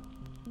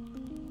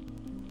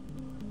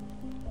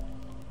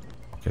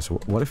 Okay, so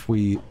what if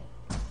we...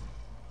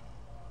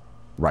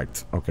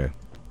 Right, okay.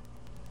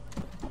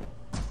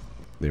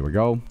 There we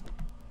go.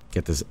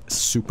 Get this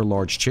super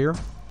large chair.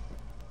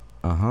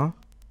 Uh-huh.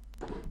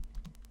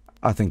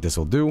 I think this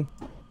will do.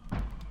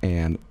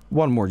 And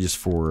one more just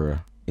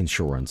for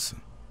insurance.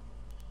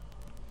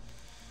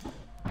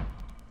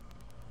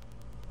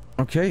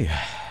 Okay.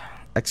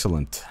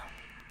 Excellent.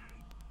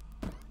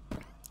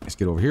 Let's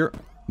get over here.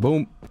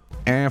 Boom.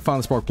 And found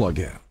the spark plug.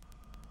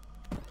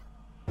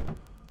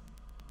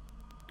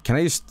 Can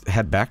I just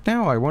head back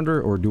now, I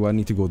wonder? Or do I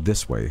need to go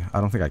this way?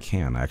 I don't think I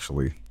can,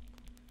 actually.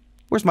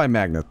 Where's my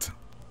magnet?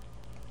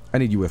 I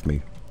need you with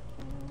me.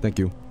 Thank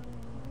you.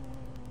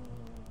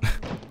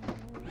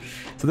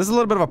 So there's a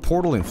little bit of a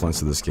Portal influence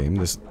to this game.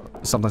 There's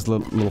sometimes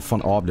little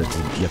fun objects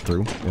to get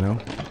through, you know?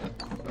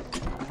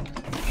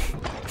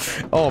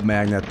 Oh,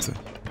 magnet.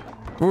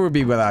 Where would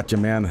we be without you,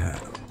 man?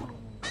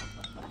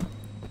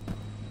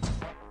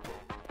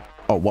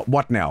 Oh,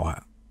 what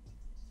now?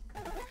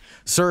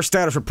 Sir,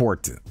 status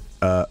report.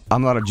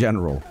 I'm not a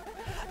general.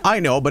 I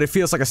know, but it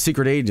feels like a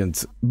secret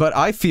agent. But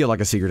I feel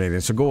like a secret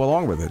agent, so go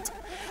along with it.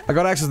 I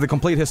got access to the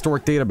complete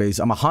historic database.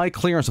 I'm a high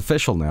clearance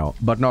official now,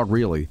 but not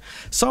really.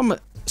 Some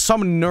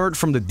nerd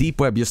from the deep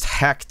web just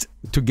hacked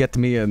to get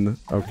me in.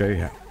 Okay,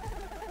 yeah.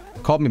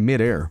 Called me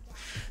mid-air.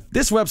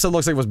 This website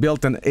looks like it was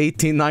built in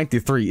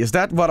 1893. Is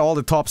that what all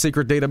the top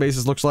secret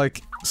databases looks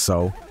like?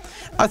 So,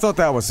 I thought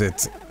that was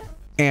it.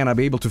 And I'll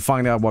be able to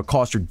find out what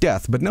caused your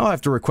death, but now I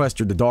have to request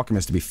the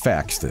documents to be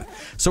faxed.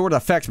 So ordered a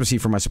fax machine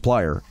from my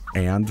supplier,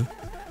 and...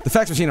 The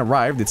fax machine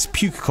arrived, it's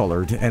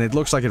puke-colored, and it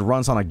looks like it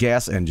runs on a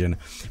gas engine.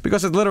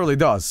 Because it literally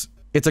does.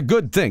 It's a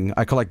good thing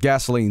I collect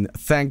gasoline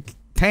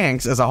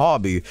tanks as a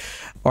hobby,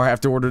 or I have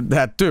to order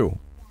that too.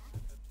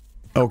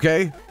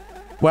 Okay?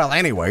 Well,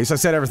 anyways, I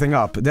set everything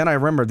up. Then I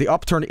remembered the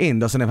Upturned Inn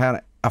doesn't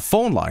have a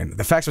phone line.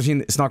 The fax machine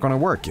is not gonna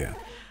work yet.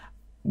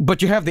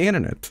 But you have the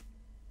internet.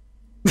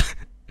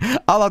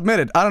 I'll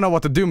admit it, I don't know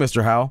what to do,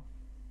 Mr. Howe.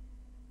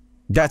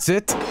 That's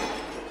it?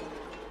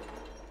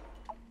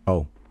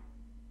 Oh.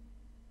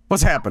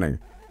 What's happening?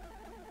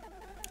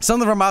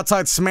 Something from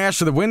outside smashed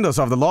through the windows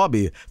of the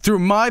lobby. Through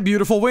my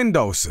beautiful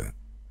windows.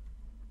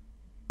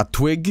 A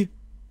twig?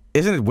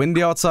 Isn't it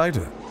windy outside?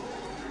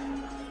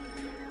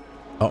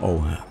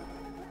 Uh-oh.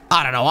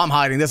 I don't know, I'm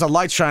hiding. There's a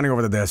light shining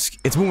over the desk.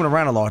 It's moving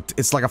around a lot.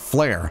 It's like a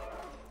flare.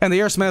 And the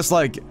air smells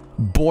like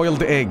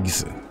boiled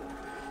eggs.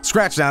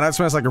 Scratch that, that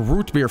smells like a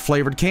root beer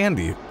flavored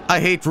candy.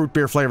 I hate root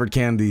beer flavored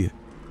candy.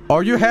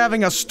 Are you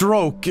having a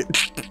stroke?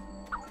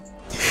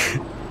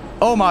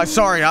 Oh my,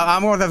 sorry,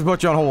 I'm gonna have to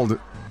put you on hold.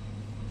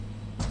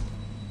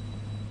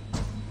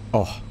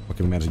 Oh,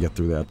 okay, we managed to get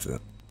through that.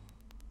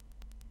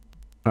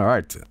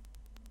 Alright.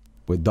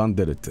 We done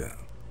did it.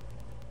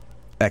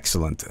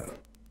 Excellent.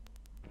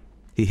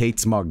 He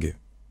hates mug.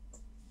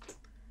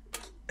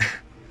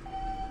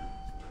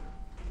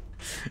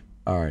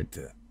 Alright.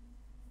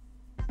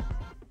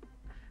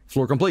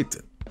 Floor complete.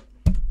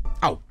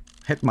 Ow!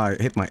 Hit my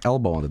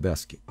elbow on the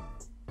desk.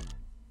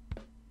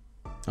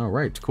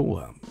 Alright,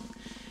 cool.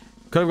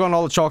 Could have gone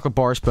all the chocolate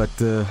bars, but,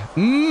 somebody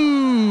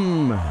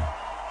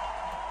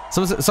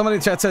in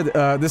the chat said,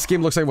 this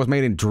game looks like it was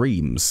made in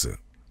Dreams.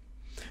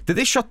 Did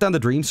they shut down the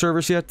Dream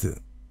servers yet?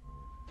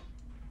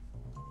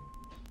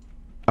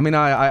 I mean,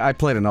 I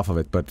played enough of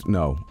it, but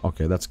no.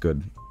 Okay, that's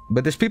good.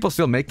 But there's people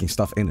still making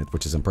stuff in it,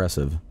 which is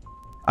impressive.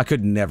 I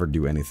could never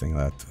do anything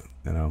that,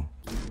 you know.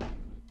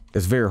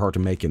 It's very hard to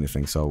make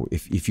anything, so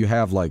if you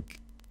have, like,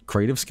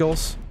 creative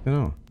skills, you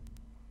know.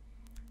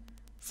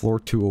 Floor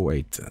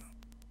 208.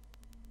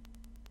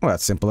 Well,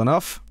 that's simple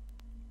enough.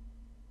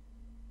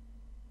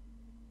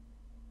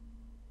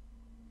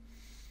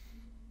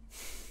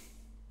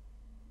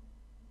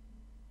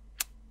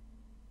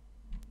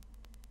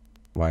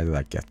 Why did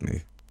that get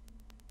me?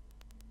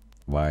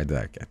 Why did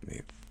that get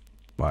me?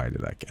 Why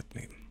did that get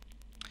me?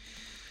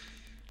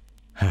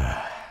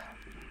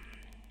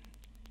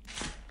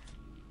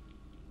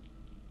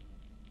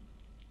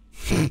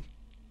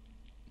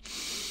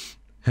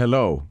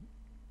 Hello.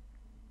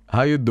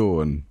 How you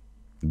doing?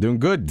 Doing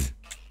good?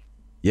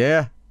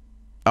 Yeah?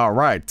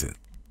 Alright.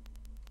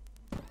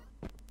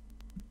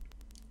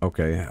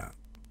 Okay.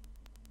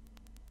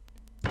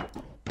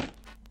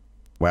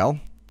 Well,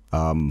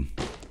 got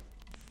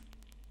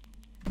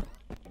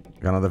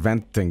another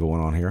vent thing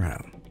going on here.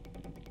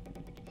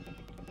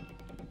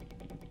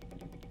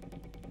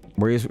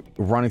 Where he's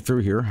running through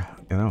here,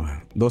 you know,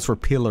 those were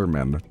pillar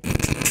men.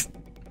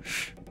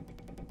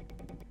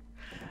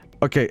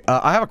 Okay,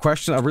 I have a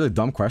question, a really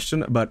dumb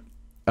question, but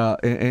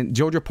in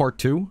JoJo Part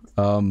 2,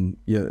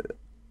 yeah,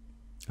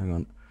 hang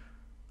on.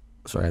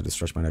 Sorry, I had to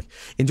stretch my neck.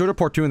 In JoJo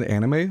Part 2 in the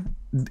anime,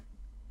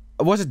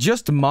 was it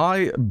just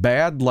my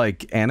bad,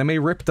 like,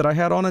 anime rip that I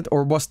had on it,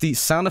 or was the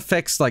sound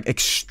effects, like,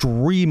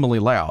 extremely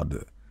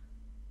loud?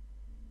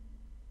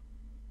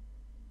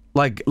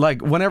 Like,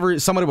 whenever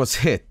somebody was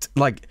hit,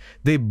 like,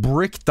 they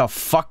bricked the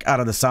fuck out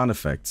of the sound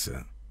effects.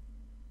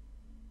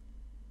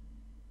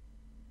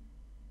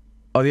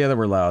 Oh, yeah, they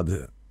were loud.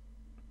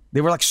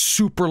 They were, like,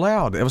 super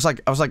loud. It was like,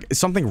 I was like, is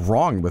something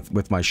wrong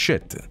with my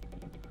shit?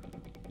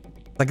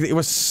 Like, it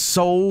was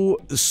so,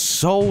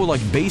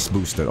 like, bass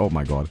boosted. Oh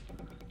my god.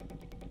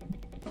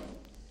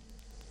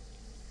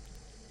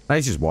 Now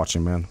he's just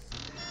watching, man.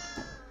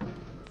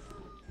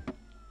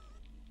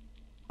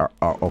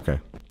 Oh, okay.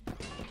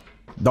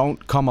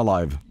 Don't come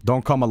alive.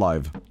 Don't come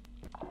alive.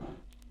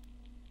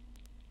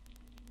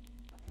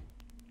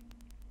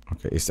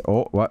 Okay,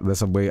 oh, what?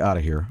 There's a way out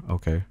of here.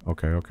 Okay,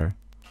 okay, okay.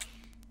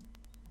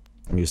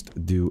 Let me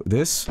just do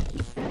this.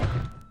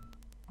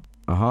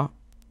 Uh-huh.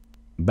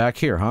 Back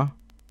here, huh?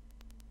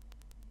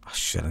 Oh,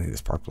 shit, I need this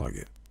spark plug.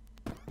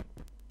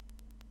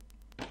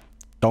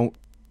 Don't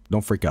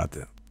freak out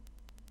there.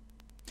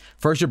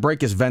 First you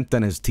break his vent,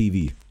 then his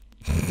TV.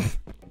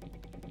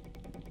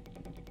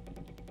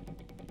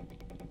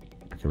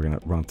 Okay, we're gonna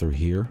run through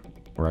here,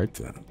 right?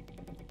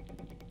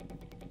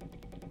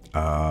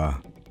 Oh,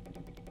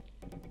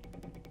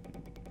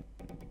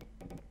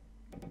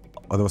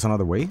 there was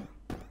another way?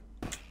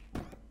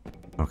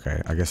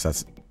 Okay, I guess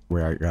that's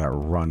where I gotta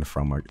run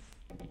from, like...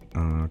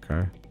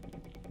 okay.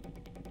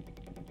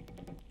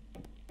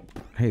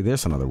 Hey,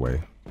 there's another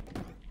way.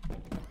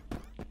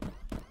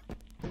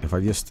 If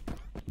I just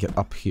get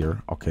up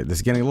here... Okay, this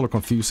is getting a little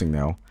confusing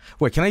now.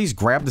 Wait, can I just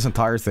grab this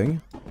entire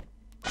thing?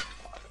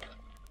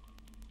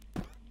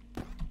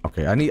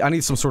 Okay, I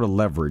need some sort of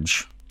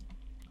leverage.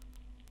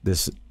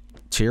 This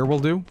chair will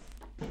do.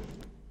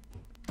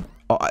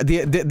 Oh,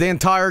 the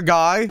entire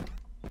guy?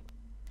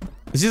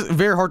 It's just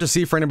very hard to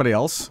see for anybody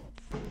else.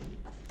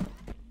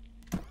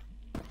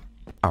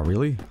 Oh,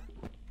 really?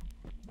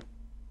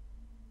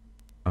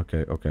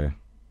 Okay, okay.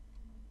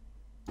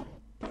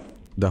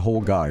 The whole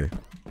guy.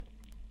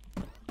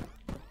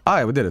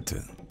 Ah, we did it.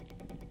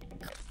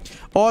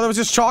 Oh, there was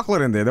just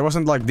chocolate in there. There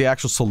wasn't, like, the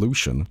actual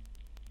solution.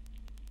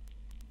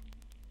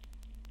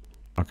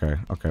 Okay,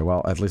 okay,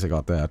 well, at least I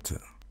got that.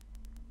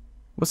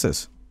 What's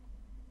this?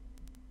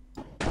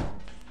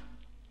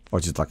 Oh,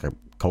 just like a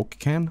Coke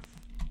can?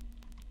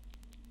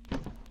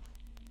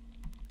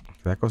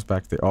 That goes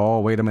back there. Oh,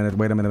 wait a minute,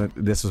 wait a minute.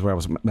 This is where I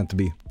was meant to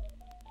be.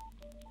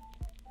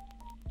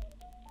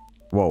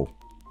 Whoa.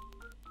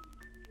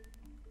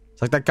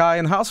 It's like that guy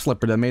in House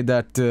Flipper that made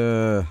that,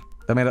 that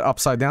made it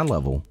upside down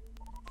level.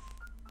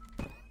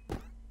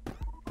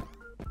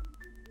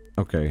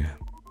 Okay.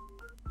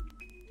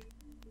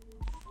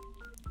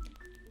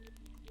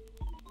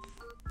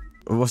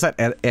 Was that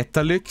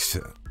Etalix?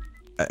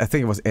 I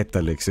think it was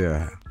Etalix,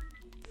 yeah.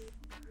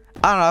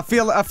 I don't know,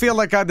 I feel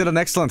like I did an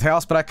excellent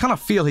house, but I kind of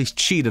feel he's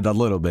cheated a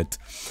little bit.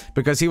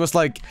 Because he was,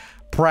 like,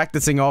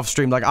 practicing off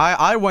stream. Like,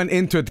 I went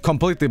into it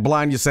completely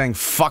blind, just saying,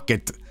 fuck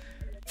it.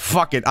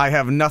 Fuck it, I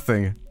have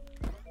nothing.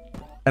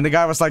 And the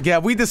guy was like, yeah,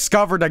 we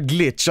discovered a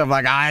glitch. I'm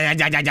like,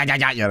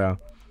 you know.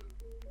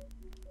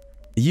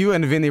 You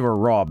and Vinny were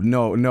robbed.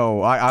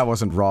 No, I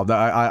wasn't robbed.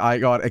 I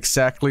got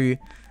exactly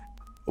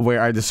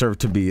where I deserve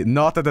to be.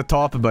 Not at the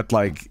top, but,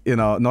 like, you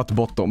know, not the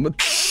bottom.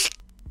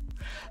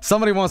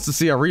 Somebody wants to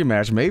see a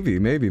rematch. Maybe. I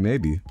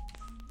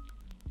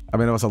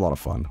mean, it was a lot of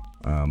fun.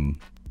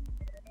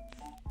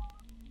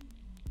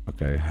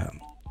 Okay.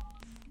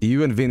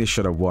 You and Vinny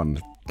should have won.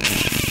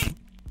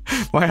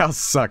 My house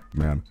sucked,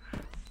 man.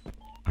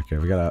 Okay,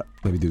 we gotta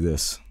maybe do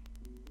this.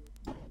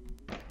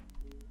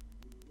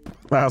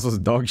 My house was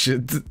dog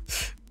shit.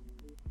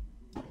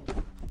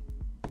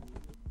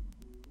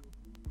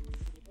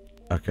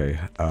 Okay,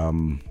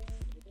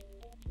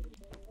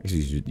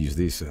 use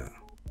these.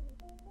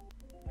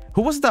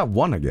 Who was that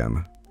one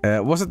again?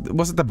 Was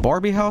it the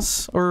Barbie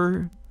house,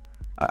 or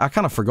I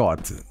kind of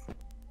forgot.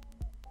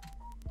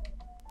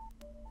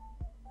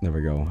 There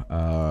we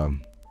go.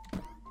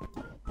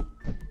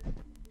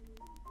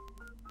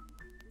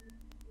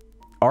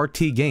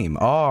 RT game.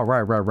 Oh,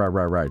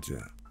 right.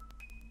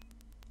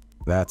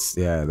 That's,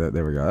 yeah,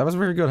 there we go. That was a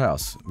very good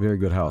house. Very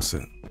good house.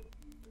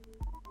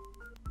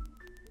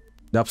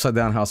 The upside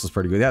down house was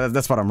pretty good. Yeah,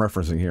 that's what I'm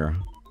referencing here.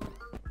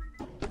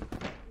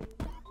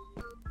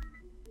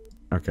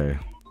 Okay.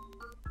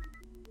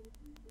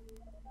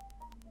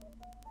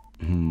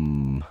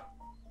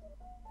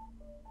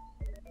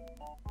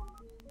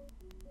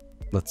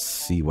 Let's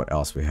see what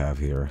else we have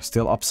here.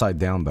 Still upside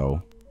down,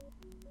 though.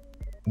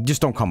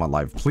 Just don't come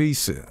alive,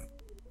 please.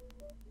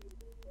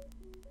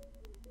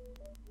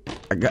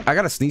 I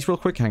gotta sneeze real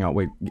quick. Hang on,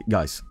 wait,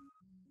 guys.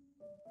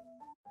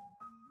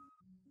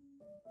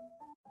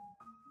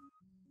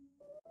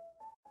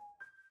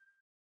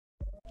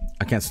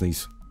 I can't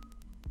sneeze.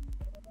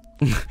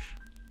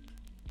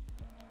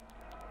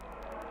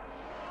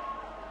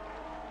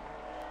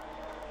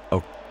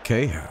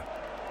 Okay.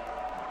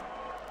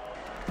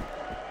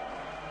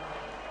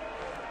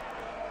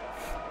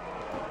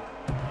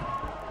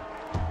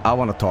 I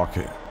want to talk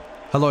here.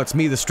 Hello, it's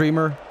me, the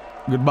streamer.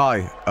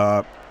 Goodbye.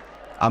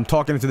 I'm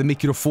talking to the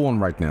microphone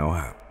right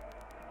now.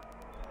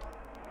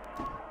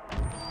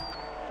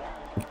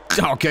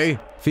 Okay,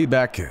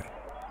 feedback.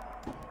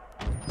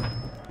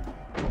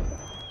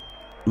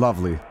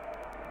 Lovely.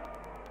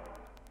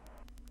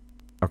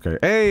 Okay.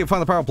 Hey,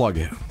 found the power plug.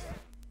 I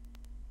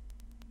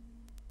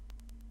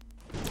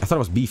thought it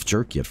was beef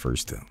jerky at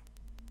first.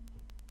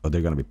 But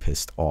they're gonna be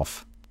pissed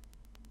off.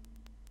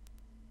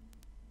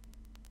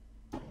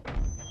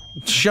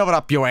 Shove it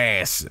up your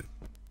ass.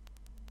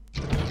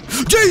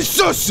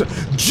 Jesus!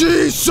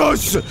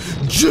 Jesus!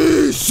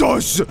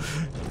 Jesus!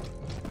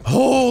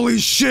 Holy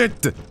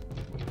shit!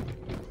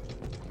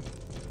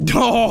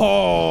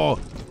 Oh!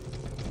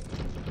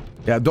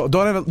 Yeah,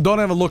 don't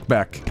even look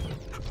back.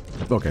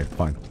 Okay,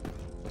 fine.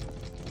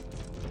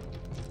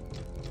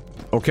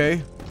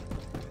 Okay.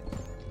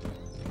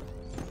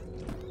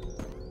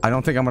 I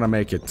don't think I'm gonna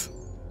make it.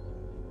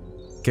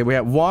 Okay, we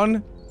have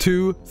 1,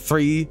 2,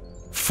 3,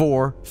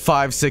 4,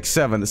 5, 6,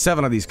 7.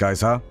 7 of these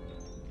guys, huh?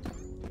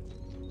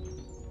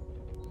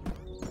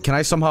 Can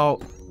I somehow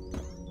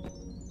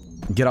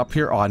get up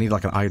here? Oh, I need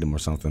like an item or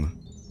something.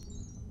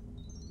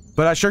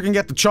 But I sure can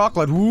get the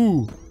chocolate.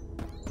 Woo!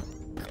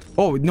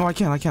 Oh, no, I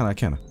can't. Okay,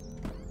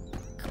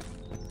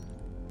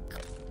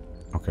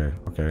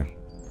 okay.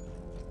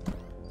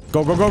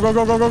 Go, go, go, go,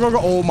 go, go, go, go, go.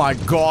 Oh my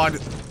god.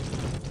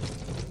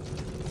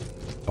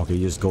 Okay,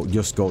 just go.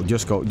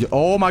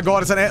 Oh my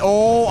god, it's an...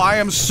 Oh, I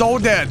am so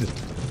dead.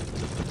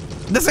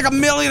 There's like a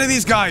million of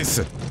these guys.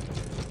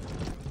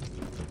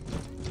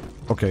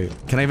 Okay,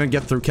 can I even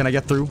get through? Can I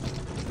get through?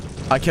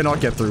 I cannot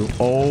get through.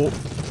 Oh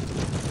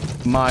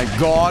my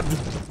god.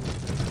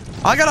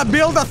 I gotta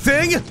build a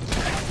thing?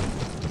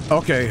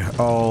 Okay.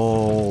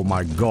 Oh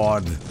my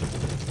god.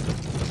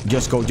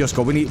 Just go.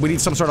 We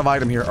need some sort of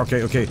item here.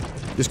 Okay, okay.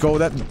 Just go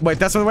that... Wait,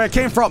 that's the way I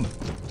came from!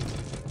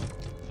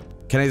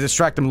 Can I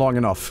distract them long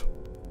enough?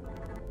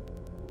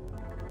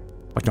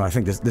 Like, no, I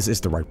think this is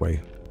the right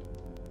way.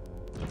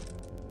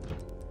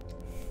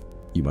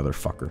 You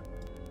motherfucker.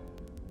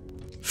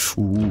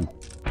 Ooh.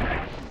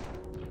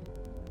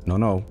 No,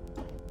 no.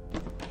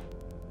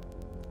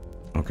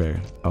 Okay,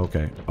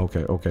 okay,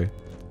 okay, okay.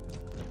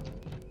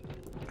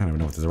 I don't even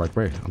know if this is the right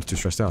way. I'm too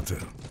stressed out.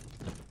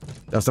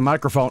 That's the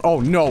microphone. Oh,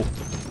 no!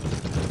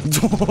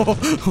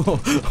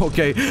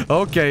 Okay,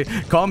 okay.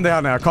 Calm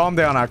down now, calm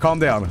down now, calm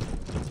down.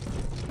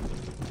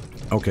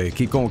 Okay,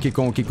 keep going, keep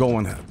going, keep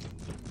going.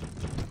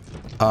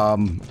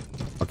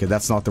 Okay,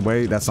 that's not the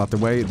way, that's not the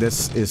way.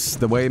 This is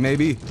the way,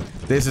 maybe?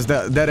 This is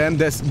the dead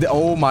end,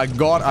 oh my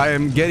god, I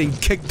am getting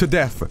kicked to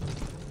death.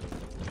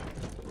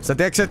 Is that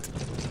the exit?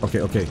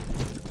 Okay, okay.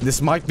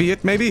 This might be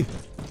it, maybe?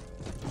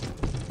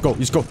 Go,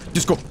 just go,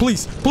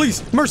 please,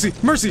 please, mercy,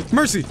 mercy,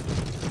 mercy!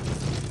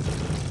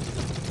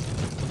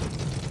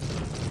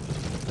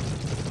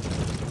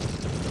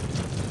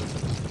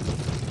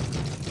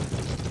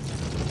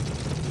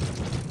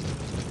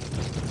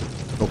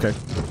 Okay.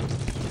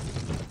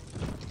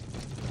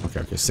 Okay,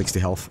 okay, 60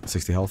 health,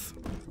 60 health.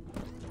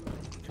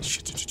 Okay,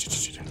 shit.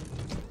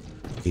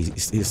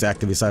 He's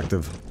active, he's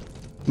active.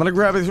 I'm gonna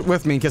grab it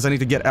with me in case I need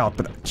to get out,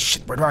 but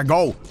shit, where do I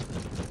go?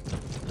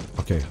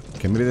 Okay,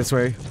 okay, maybe this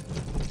way.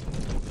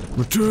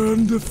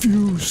 Return the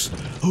fuse,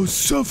 or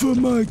suffer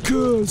my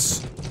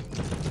curse.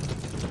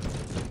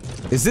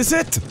 Is this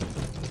it?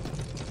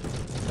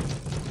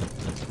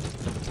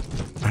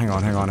 Hang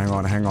on, hang on, hang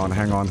on, hang on,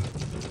 hang on.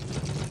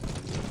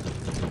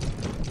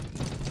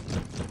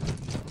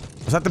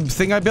 Is that the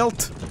thing I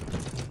built?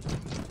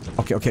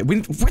 Okay, okay,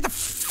 where the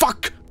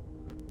fuck?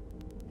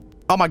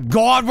 Oh my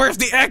god, where's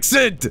the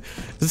exit?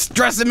 It's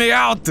stressing me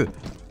out.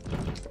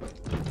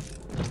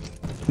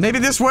 Maybe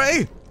this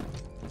way?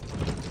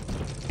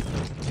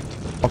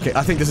 Okay,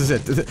 I think this is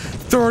it.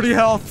 30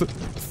 health.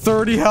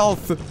 30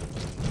 health.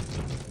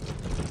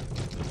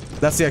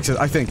 That's the exit,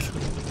 I think.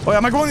 Oh,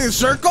 am I going in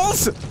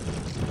circles?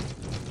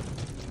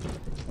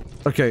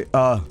 Okay,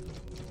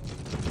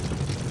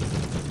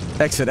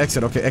 exit,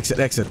 exit, okay, exit,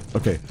 exit.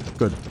 Okay,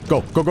 good.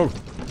 Go, go, go.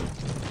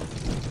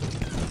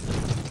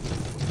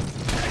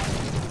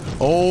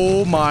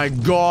 Oh my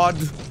god.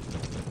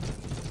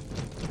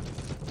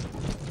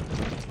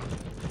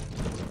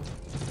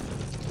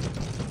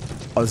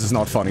 Oh, this is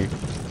not funny.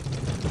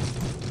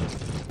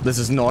 This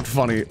is not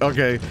funny.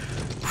 Okay.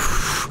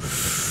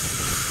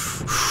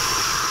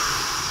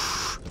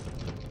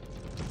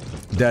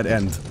 Dead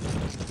end.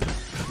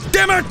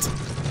 Damn it!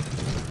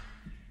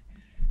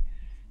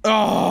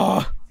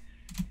 Oh!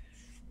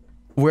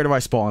 Where do I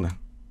spawn?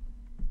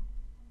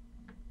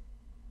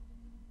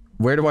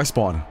 Where do I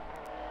spawn?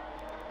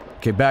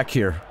 Okay, back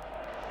here.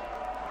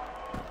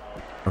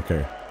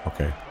 Okay,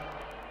 okay.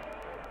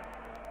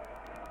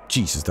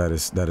 Jesus, that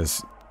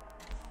is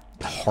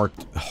heart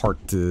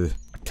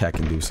attack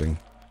inducing.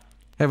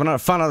 Hey, I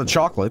found another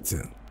chocolate.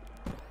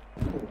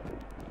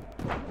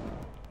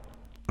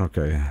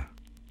 Okay.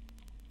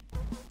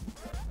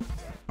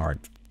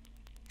 Alright.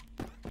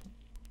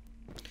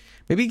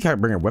 Maybe you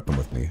can't bring a weapon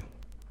with me.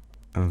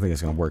 I don't think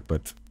it's gonna work,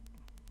 but...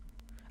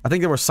 I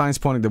think there were signs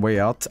pointing the way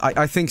out.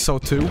 I think so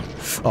too.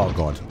 Oh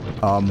god.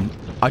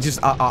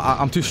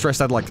 I'm too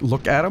stressed I'd like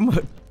look at him.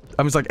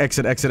 I'm just like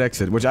exit, exit,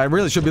 exit, which I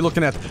really should be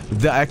looking at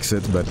the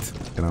exit, but,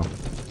 you know.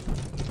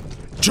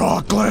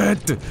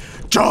 Chocolate!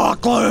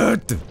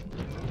 Chocolate!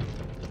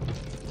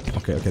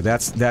 Okay, okay,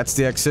 that's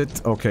the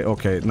exit. Okay,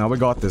 okay, now we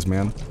got this,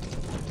 man.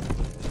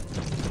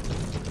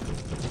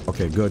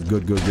 Okay, good,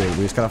 good, good, good.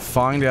 We just gotta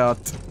find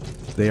out...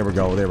 There we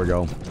go, there we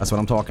go. That's what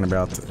I'm talking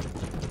about.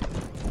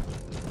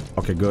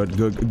 Okay, good,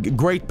 good.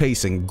 Great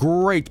pacing,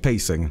 great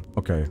pacing.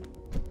 Okay.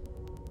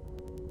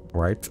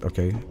 Right,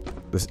 okay.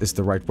 This is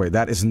the right way.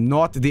 That is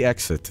not the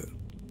exit.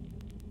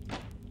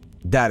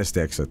 That is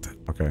the exit.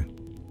 Okay.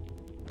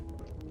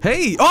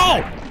 Hey!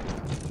 Oh!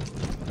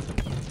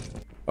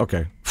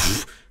 Okay.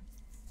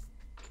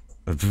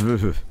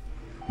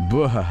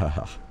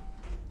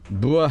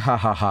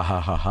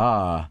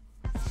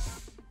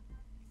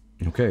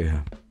 Okay.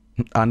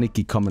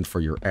 Aniki coming for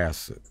your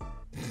ass.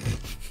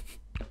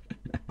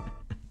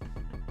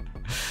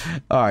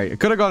 Alright, it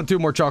could have gone 2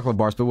 more chocolate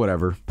bars, but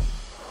whatever.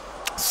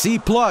 C+!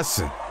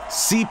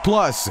 C+!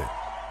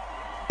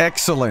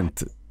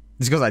 Excellent.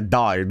 It's because I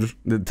died.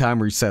 The time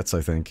resets,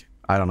 I think.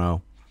 I don't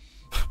know.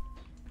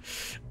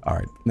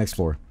 Alright, next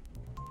floor.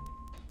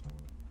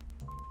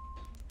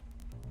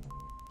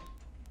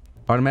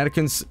 Are the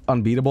mannequins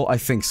unbeatable? I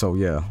think so,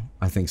 yeah.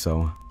 I think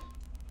so.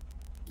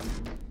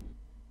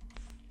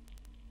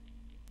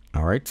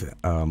 Alright,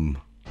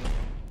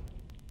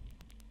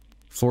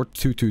 floor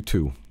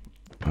 222.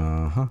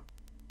 Uh-huh.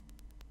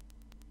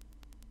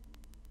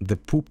 The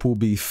poop will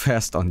be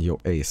fast on your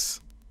ace.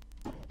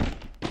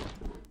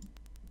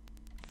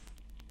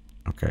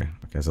 Okay,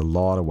 okay, there's a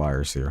lot of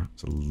wires here.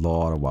 There's a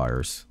lot of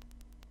wires.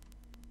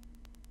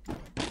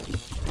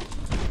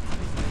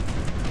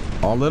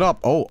 All lit up.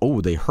 Oh, oh,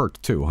 they hurt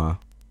too, huh?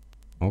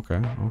 Okay,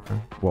 okay.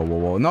 Whoa, whoa,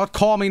 whoa. Not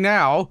call me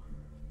now!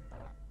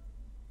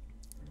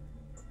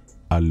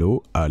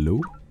 Hello, hello?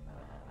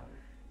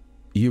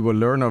 You will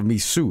learn of me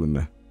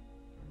soon.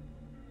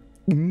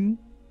 Mm?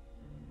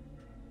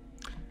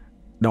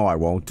 No, I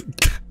won't.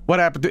 What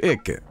happened to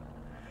Ick?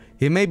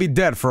 He may be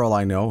dead for all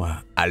I know.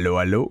 Hello,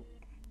 hello?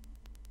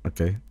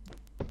 Okay.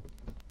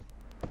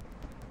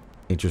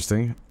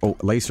 Interesting. Oh,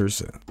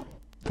 lasers.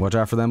 Watch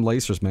out for them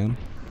lasers, man.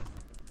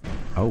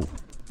 Oh.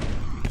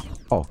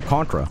 Oh,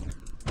 Contra.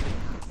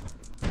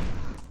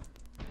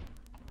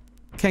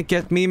 Can't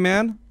get me,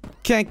 man.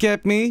 Can't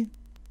get me.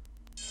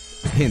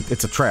 Hint,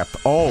 it's a trap.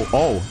 Oh,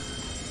 oh.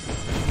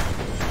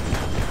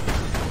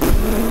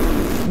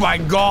 My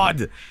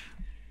god!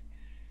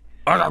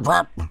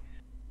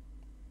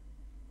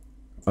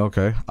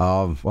 Okay,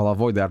 well, I'll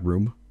avoid that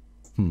room.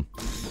 Hmm.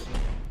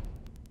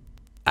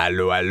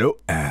 Hello, hello.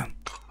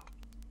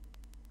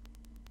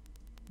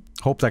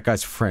 Hope that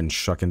guy's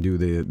French so I can do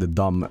the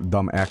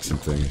dumb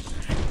accent thing.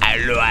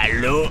 Hello,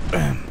 hello.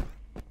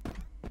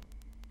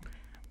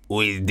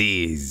 Who is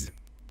this?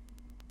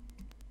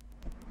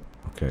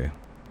 Okay.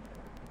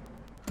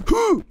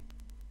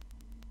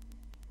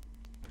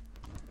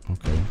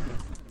 Okay.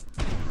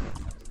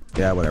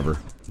 Yeah, whatever.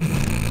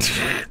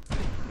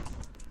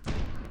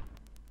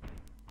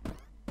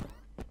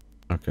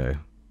 Okay.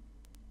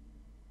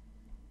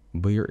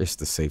 Where is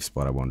the safe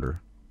spot, I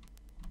wonder?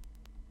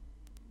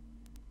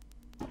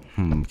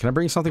 Can I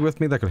bring something with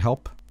me that could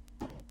help?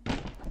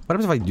 What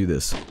happens if I do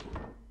this?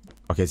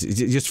 Okay, it's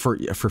just for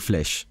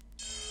flesh.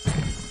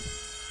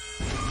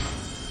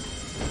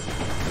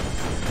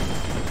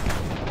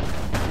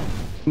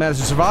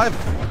 Managed to survive?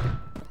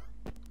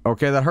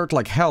 Okay, that hurt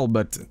like hell,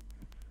 but...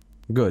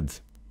 good.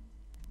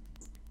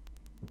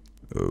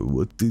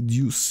 What did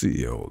you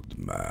see, old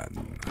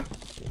man?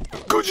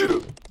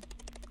 Kojiro!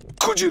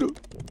 Kojiro!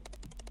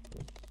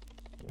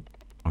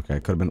 Okay, I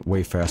could have been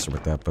way faster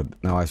with that, but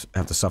now I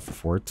have to suffer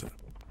for it.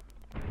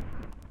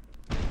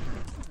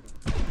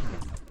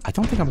 I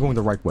don't think I'm going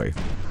the right way.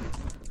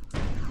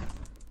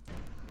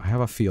 I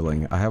have a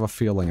feeling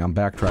I'm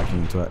backtracking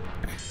into it.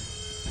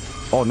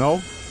 Oh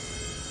no?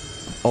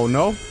 Oh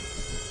no?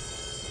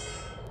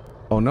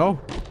 Oh no?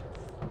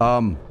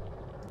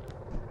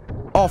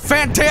 Oh,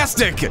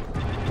 fantastic!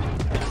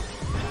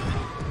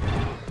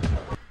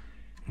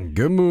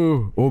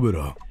 Gemu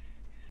Obera.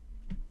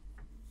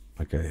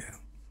 Okay.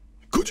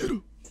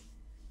 Kojiro.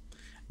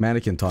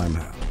 Mannequin time.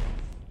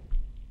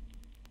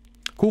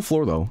 Cool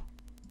floor though.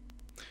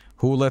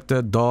 Who let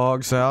the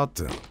dogs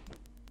out?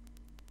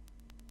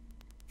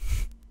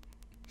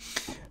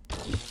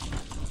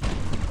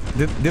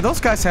 Did those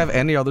guys have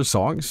any other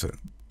songs?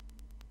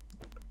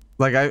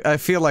 Like, I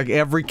feel like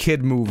every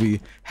kid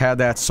movie had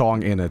that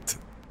song in it.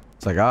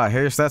 It's like, ah,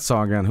 here's that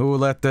song again. Who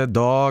let the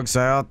dogs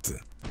out?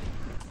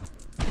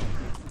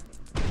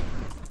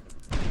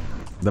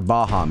 The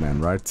Baha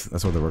Men, right?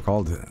 That's what they were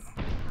called. Okay,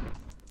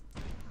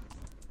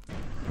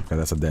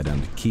 that's a dead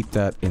end. Keep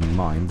that in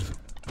mind.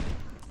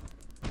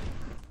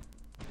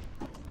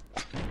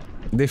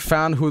 They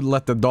found who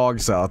let the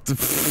dogs out. Because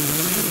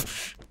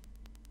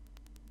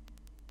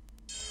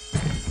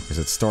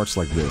it starts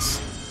like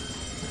this.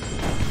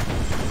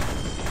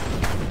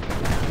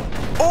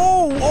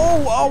 Oh!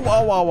 Oh! Oh!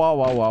 Oh! Oh!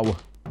 Oh! Oh! Oh!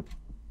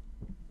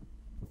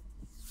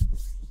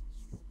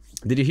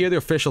 Did you hear the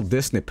official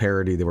Disney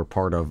parody they were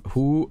part of?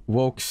 Who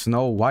woke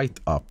Snow White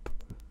up?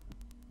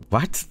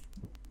 What?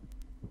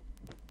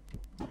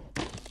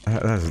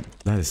 That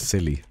is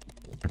silly.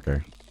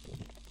 Okay.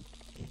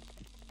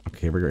 Okay,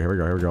 here we go, here we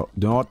go, here we go.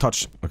 Do not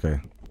touch. Okay.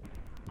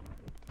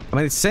 I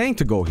mean, it's saying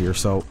to go here,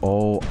 so...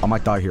 Oh, I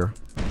might die here.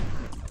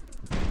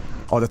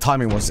 Oh, the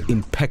timing was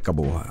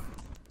impeccable.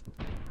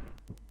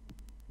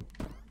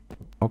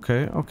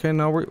 Okay, okay,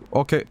 now we're...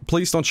 Okay,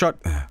 please don't shut...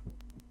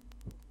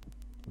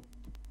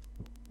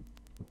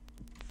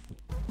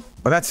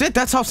 But that's it,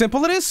 that's how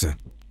simple it is.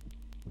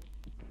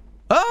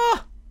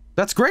 Ah!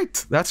 That's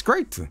great, that's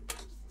great.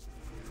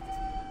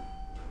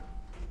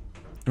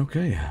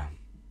 Okay.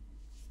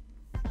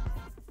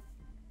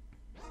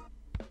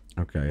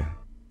 Okay.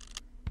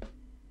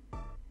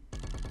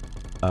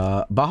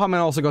 Baha Man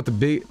also got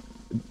to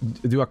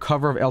do a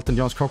cover of Elton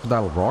John's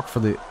Crocodile Rock for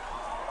the...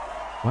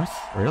 What?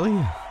 Really?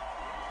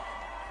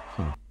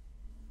 Huh.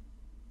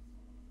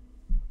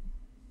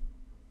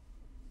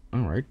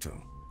 Alright.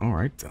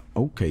 Alright.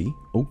 Okay.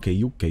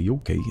 Okay, okay,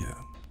 okay.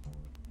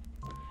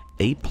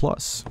 A+.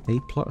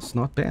 A+.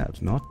 Not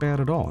bad. Not bad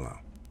at all.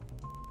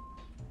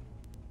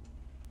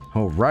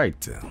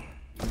 Alright.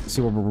 Let's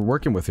see what we're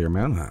working with here,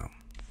 man.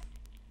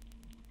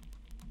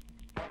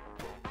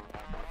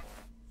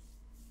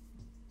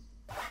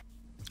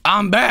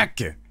 I'm back!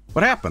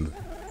 What happened?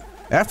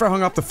 After I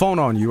hung up the phone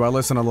on you, I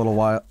listened a little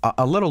while,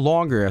 a little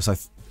longer as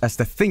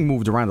the thing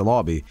moved around the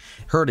lobby.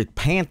 Heard it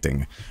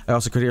panting. I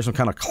also could hear some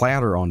kind of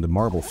clatter on the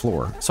marble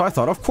floor. So I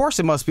thought, of course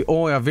it must be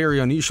only a very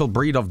unusual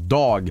breed of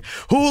dog.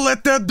 Who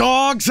let the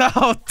dogs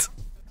out?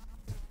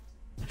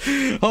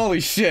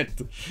 Holy shit.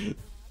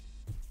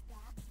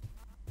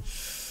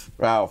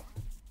 Wow.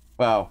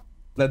 Wow.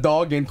 The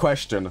dog in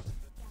question.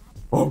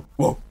 Whoa,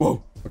 whoa,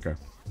 whoa. Okay.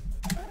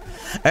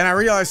 And I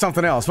realized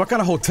something else. What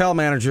kind of hotel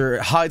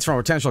manager hides from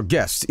potential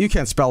guests? You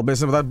can't spell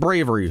business without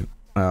bravery.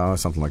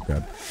 Something like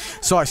that.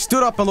 So I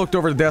stood up and looked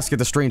over the desk at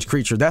the strange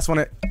creature. That's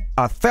when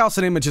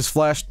 1,000 images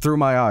flashed through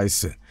my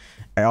eyes.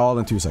 All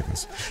in 2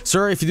 seconds.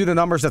 Sir, if you do the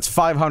numbers, that's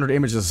 500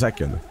 images a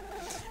second.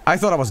 I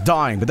thought I was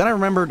dying, but then I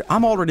remembered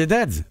I'm already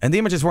dead. And the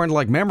images weren't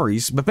like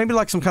memories, but maybe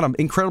like some kind of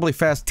incredibly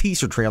fast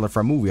teaser trailer for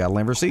a movie I'll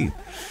never see.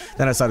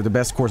 Then I decided the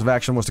best course of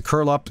action was to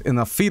curl up in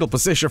a fetal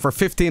position for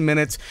 15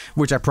 minutes,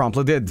 which I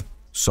promptly did.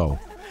 So,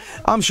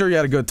 I'm sure you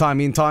had a good time.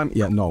 Meantime,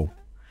 yeah, no.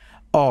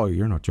 Oh,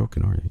 you're not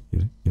joking, are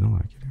you? You don't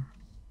like it here?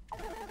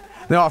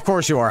 No, of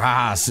course you are.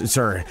 Haha,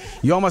 sir.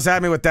 You almost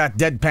had me with that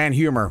deadpan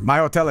humor. My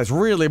hotel is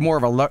really more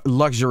of a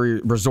luxury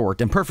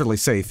resort and perfectly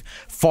safe.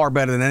 Far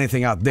better than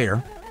anything out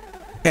there.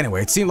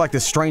 Anyway, it seemed like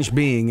this strange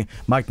being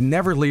might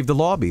never leave the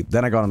lobby.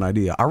 Then I got an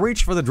idea. I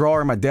reached for the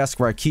drawer in my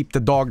desk where I keep the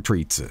dog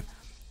treats.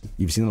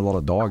 You've seen a lot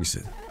of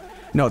dogs.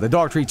 No, the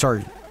dog treats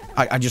are...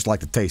 I just like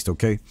the taste,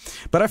 okay?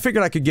 But I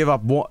figured I could give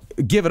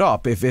it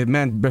up if it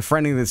meant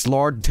befriending this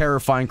large,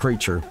 terrifying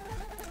creature.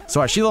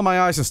 So I shielded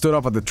my eyes and stood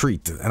up at the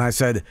treat. And I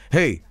said,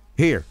 hey,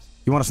 here,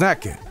 you want a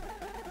snack?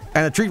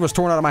 And the treat was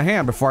torn out of my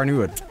hand before I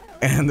knew it.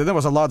 And then there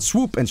was a loud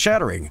swoop and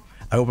shattering.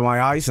 I opened my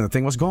eyes and the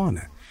thing was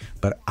gone.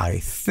 But I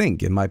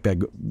think it might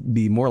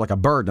be more like a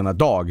bird than a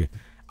dog.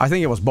 I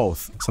think it was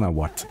both. So now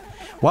what?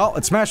 Well,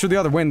 it smashed through the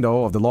other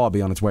window of the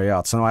lobby on its way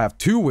out. So now I have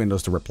 2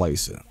 windows to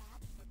replace it.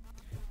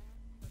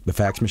 The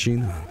fax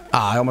machine?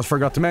 Ah, I almost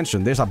forgot to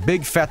mention, there's a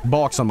big fat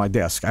box on my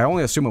desk. I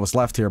only assume it was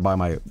left here by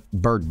my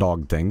bird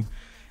dog thing.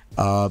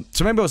 So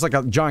maybe it was like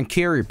a giant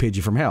carrier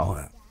pigeon from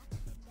hell.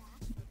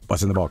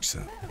 What's in the box?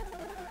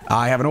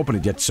 I haven't opened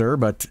it yet, sir,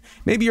 but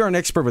maybe you're an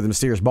expert with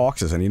mysterious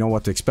boxes and you know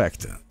what to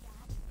expect.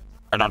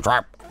 And a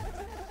trap.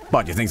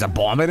 But you think there's a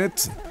bomb in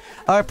it?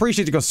 I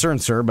appreciate your concern,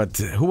 sir, but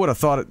who would have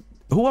thought it?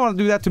 Who would want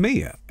to do that to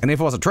me? And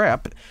if it was a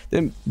trap,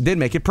 then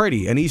make it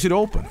pretty and easy to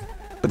open.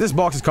 But this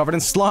box is covered in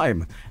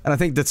slime, and I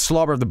think that's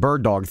slobber of the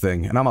bird dog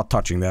thing, and I'm not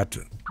touching that.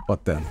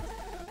 What then?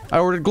 I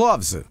ordered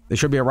gloves. They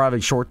should be arriving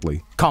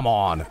shortly. Come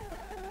on.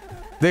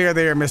 There,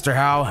 Mr.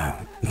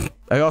 Howe.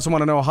 I also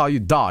want to know how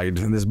you died,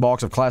 and this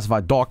box of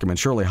classified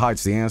documents surely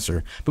hides the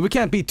answer. But we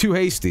can't be too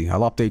hasty.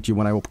 I'll update you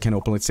when I can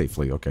open it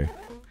safely, okay?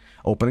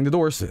 Opening the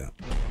doors.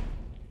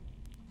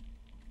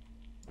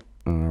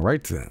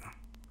 Alright then.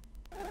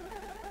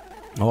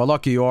 Oh, how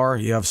lucky you are.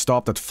 You have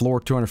stopped at floor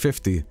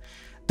 250.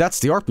 That's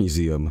the art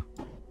museum.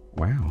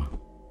 Wow.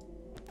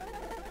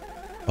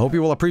 I hope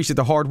you will appreciate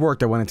the hard work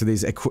that went into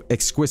these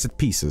exquisite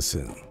pieces.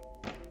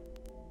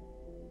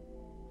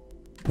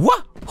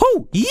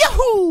 Wahoo!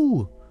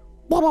 Yahoo!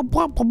 Blah, blah,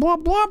 blah, blah, blah,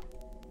 blah.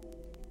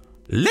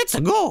 Let's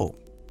go!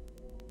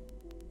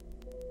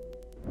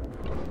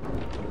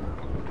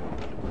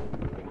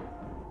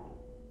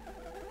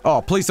 Oh,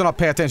 please do not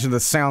pay attention to the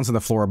sounds on the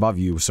floor above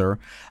you, sir.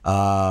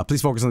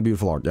 Please focus on the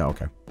beautiful art. Yeah,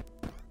 okay.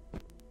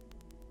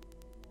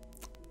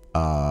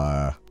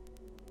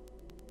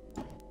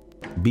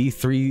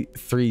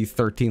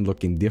 B3313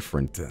 looking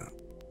different.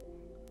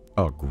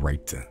 Oh,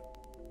 great.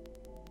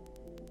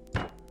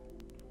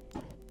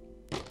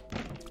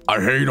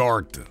 I hate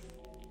art.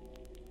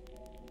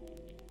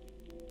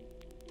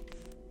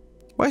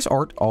 Why is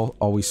art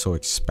always so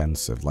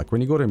expensive? Like,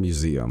 when you go to a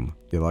museum,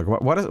 you're like,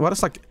 what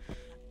is like...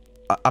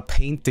 A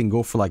painting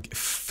go for like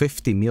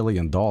 $50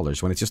 million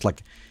when it's just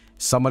like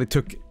somebody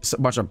took a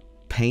bunch of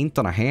paint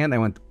on a hand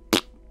and went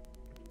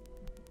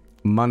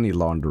money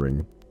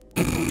laundering.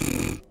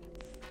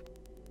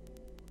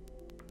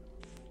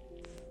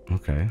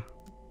 Okay.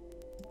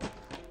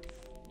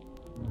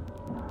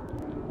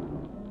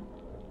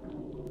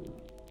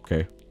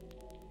 Okay.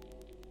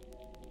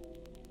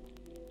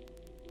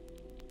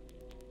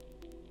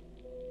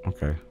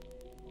 Okay.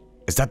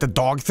 Is that the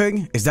dog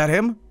thing? Is that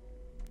him?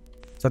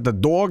 Is that the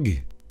dog?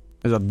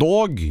 There's a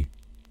dog.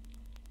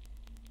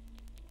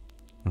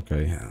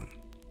 Okay, yeah.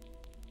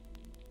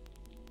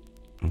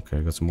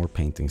 Okay, got some more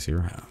paintings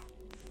here.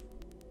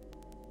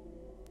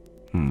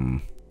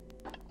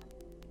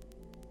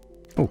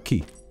 Oh,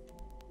 key.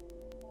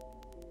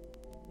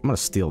 I'm gonna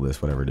steal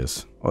this, whatever it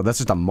is. Oh, that's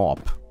just a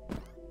mop.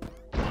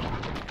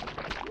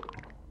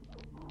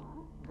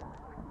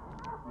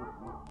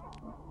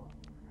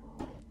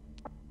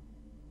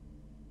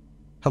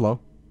 Hello.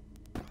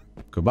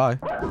 Goodbye.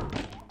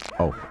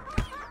 Oh.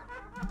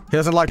 He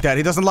doesn't like that.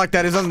 He doesn't like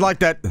that. He doesn't like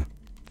that.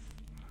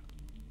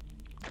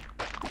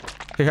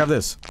 Here, have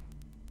this.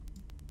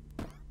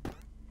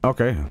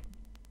 Okay.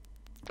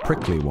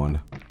 Prickly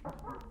one.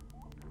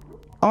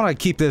 I want to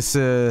keep this,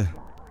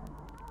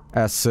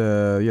 as,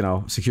 you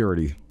know,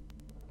 security.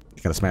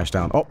 Gotta smash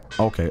down. Oh,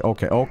 okay,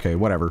 okay, okay,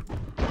 whatever.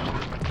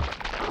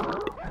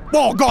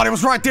 Oh, God, it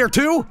was right there,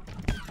 too?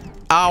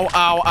 Ow,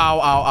 ow, ow, ow,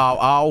 ow,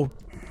 ow.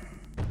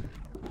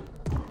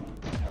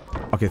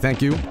 Okay,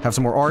 thank you. Have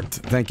some more art.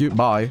 Thank you.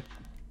 Bye.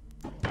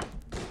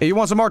 Hey, you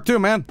want some art too,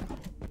 man?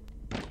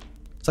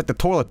 It's like the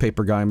toilet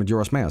paper guy in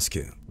Majora's Mask.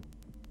 You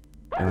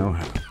know?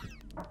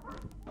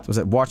 So is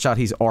that, watch out,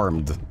 he's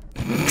armed.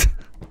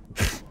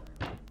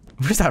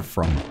 Where's that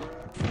from?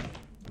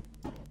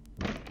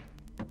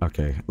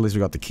 Okay, at least we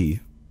got the key.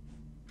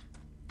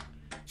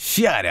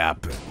 Shut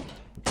up!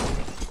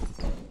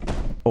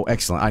 Oh,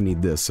 excellent. I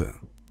need this.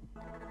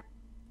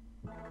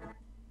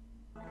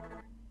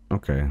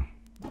 Okay.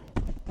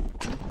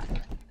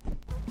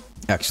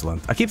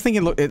 Excellent. I keep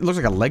thinking it looks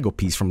like a Lego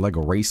piece from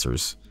Lego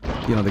Racers.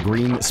 You know, the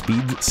green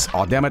speed...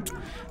 Oh, damn it.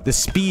 The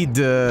speed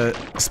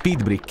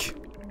brick.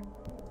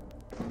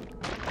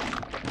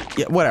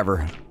 Yeah,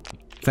 whatever.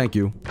 Thank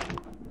you.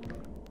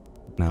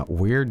 Now,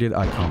 where did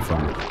I come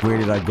from? Where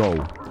did I go?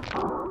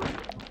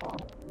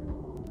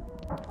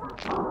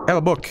 I have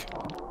a book.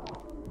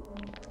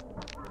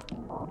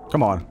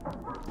 Come on.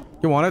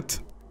 You want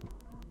it?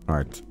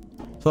 Alright.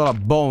 There's a lot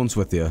of bones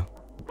with you.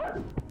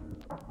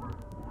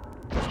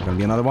 Gonna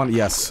be another one?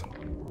 Yes.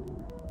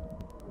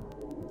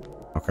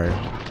 Okay.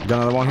 Got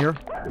another one here?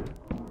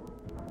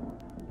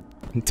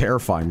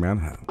 Terrifying,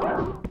 man.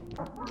 I'm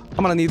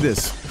gonna need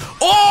this.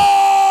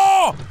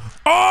 Oh!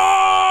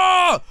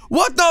 Oh!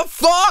 What the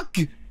fuck?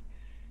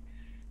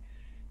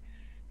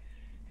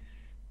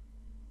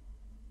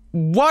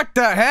 What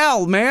the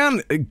hell,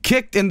 man?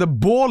 Kicked in the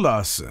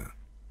bolas.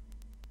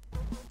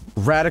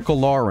 Radical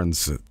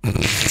Lawrence.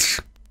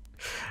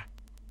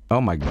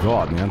 Oh my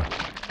god, man.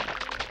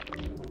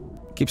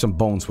 Keep some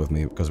bones with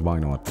me, because why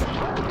not?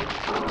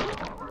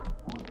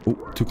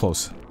 Oh, too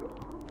close.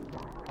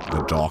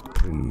 The Dark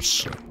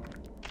Prince.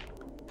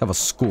 Have a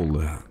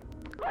skull.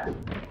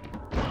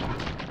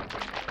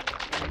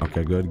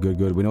 Okay, good, good,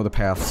 good. We know the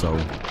path, so...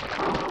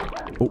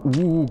 Oh,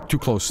 ooh, too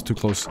close, too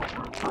close.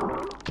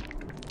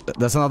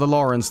 That's another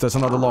Lawrence, that's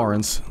another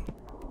Lawrence.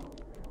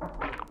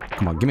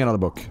 Come on, give me another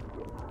book.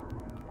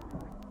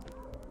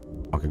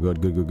 Okay, good,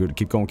 good, good, good.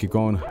 Keep going, keep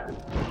going.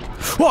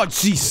 Oh,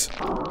 jeez!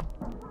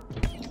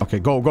 Okay,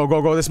 go, go,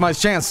 go, go. This is my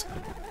chance.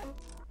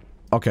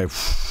 Okay.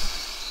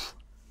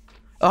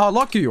 Oh,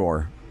 lucky you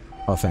are.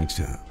 Oh, thanks.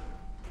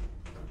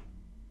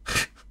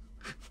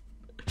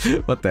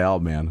 What the hell,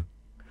 man?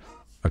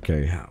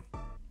 Okay.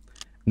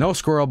 No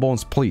squirrel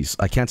bones, please.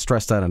 I can't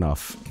stress that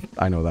enough.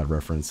 I know that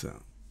reference.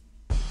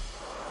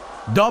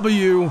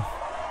 W.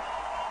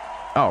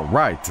 All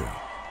right.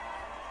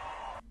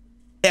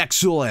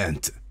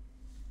 Excellent.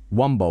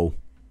 Wumbo.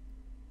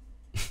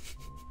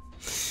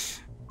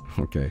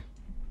 Okay.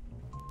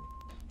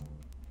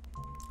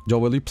 Joe,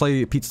 will you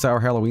play Pizza Tower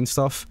Halloween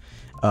stuff?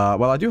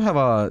 Well, I do have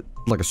a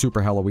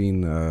super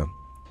Halloween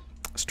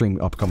stream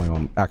upcoming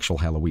on actual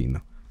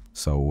Halloween.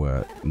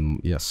 So,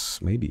 yes,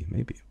 maybe,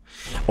 maybe.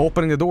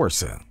 Opening the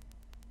doors.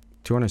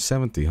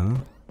 270, huh?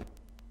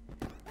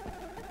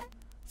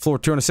 Floor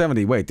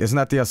 270. Wait, isn't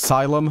that the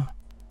asylum?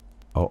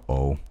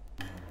 Uh-oh.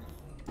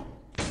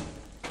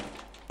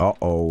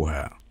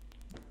 Uh-oh.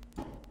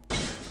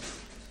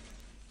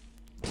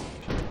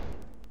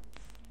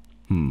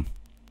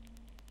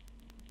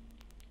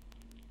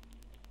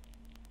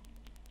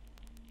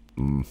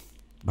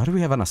 Why do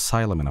we have an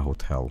asylum in a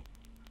hotel?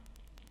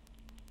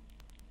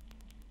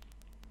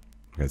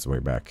 Okay, it's way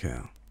back,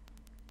 yeah.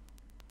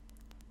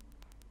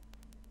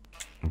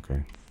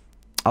 Okay.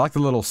 I like the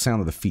little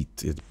sound of the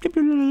feet.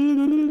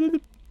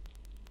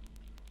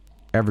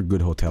 Every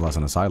good hotel has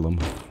an asylum.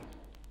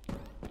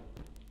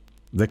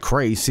 The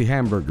crazy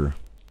hamburger.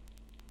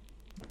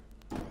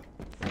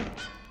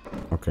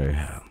 Okay.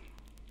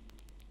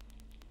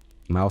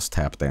 Mouse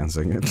tap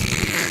dancing.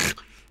 This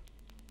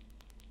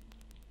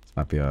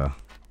might be a...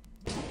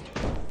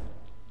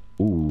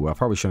 Ooh, I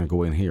probably shouldn't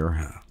go in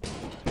here.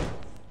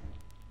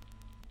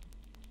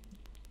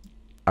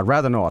 I'd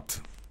rather not.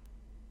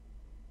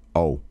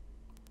 Oh.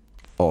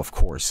 Oh, of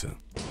course.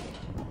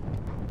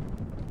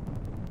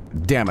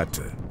 Damn it.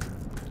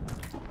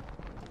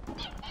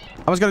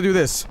 I was gonna do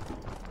this.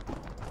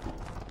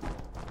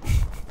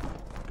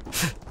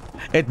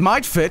 It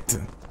might fit.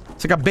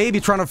 It's like a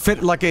baby trying to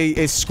fit like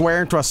a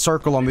square into a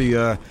circle on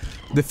the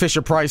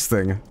Fisher-Price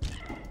thing.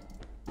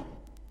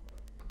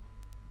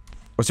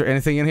 Was there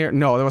anything in here?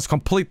 No, that was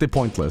completely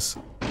pointless.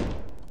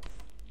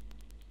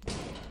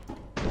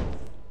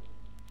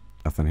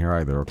 Nothing here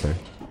either, okay.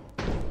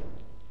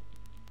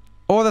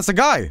 Oh, that's a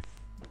guy!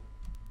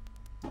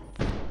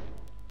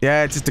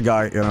 Yeah, it's just a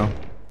guy, you know.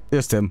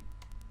 Just him.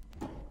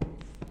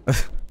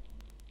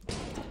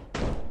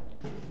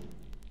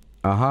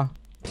 Uh-huh.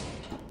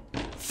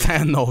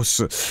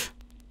 Thanos!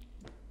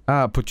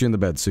 Ah, put you in the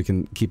bed so you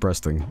can keep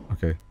resting.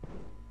 Okay.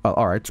 Oh,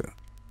 alright.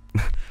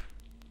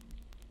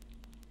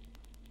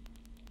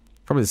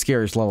 Probably the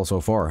scariest level so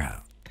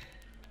far.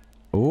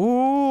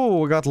 Ooh,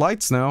 we got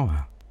lights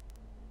now.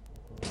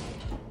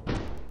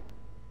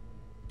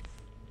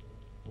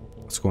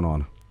 What's going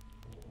on?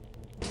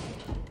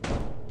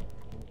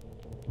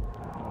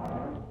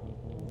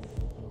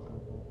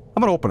 I'm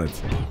gonna open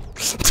it.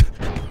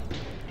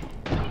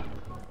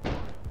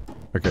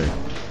 Okay.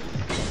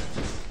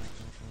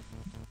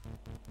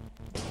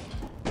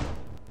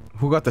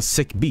 Who got the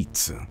sick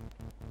beats?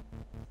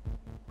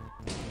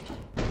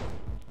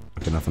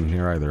 Okay, nothing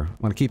here either. I'm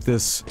gonna keep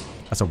this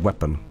as a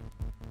weapon.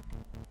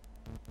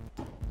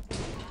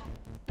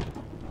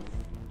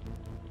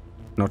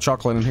 No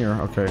chocolate in here,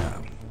 okay.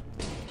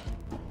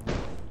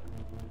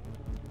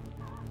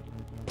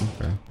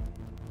 Okay.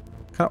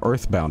 Kind of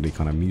earthboundy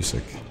kind of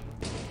music.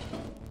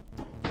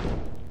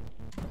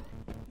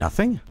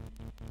 Nothing?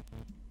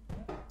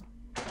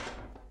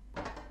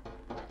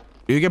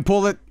 You can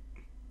pull it.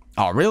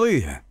 Oh,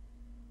 really?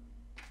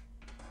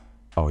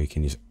 Oh, you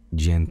can just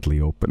gently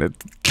open it.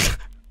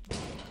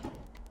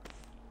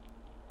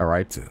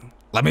 Alright.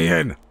 Let me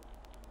in!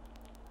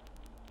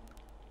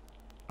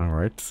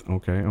 Alright.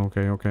 Okay,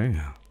 okay,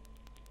 okay.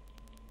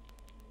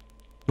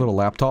 Little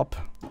laptop.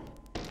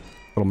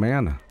 Little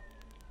man.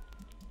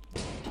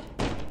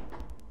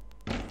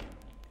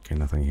 Okay,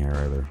 nothing here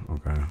either.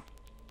 Okay.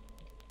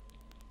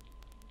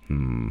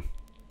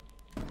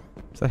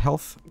 Is that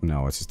health?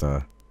 No, it's just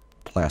a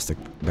plastic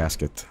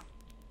basket.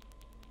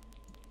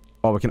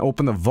 Oh, we can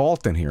open the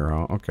vault in here,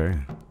 huh? Okay.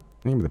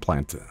 Give me the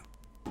plant.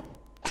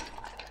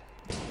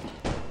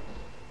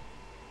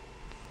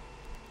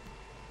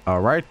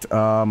 Alright,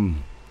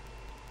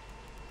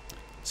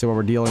 see what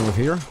we're dealing with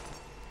here.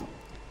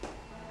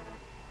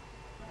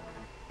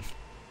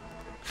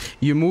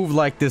 You move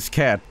like this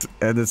cat,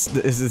 and is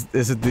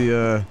it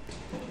the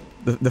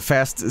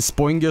fast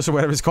Spoingus or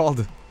whatever it's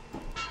called?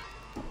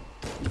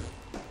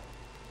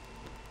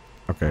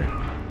 Okay.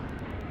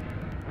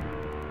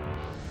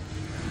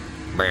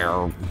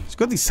 It's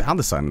good the sound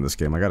design in this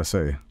game, I gotta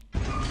say.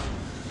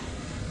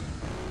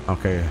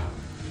 Okay.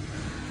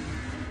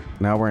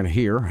 Now we're in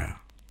here.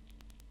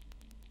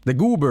 The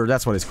goober,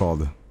 that's what it's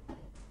called.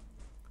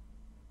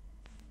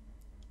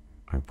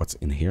 Alright, what's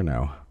in here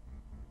now?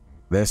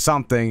 There's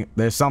something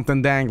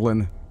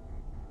dangling.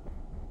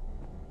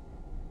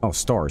 Oh,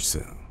 stars.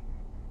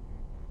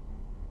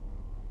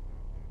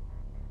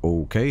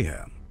 Okay.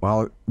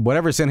 Well,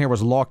 whatever's in here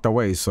was locked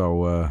away,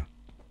 so,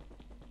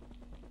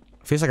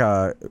 feels like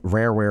a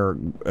rare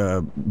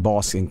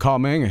boss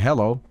incoming.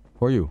 Hello.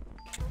 Who are you?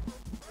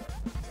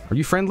 Are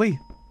you friendly?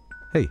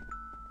 Hey.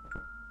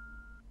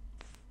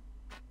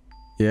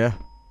 Yeah.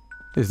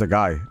 He's the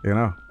guy, you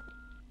know.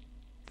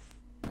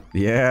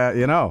 Yeah,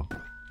 you know.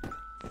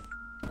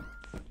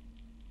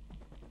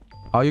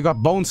 Oh, you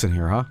got bones in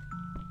here, huh?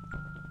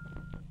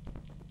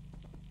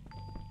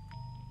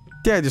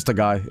 Yeah, just a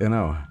guy, you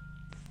know.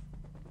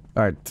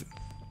 Alright.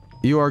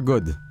 You are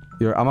good.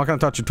 I'm not gonna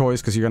touch your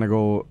toys because you're gonna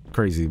go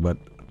crazy, but...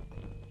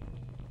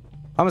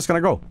 I'm just gonna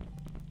go.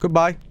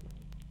 Goodbye.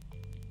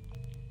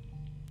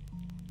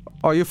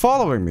 Oh, you're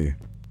following me.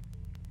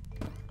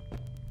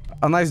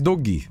 A nice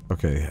doggy.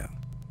 Okay.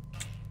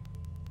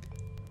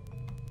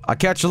 I'll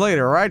catch you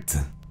later, alright?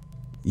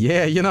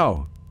 Yeah, you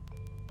know.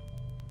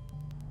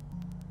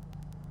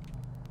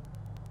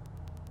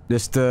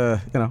 Just,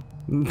 you know.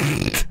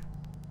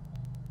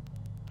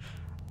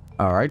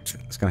 Alright,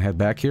 just gonna head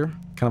back here.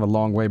 Kind of a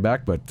long way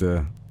back, but,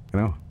 you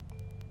know.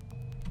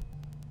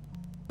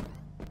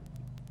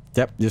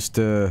 Yep, just,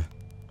 you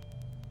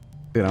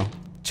know,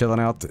 chilling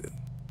out.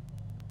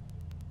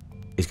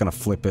 He's gonna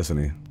flip, isn't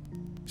he?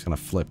 He's gonna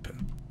flip.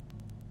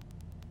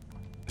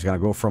 He's gonna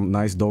go from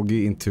nice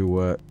doggy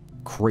into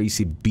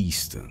crazy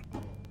beast.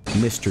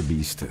 Mr.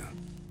 Beast.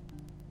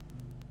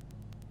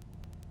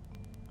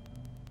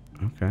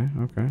 Okay,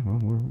 okay.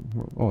 Well,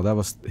 oh, that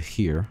was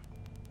here.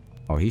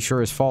 Oh, he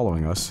sure is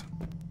following us.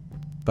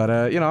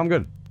 But, you know, I'm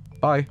good.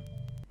 Bye.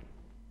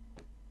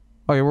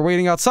 Oh, yeah, we're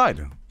waiting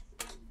outside.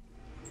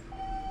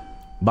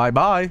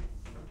 Bye-bye.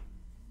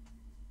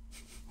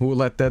 Who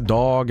let that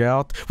dog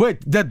out?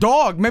 Wait, that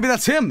dog! Maybe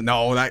that's him!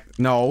 No,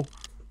 no.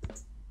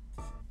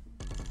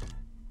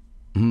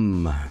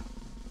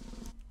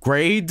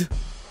 Grade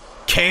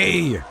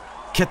K.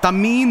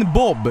 Ketamine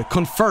Bob.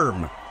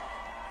 Confirm.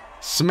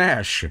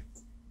 Smash.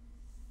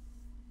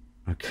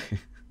 Okay.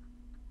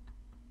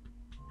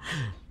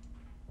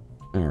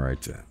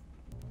 Alright.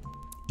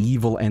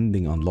 Evil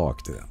ending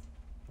unlocked.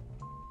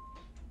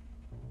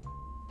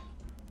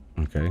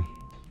 Okay.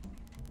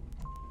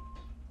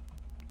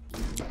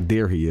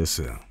 There he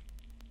is.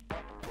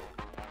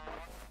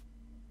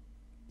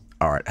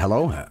 Alright,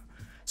 hello?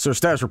 Sir,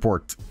 status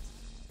report.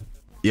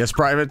 Yes,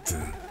 Private.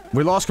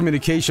 We lost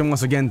communication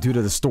once again due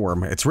to the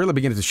storm. It's really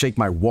beginning to shake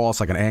my walls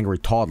like an angry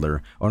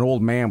toddler or an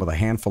old man with a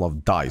handful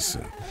of dice.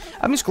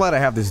 I'm just glad I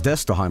have this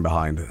desk to hide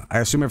behind. I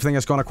assume everything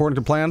has gone according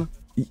to plan?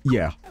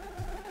 Yeah.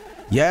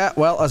 Yeah,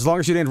 well, as long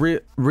as you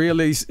didn't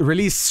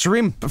release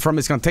shrimp from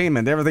its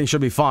containment, everything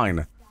should be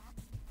fine.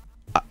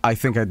 I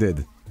think I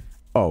did.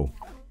 Oh.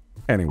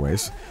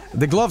 Anyways.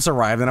 The gloves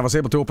arrived and I was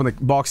able to open the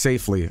box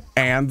safely.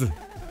 And...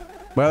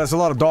 well, there's a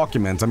lot of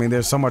documents. I mean,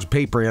 there's so much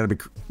paper it had to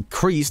be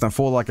creased and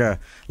full like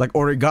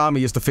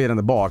origami used to fit in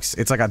the box.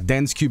 It's like a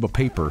dense cube of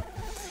paper.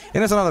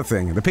 And there's another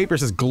thing. The paper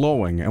is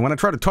glowing, and when I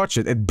tried to touch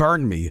it, it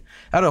burned me.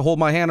 I had to hold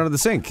my hand under the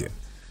sink.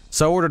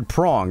 So I ordered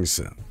prongs.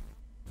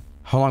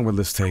 How long will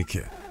this take?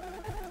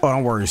 Oh,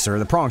 don't worry, sir.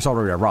 The prongs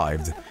already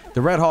arrived.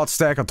 The red-hot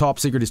stack of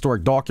top-secret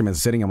historic documents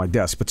is sitting on my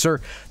desk. But,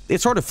 sir,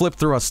 it's hard to flip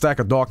through a stack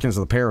of documents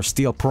with a pair of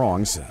steel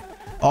prongs.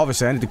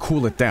 Obviously, I need to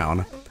cool it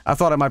down. I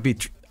thought I might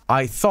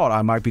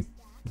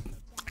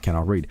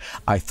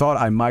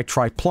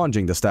try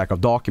plunging the stack of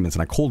documents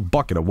in a cold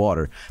bucket of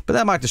water, but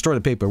that might destroy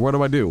the paper. What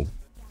do I do?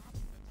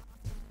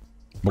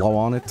 Blow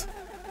on it?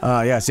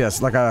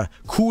 Yes, like a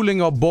cooling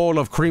a bowl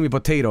of creamy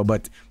potato,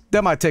 but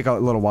that might take a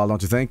little while,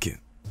 don't you think?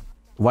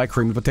 Why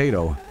creamy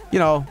potato? You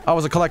know, I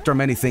was a collector of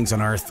many things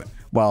on Earth.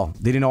 Well,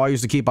 did you know I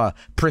used to keep a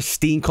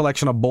pristine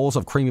collection of bowls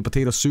of creamy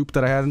potato soup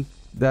that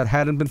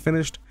hadn't been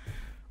finished?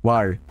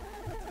 Why?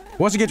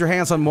 Once you get your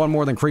hands on one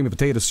more than creamy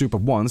potato soup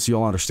at once,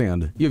 you'll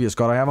understand. You've just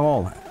gotta have them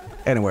all.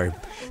 Anyway,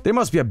 there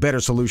must be a better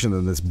solution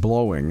than this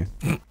blowing.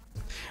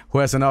 Who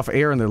has enough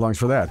air in their lungs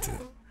for that?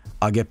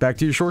 I'll get back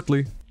to you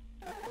shortly.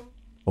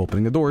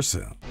 Opening the doors.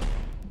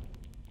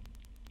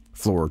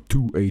 Floor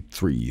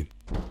 283.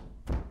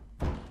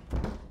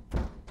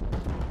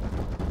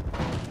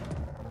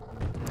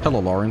 Hello,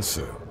 Lawrence.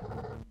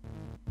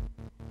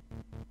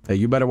 Hey,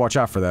 you better watch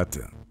out for that.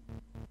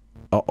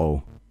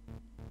 Uh-oh.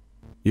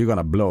 You're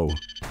gonna blow.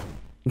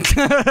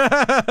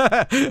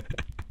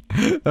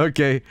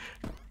 Okay.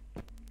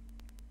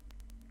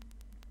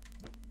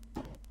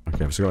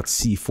 Okay, so we got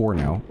C4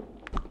 now.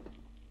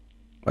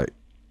 Wait,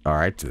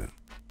 alright.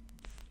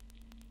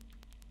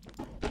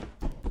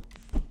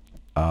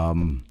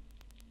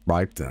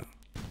 Right then.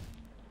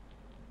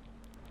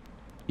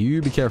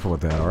 You be careful with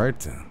that,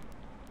 alright?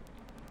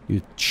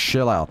 You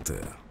chill out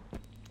there.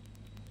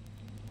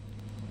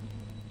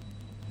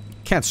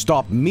 Can't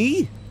stop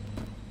me?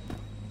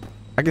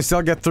 I can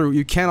still get through.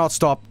 You cannot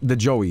stop the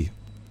Joey.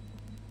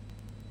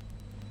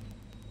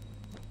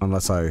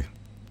 Unless I...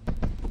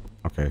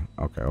 Okay.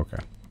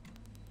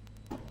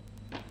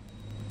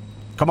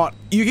 Come on.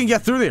 You can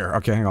get through there.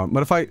 Okay, hang on.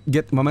 What if I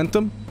get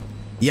momentum?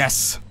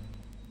 Yes.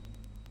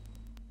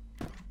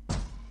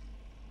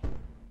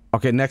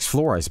 Okay, next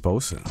floor, I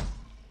suppose.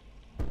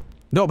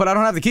 No, but I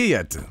don't have the key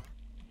yet.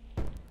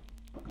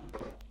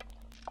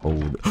 Oh.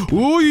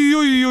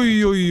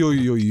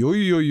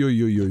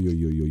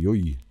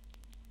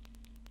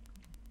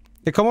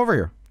 Hey, come over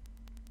here.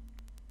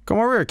 Come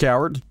over here,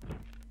 coward.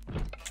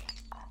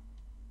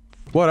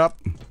 What up?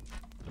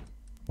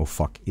 Oh,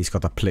 fuck. He's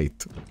got a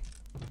plate.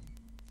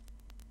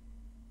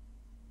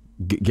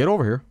 Get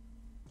over here.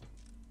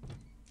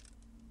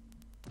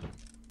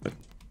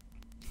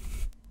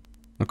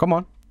 Oh, come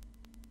on.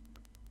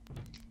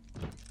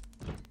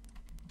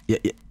 Yeah.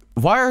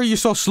 Why are you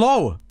so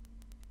slow?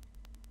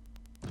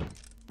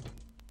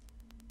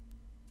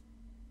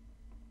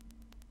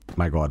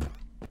 My god.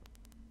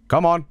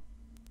 Come on.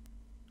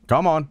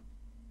 Come on.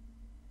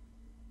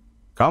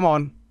 Come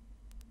on.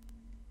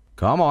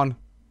 Come on.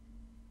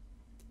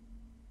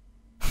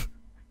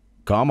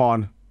 Come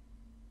on.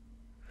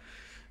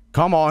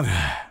 Come on.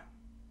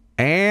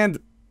 And...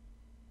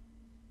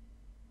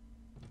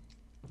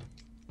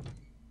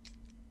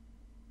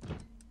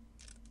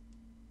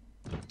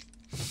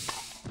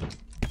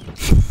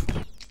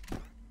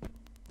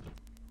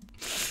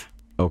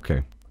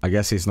 Okay. I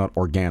guess he's not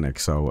organic,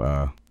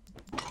 so,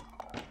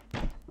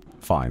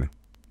 fine.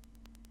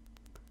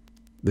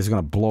 This is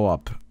gonna blow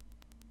up.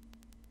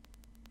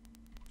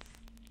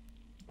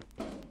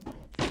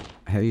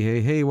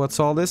 Hey, what's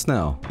all this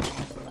now?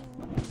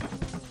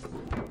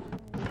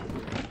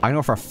 I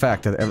know for a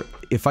fact that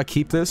if I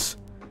keep this,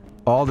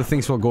 all the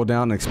things will go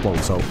down and explode,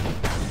 so...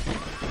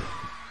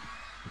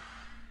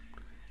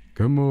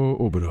 Come on,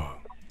 over.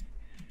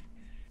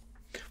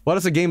 Why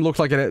does the game look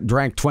like it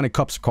drank 20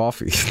 cups of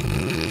coffee?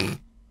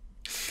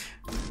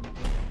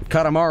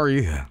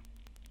 Katamari.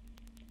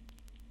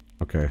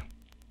 Okay.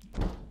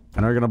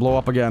 I know you're gonna blow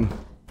up again.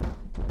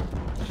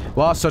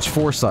 Wow, such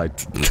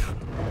foresight.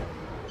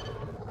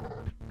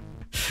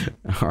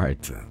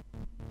 Alright.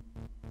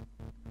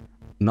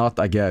 Not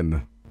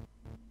again.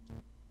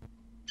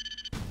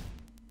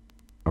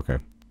 Okay.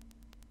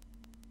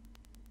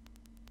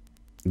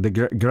 The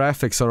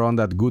graphics are on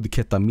that good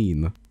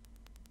ketamine.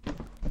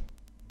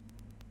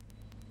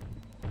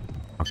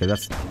 Okay,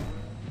 that's...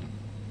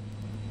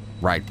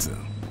 Right.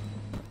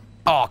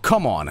 Oh,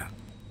 come on!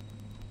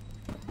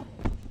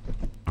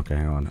 Okay,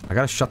 hang on. I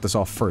gotta shut this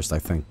off first, I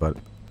think, but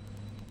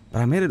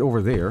I made it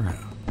over there.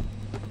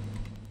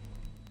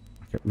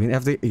 Okay, I mean,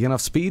 have the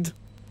enough speed?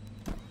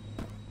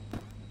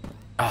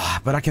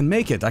 Ah, but I can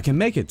make it! I can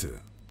make it!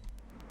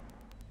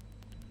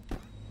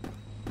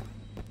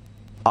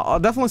 I'll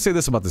definitely say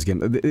this about this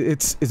game.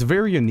 It's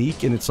very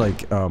unique in its,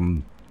 like,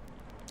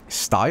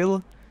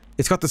 style.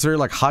 It's got this very,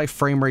 like, high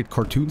frame rate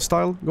cartoon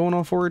style going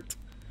on for it.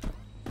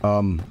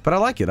 But I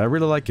like it. I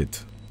really like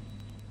it.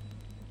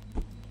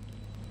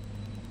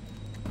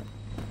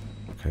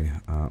 Okay,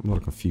 I'm a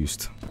little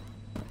confused.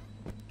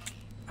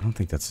 I don't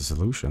think that's the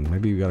solution.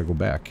 Maybe we gotta go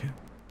back.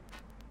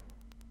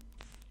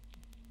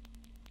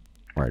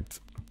 Right.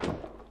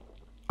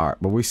 Alright,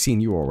 but we've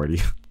seen you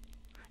already.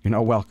 You're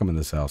not welcome in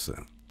this house.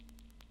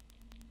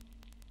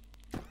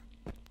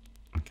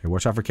 Okay,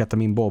 watch out for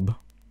ketamine Bob.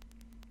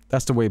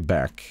 That's the way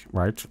back,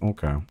 right?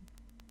 Okay.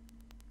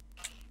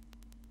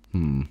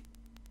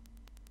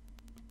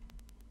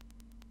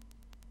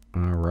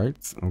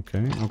 Alright,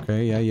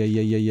 okay,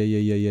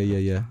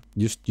 yeah.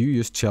 You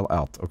just chill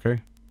out,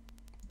 okay?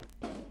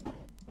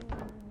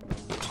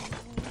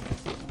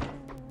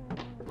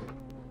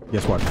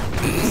 Guess what?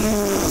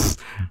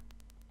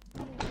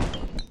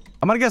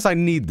 I'm gonna guess I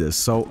need this,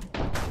 so...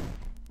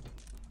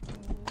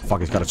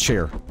 Fuck, it's got a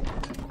chair.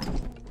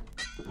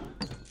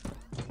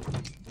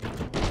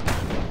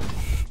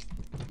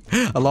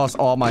 I lost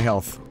all my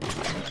health.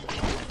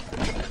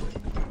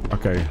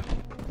 Okay.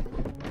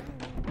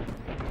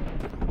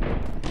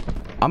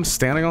 I'm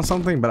standing on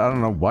something, but I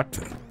don't know what.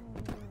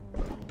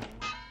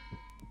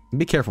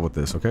 Be careful with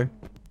this, okay?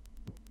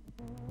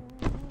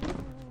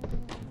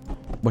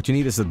 What you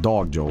need is a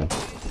dog, Joel.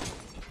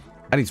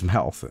 I need some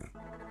health.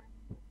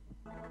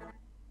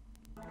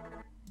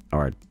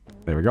 Alright,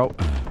 there we go.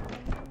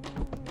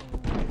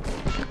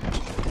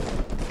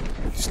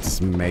 Just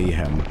this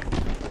mayhem.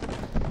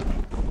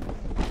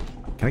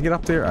 Can I get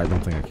up there? I don't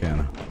think I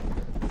can.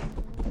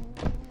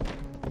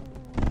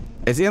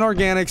 It's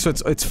inorganic, so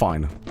it's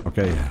fine.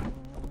 Okay.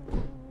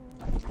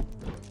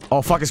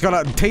 Oh fuck, it's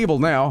got a table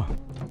now.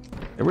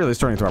 It really is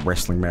turning into a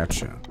wrestling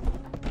match.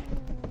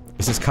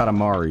 This is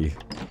Katamari.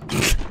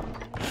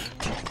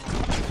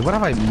 What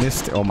have I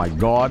missed? Oh my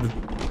god.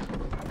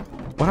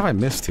 What have I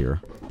missed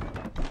here?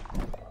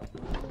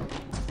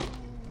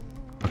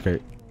 Okay.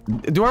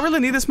 Do I really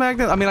need this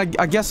magnet? I mean,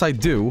 I guess I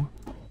do.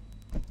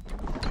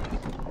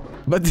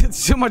 But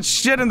it's too much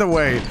shit in the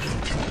way.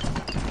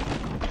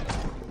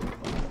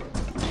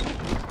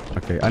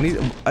 Okay, I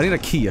need a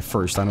key at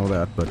first, I know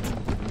that, but...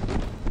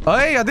 Oh,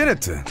 hey, I did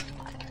it!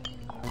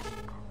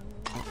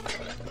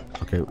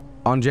 Okay,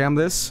 unjam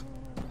this.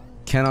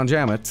 Can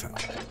unjam it.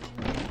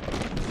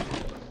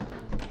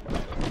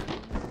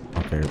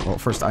 Okay, well,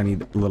 first I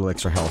need a little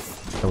extra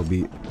health. That would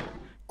be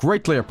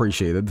greatly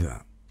appreciated.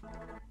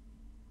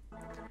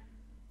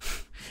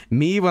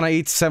 Me when I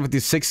eat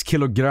 76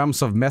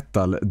 kilograms of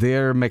metal,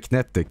 they're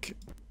magnetic.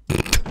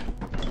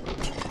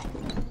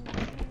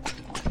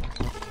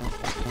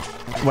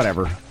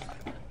 Whatever.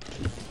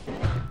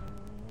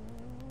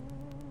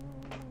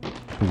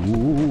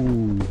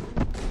 Ooh.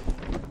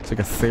 It's like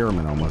a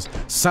theremin almost.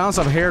 Sounds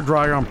of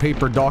hairdryer on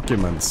paper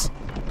documents.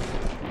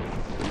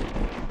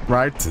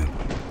 Right?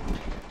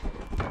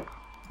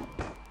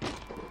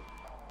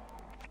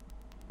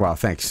 Wow,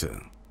 thanks.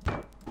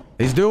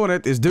 He's doing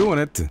it, he's doing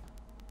it.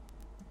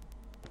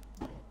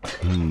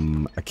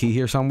 A key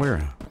here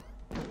somewhere?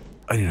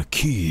 I need a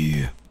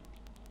key.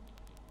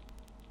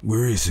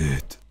 Where is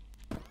it?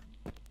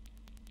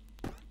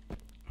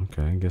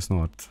 Okay, I guess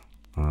not.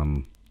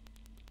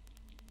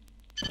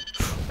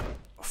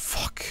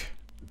 Fuck.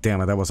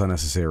 Damn it, that was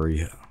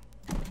unnecessary.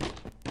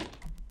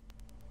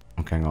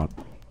 Okay, hang on.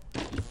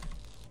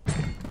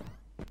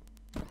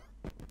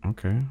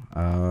 Okay,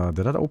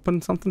 did that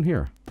open something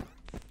here?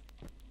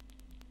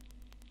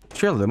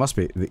 Surely there must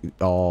be...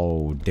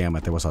 Oh, damn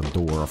it, there was a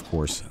door, of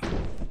course.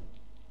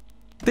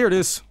 There it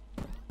is!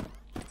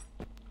 I'm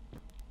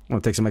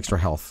gonna take some extra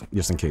health,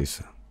 just in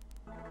case.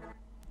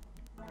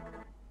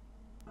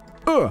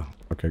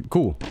 Okay,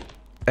 cool.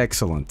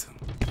 Excellent.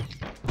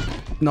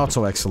 Not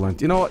so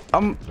excellent. You know what,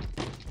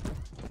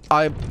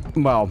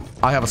 well,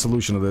 I have a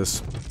solution to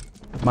this.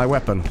 My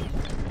weapon.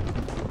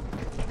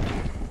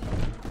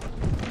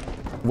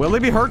 Will they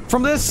be hurt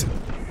from this?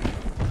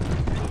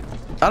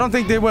 I don't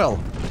think they will.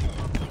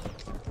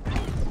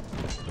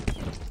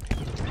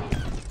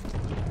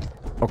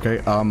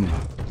 Okay, I'm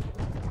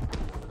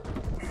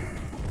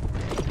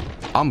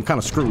kind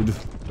of screwed.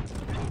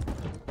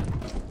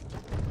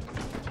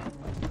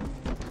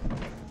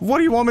 What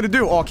do you want me to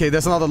do? Okay,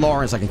 there's another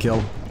Lawrence I can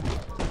kill.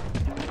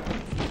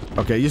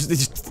 Okay, you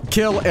just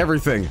kill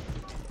everything.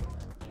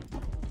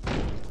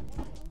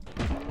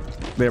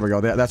 There we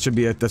go. That should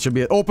be it. That should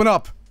be it. Open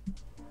up!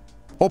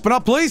 Open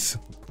up, please!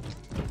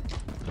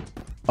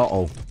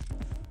 Uh-oh.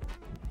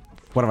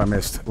 What have I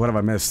missed? What have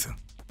I missed?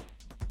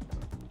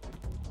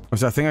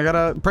 What's that thing I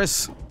gotta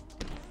press?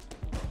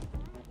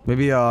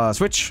 Maybe,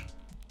 switch?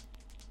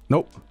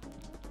 Nope.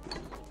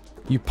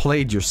 You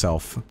played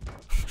yourself.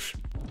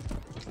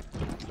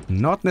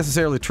 Not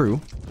necessarily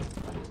true.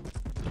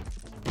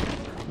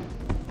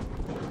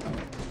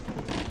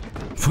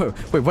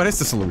 Wait, what is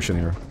the solution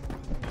here?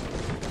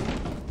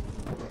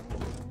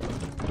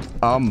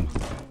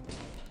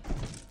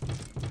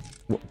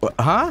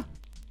 Huh?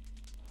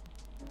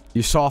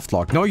 You soft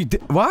lock. No, you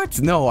did.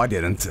 What? No, I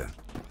didn't.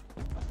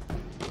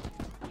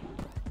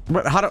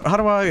 But how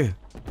do I?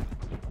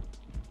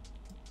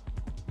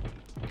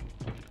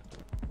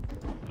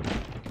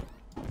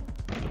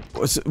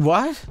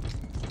 What?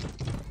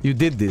 You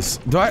did this.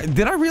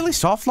 Did I really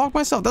soft lock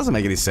myself? Doesn't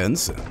make any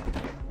sense.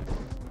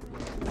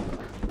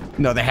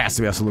 No, there has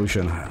to be a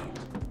solution.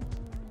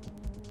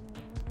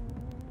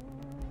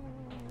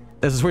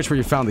 There's a switch where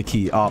you found the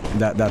key. Oh,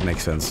 that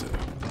makes sense.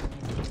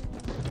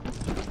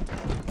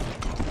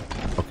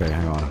 Okay,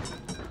 hang on.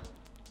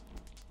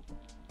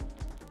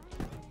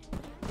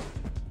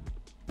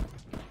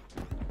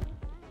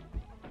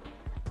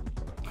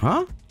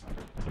 Huh?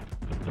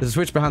 There's a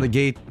switch behind the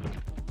gate.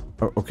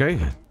 Oh, okay.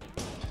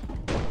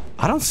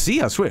 I don't see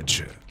a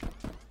switch.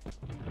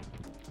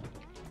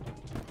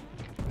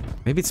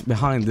 Maybe it's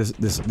behind this.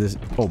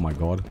 Oh my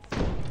god.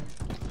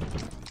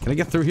 Can I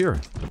get through here?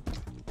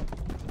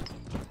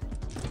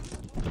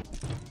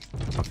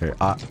 Okay,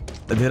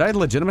 did I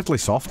legitimately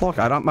softlock?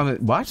 I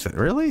don't... What?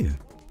 Really?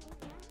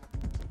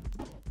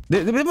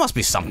 There must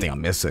be something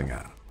I'm missing.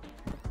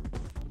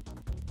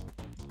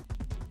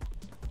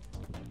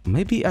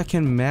 Maybe I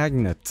can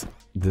magnet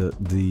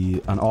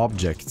an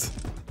object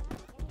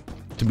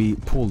to be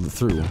pulled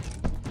through.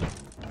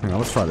 Hang on,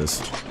 let's try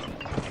this.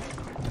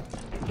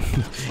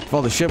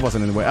 Well, the ship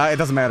wasn't in the way. It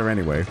doesn't matter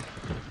anyway.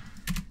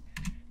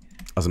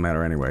 Doesn't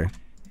matter anyway.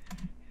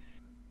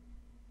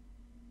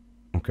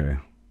 Okay.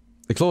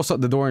 You close up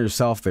the door on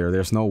yourself there.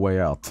 There's no way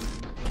out.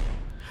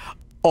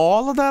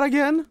 All of that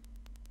again?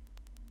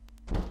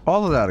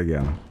 All of that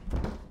again.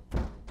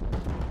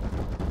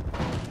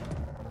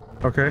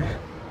 Okay.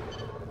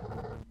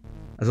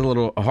 That's a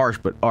little harsh,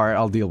 but alright,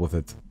 I'll deal with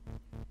it.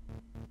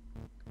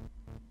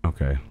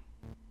 Okay.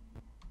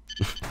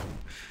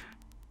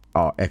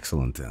 Oh,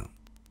 excellent.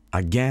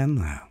 Again,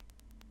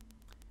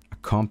 a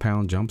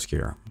compound jump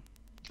scare.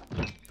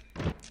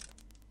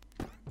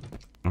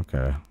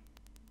 Okay.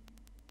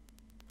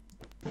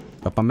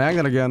 Up a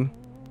magnet again.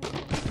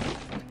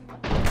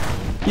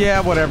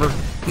 Yeah, whatever.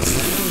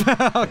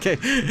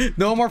 Okay,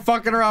 no more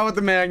fucking around with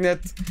the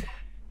magnet.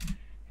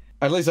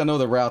 At least I know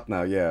the route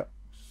now, yeah.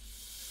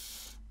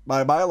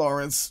 Bye-bye,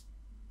 Lawrence.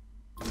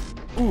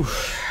 Ooh.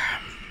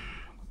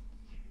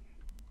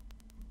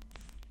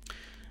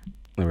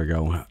 There we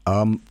go.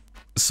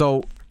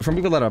 So, from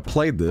people that have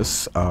played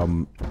this,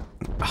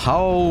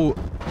 how...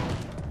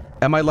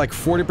 Am I like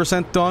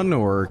 40% done,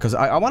 or... Because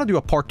I want to do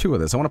a part 2 of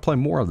this. I want to play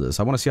more of this.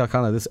 I want to see how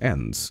kind of this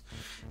ends.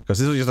 Because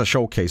this is just a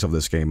showcase of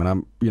this game, and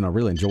I'm, you know,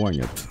 really enjoying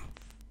it.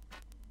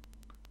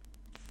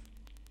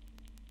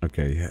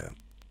 Okay, yeah.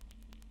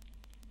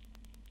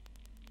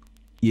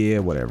 Yeah,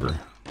 whatever.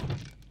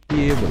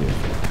 Yeah,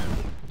 whatever.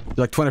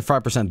 Like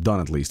 25% done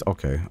at least.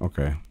 Okay,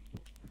 okay.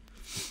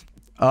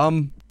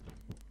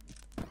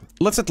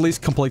 Let's at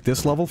least complete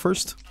this level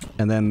first,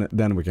 and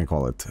then we can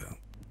call it.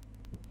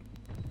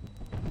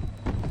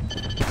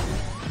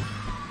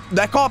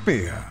 That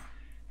copy!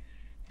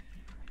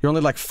 You're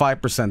only like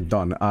 5%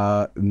 done.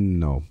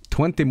 No.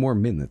 20 more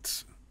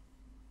minutes.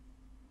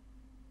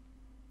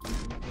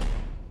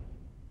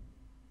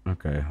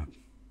 Okay.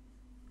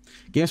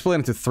 Game's split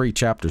into 3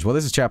 chapters. Well,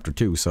 this is chapter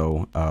 2,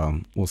 so,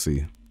 we'll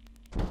see.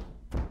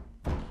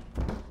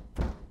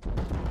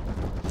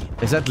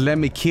 Is that let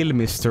me kill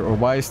mister, or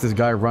why is this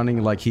guy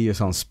running like he is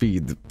on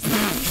speed?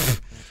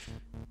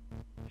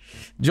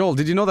 Joel,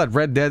 did you know that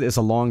Red Dead is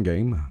a long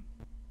game?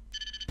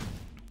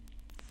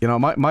 You know,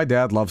 my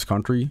dad loves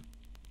country.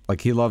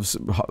 Like, he loves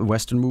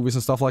Western movies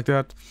and stuff like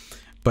that.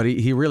 But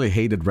he really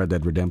hated Red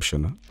Dead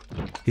Redemption.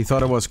 He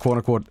thought it was,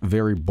 quote-unquote,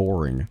 very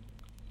boring.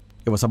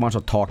 It was a bunch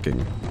of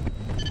talking.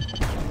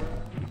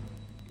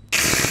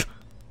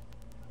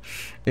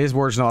 His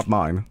words, not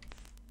mine.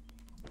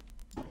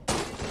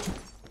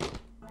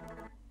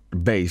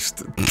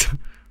 Based. It's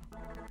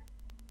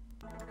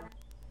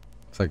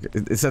like,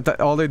 is that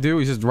all they do?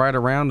 Is just ride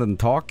around and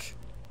talk?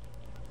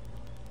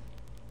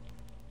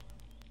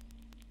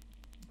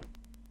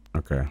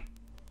 Okay.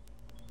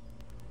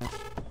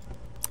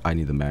 I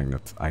need the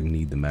magnet. I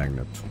need the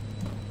magnet.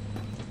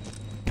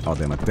 Oh,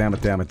 damn it. Damn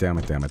it, damn it, damn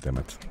it, damn it, damn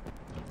it.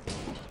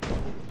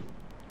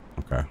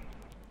 Okay.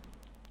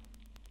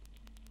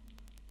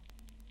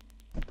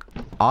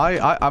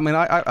 I mean,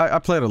 I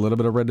played a little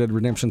bit of Red Dead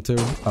Redemption 2.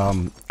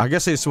 I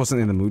guess I just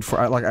wasn't in the mood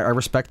for it. Like, I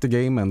respect the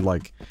game and,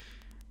 like,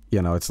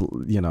 you know, it's,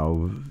 you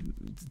know,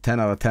 10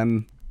 out of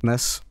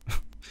 10-ness.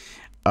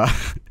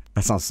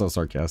 That sounds so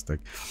sarcastic.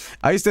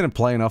 I just didn't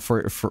play enough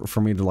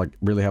for me to, like,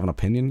 really have an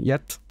opinion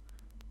yet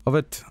of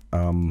it.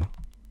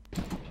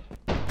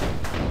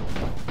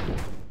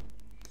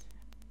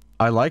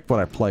 I like what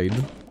I played.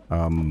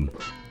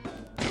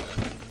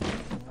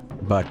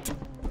 But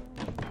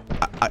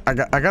I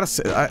gotta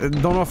say, I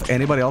don't know if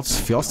anybody else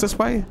feels this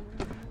way,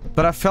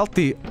 but I felt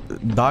the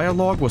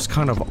dialogue was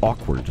kind of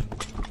awkward.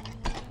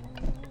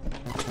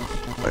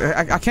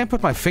 I can't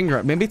put my finger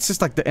on it. Maybe it's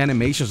just like the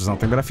animations or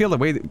something, but I feel the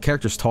way the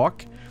characters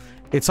talk,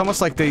 it's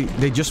almost like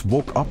they just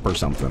woke up or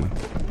something.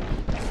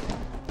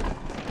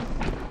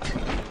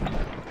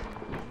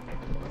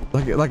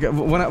 Like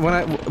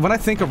when I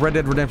think of Red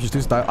Dead Redemption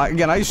 2 style,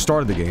 again, I just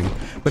started the game,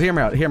 but hear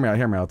me out, hear me out,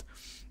 hear me out.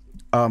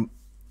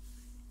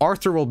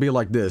 Arthur will be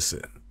like this.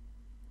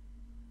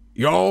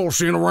 Y'all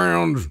seen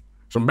around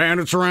some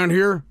bandits around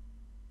here?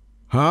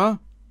 Huh?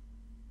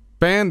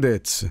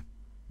 Bandits.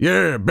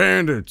 Yeah,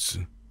 bandits.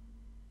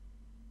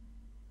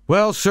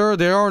 Well, sir,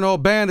 there are no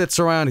bandits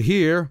around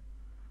here.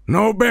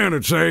 No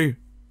bandits, eh?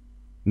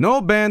 No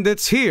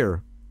bandits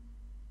here.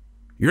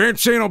 You ain't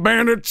seen no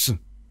bandits?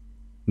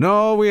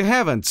 No, we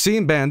haven't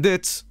seen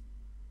bandits.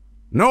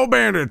 No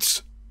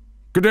bandits.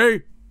 Good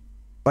day.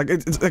 Like,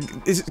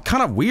 it's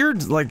kind of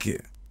weird, like...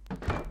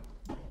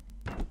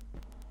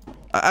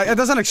 it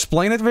doesn't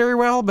explain it very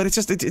well, but it's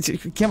just,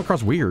 it came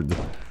across weird.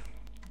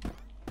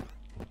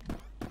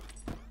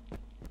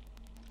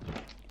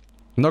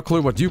 No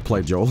clue what you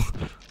played, Joel.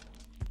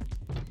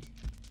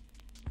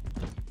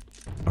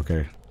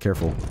 Okay,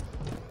 careful.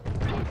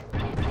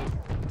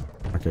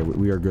 Okay,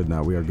 we are good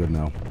now, we are good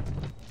now.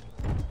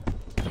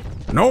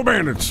 No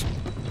bandits!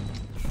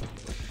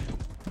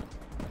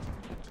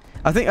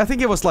 I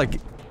think it was like,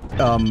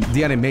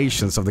 the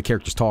animations of the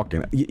characters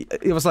talking.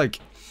 It was like...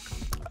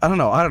 I don't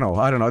know.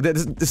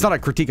 It's not a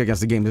critique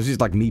against the game. It's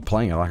just like me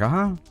playing it. Like,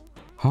 huh?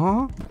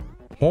 Huh?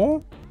 Huh?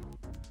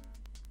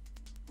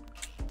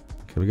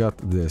 Okay, we got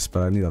this,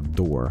 but I need a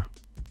door.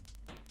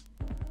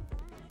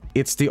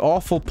 It's the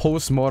awful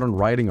postmodern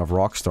writing of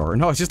Rockstar.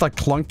 No, it's just like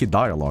clunky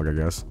dialogue, I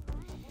guess.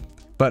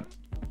 But,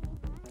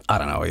 I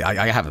don't know.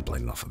 I haven't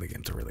played enough of the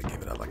game to really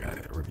give it a, like,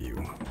 a review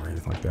or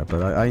anything like that.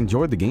 But I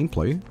enjoyed the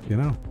gameplay, you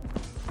know.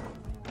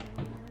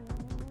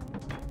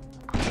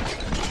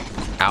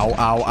 Ow,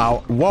 ow,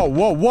 ow. Whoa,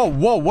 whoa, whoa,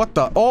 whoa, what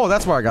the? Oh,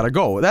 that's where I gotta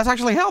go. That's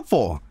actually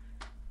helpful.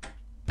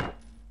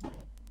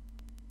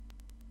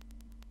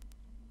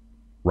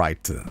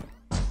 Right.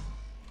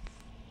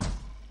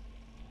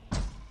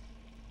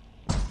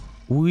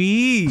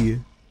 Wee.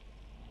 So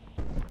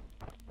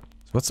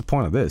what's the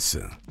point of this?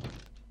 You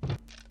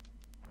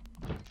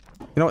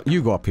know what?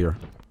 You go up here.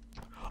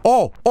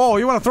 Oh, oh,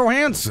 you want to throw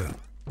hands?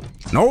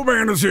 No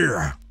bandits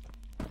here.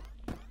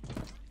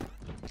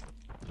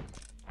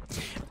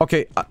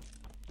 Okay,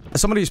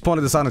 somebody just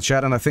pointed this out in the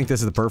chat, and I think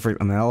this is the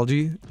perfect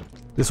analogy.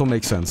 This will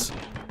make sense.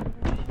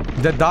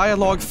 The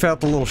dialogue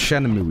felt a little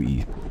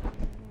Shenmue-y.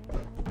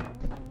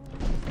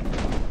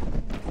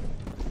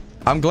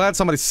 I'm glad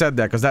somebody said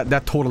that, because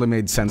that totally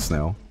made sense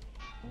now.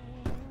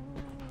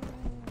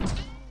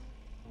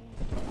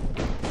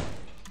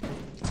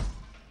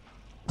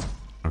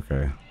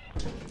 Okay.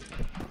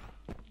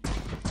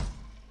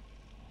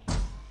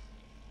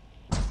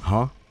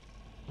 Huh?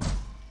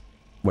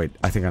 Wait,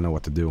 I think I know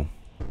what to do.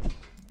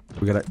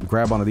 We gotta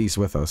grab one of these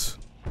with us.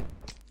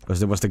 Because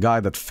there was the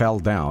guy that fell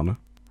down,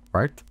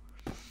 right?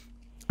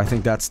 I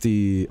think that's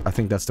the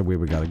way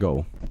we gotta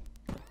go.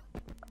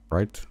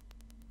 Right?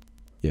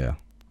 Yeah.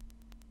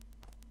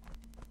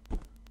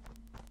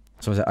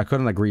 So I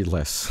couldn't agree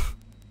less.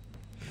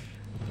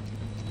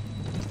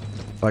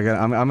 Like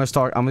I'm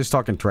just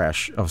talking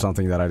trash of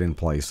something that I didn't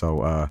play.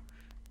 So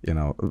you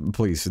know,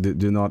 please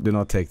do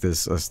not take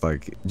this as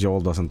like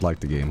Joel doesn't like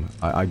the game.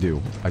 I do.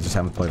 I just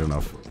haven't played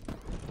enough.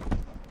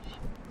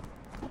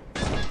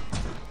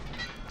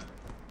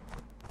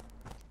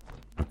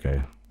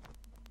 Okay.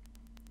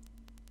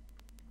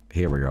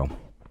 Here we go.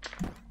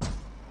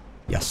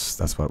 Yes,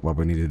 that's what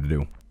we needed to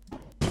do.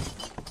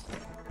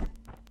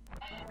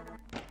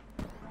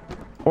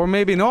 Or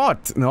maybe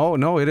not.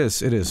 No, it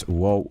is. It is.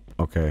 Whoa.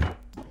 Okay.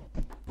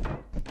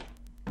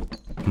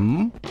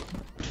 Hmm?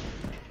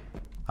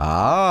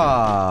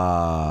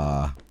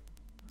 Ah.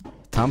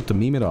 Time to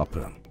meme it up.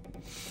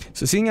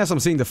 So seeing as I'm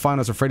seeing the Five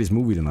Nights at Freddy's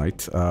movie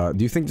tonight,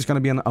 do you think there's gonna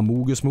be an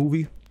Amogus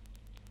movie?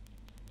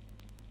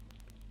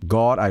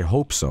 God, I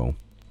hope so.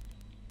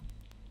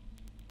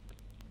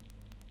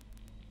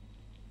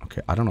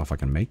 Okay, I don't know if I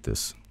can make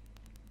this.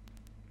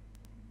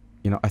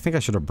 You know, I think I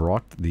should have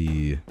brought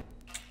the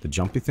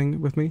jumpy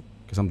thing with me,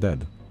 because I'm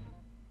dead.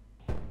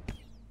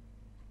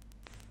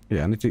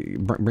 Yeah, I need to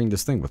bring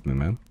this thing with me,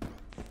 man.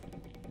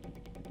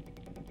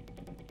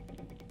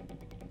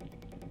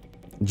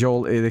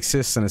 Joel, it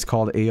exists and it's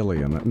called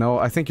Alien. No,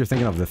 I think you're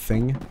thinking of The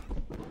Thing.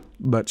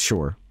 But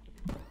sure.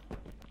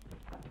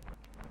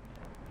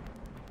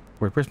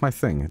 Wait, where's my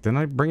thing? Didn't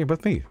I bring it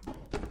with me?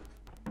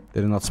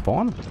 Did it not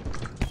spawn?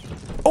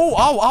 Oh,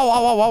 ow, ow,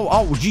 ow, ow, ow,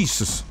 ow,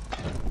 Jesus.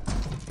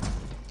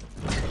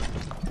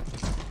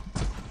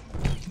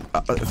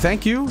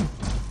 Thank you.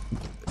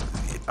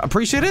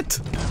 Appreciate it.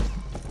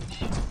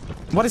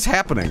 What is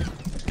happening?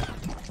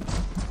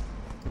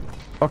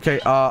 Okay,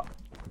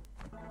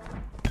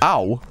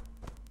 ow.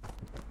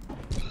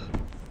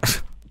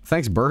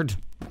 Thanks, bird.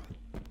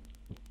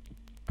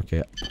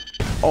 Okay.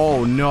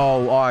 Oh,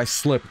 no. Oh, I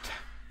slipped.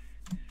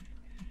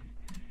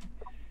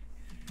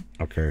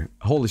 Okay.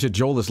 Holy shit,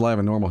 Joel is live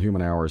in normal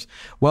human hours.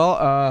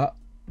 Well,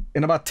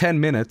 in about 10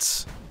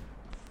 minutes,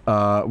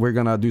 we're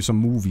gonna do some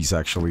movies,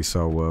 actually,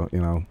 so, you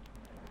know.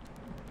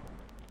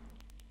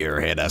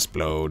 Your head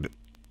explode.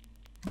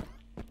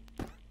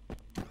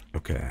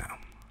 Okay.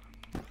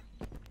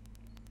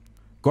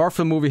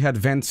 Garfield movie had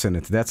vents in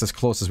it. That's as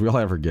close as we'll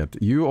ever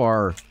get. You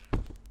are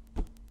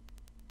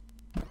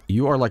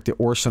like the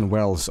Orson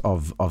Welles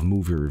of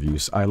movie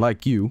reviews. I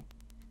like you.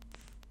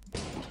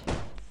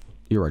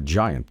 You're a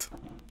giant.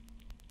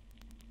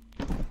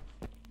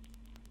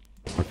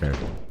 Okay.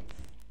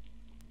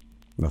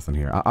 Nothing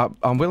here.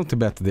 I'm willing to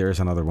bet there is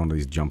another one of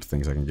these jump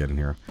things I can get in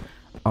here.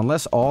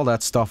 Unless all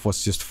that stuff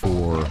was just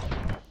for...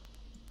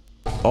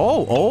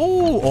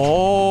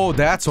 Oh,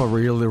 that's what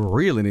we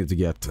really need to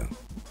get to.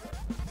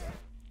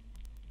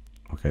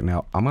 Okay,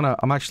 now,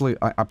 I'm actually...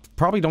 I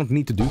probably don't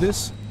need to do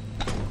this,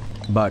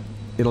 but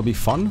it'll be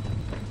fun.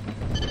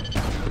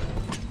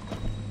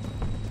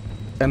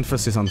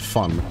 Emphasis on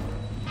fun.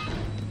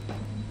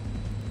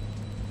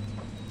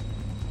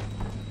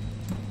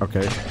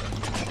 Okay.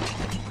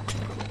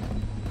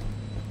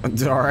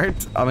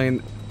 Alright, I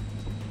mean...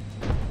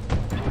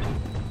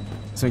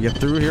 So we get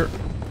through here.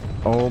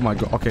 Oh my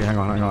god. Okay, hang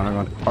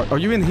on. Are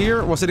you in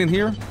here? Was it in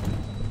here?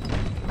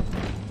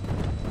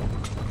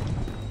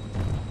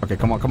 Okay,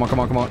 come on.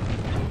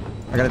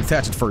 I gotta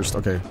detach it first,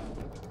 okay.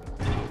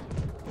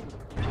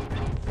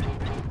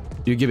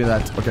 You give me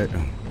that, okay.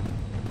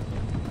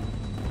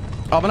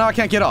 Oh, but now I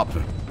can't get up.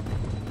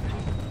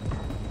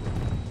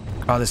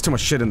 Oh, there's too much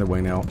shit in the way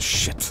now.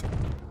 Shit.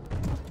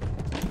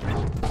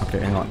 Okay,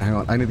 hang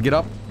on. I need to get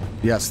up.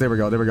 Yes, there we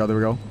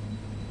go.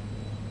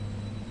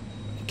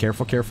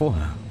 Careful.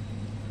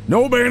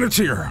 No bandits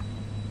here!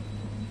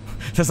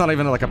 That's not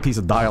even like a piece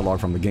of dialogue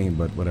from the game,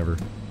 but whatever.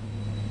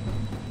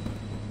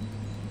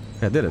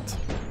 Yeah, I did it.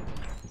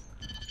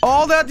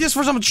 All that just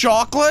for some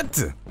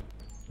chocolate?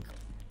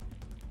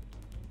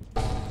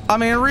 I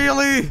mean,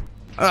 really?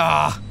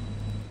 Ah.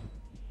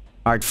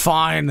 Alright,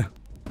 fine.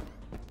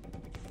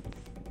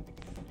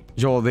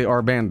 Joel, they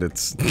are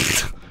bandits.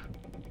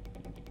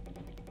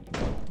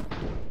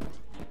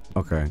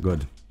 Okay,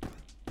 good.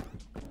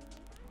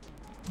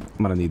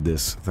 I'm gonna need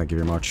this. Thank you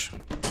very much.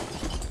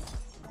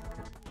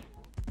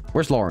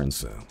 Where's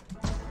Lawrence?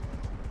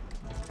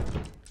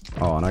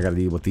 Oh, and I gotta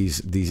deal with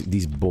these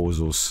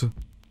bozos.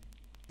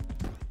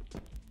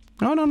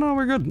 No,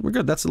 we're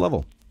good. That's the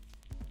level.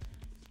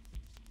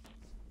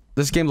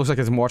 This game looks like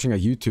I'm watching a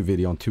YouTube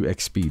video on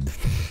 2x speed.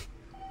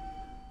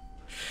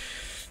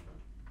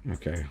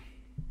 Okay.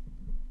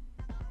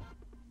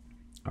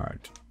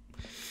 Alright.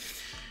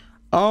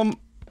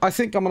 I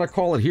think I'm gonna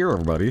call it here,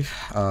 everybody,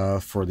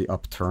 for the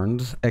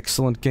Upturned.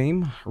 Excellent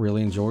game.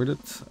 Really enjoyed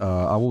it.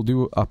 I will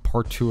do a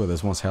part 2 of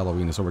this once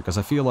Halloween is over, because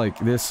I feel like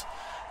this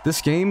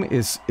game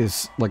is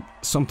like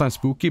sometimes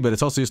spooky, but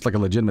it's also just like a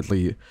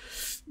legitimately,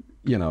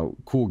 you know,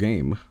 cool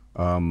game.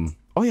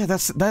 Oh yeah,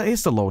 that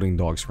is the loading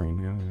dog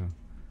screen.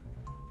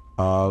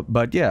 Yeah.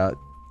 But yeah,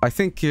 I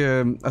think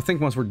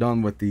once we're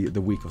done with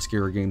the week of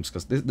scary games,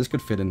 because this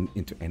could fit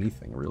into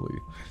anything really.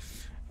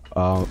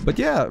 But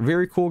yeah,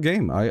 very cool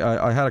game.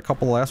 I had a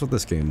couple of laughs with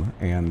this game,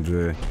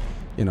 and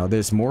you know,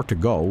 there's more to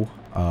go.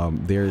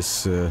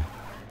 There's I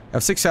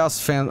have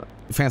 6,000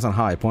 fans on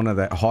hype, one of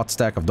that hot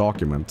stack of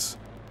documents.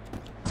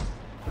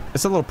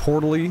 It's a little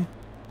portally.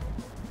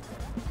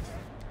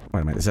 Wait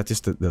a minute, is that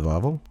just the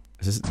level?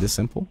 Is this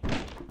simple?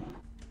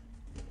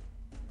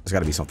 There's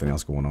gotta be something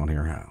else going on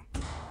here.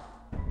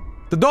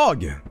 The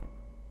dog!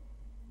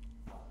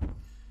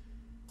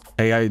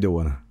 Hey, how you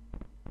doing?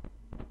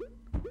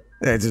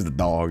 Yeah, it's just a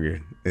dog. Yeah,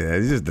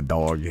 it's just a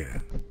dog. Yeah.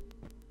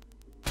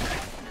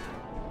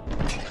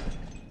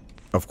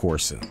 Of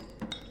course.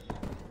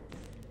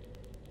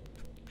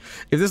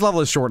 If this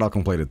level is short, I'll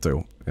complete it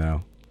too. You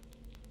know.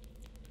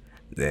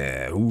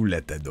 Who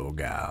let the dog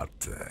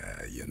out?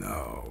 You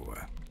know.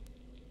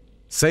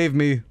 Save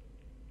me.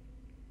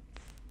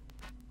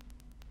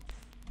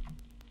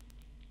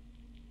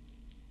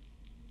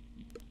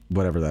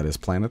 Whatever that is,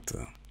 planet.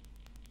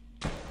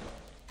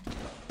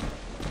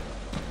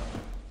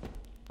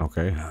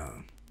 Okay.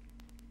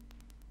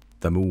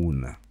 The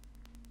moon.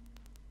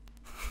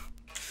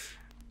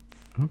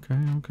 Okay.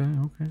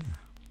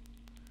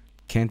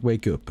 Can't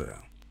wake up.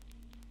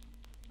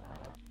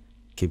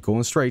 Keep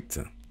going straight.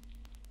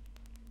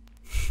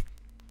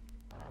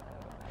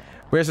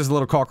 Where's this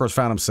little cockroach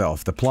found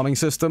himself? The plumbing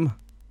system?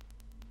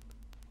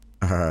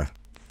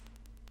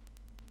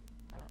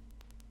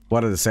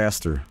 What a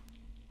disaster.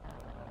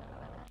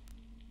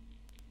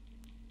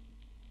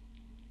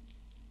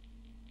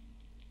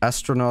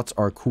 Astronauts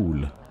are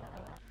cool.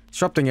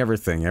 Disrupting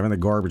everything, having the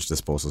garbage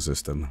disposal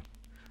system.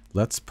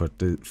 Let's put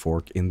the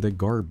fork in the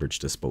garbage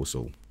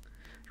disposal.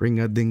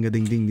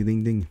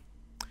 Ring-a-ding-a-ding-ding-ding-ding.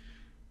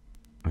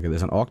 Okay,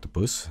 there's an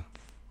octopus.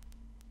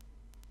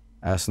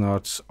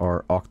 Astronauts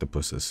are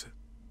octopuses.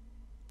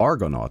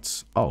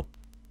 Argonauts. Oh.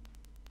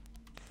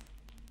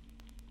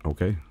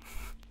 Okay.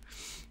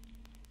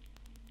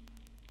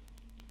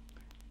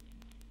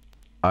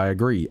 I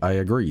agree. I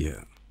agree.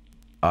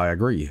 I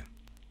agree.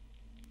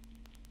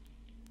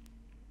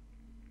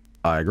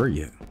 I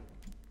agree.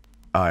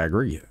 I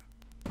agree.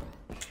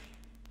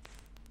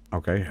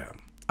 Okay.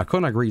 I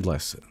couldn't agree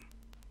less.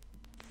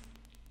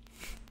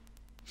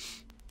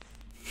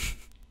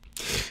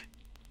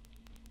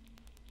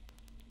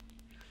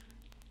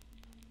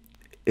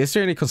 Is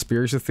there any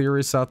conspiracy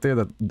theories out there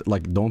that,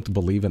 like, don't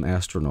believe in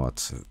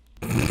astronauts?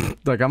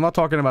 Like, I'm not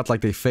talking about,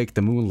 like, they faked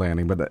the moon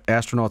landing, but the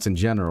astronauts in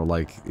general,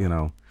 like, you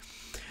know.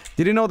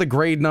 Did you know the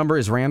grade number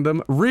is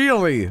random?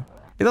 Really?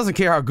 It doesn't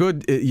care how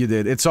good you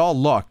did. It's all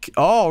luck.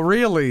 Oh,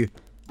 really?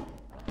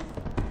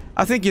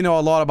 I think you know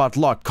a lot about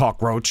luck,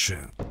 cockroach.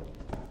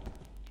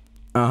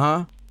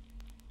 Uh-huh.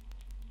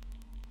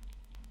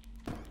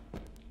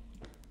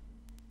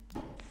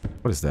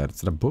 What is that?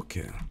 Is it a book?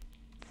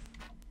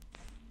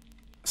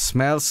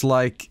 Smells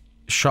like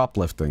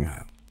shoplifting.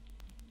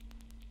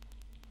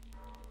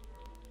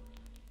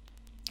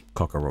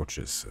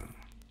 Cockroaches.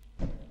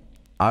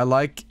 I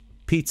like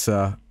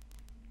pizza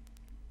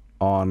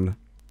on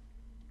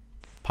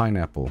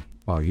pineapple.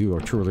 Wow, you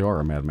truly are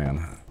a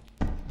madman.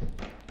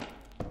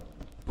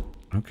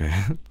 Okay.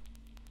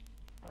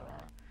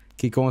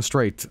 Keep going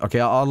straight. Okay,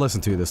 I'll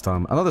listen to you this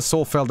time. Another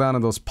soul fell down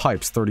in those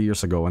pipes 30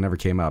 years ago and never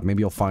came out.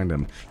 Maybe you'll find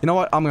him. You know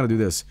what? I'm gonna do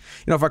this.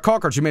 You know, if I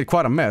cockroach, you made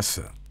quite a mess.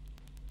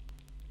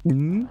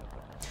 Mm-hmm.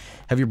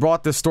 Have you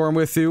brought this storm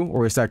with you,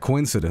 or is that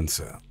coincidence?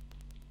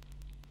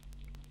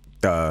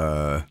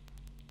 Okay.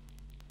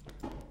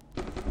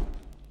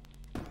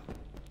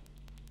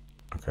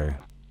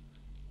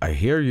 I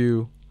hear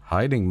you.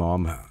 Hiding,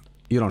 Mom.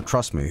 You don't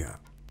trust me.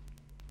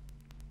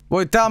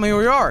 Well, tell me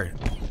who you are!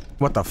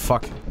 What the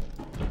fuck?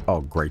 Oh,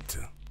 great.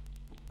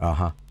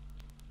 Uh-huh.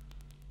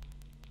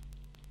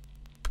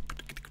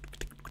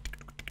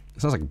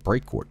 It sounds like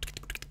breakcore.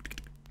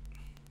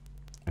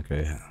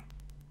 Okay.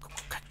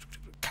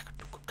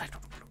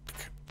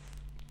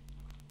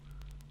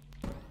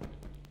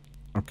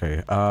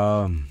 Okay,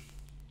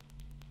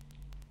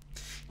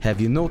 have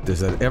you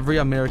noticed that every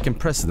American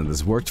president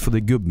has worked for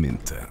the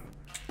government?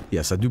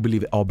 Yes, I do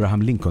believe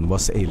Abraham Lincoln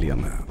was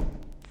alien.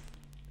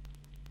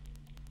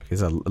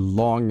 It's a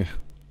long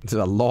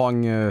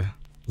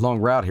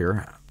route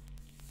here.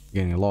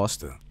 Getting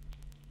lost. I'm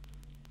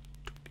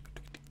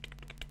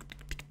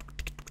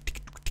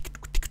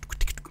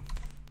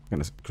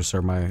gonna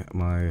conserve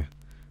my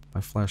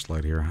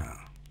flashlight here.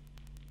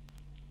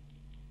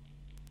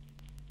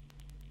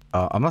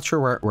 I'm not sure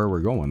where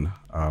we're going.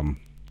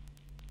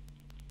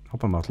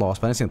 Hope I'm not lost,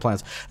 but I didn't see the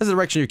plans. This is the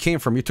direction you came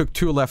from. You took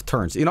 2 left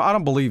turns. You know, I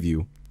don't believe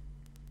you.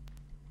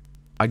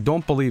 I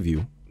don't believe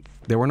you.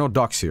 There were no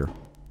ducks here.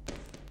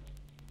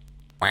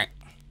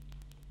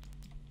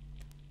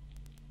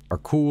 Are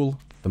cool.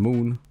 The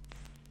moon.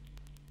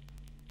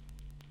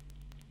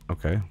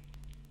 Okay.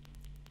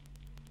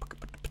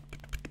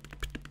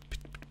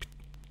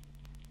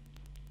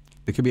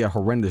 There could be a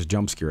horrendous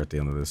jump scare at the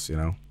end of this, you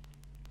know?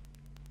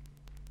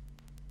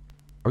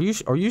 Are you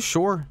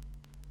sure?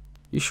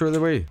 You sure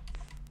the way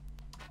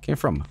came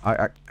from?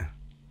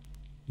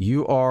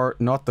 You are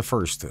not the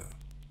first.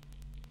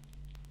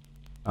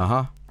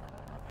 Uh-huh.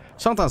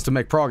 Sometimes to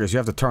make progress, you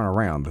have to turn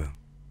around.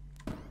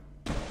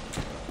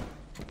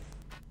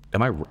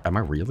 Am I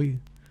really?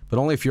 But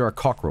only if you're a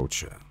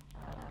cockroach.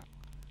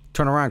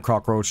 Turn around,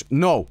 cockroach.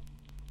 No!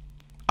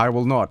 I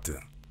will not.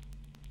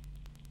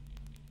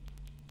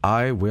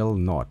 I will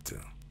not.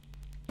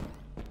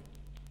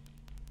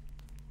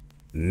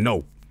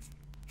 No.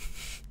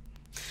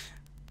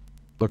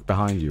 Look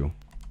behind you.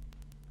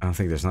 I don't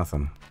think there's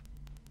nothing.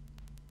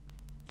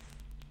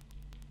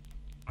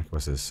 Like,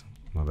 what's this?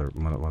 One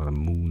of the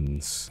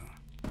moons.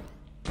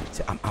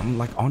 See, I'm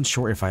like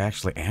unsure if I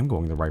actually am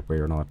going the right way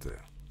or not.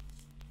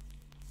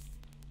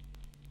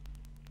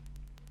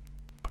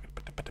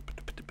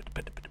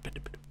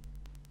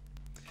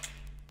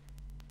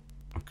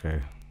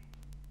 Okay.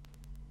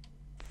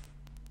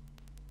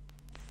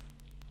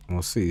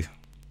 We'll see.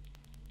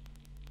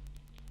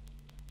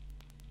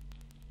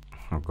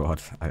 Oh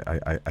god,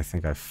 I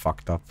think I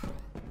fucked up.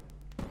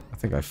 I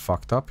think I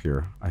fucked up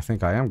here. I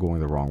think I am going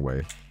the wrong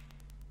way.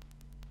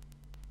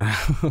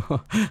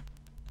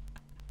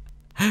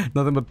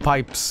 Nothing but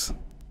pipes.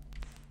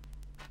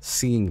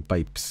 Seeing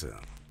pipes.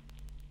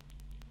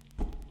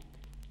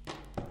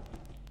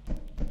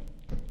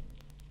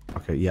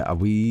 Okay, yeah,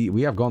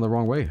 we have gone the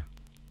wrong way.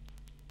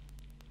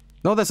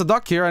 No, there's a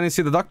duck here. I didn't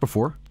see the duck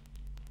before.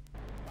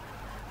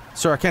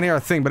 Sir, I can't hear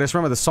a thing, but I just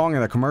remember the song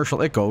in the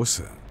commercial. It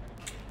goes.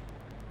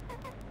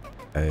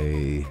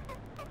 A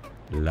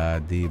la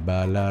di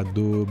ba la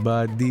do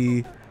ba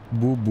di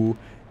boo boo.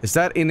 Is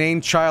that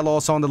inane child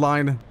also on the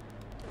line?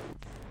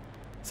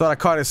 Thought I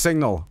caught his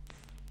signal.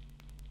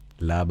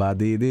 La ba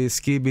di di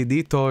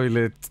skibidi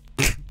toilet.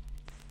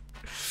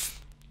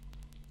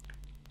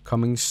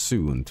 Coming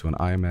soon to an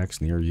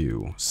IMAX near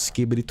you.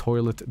 Skibidi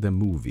Toilet the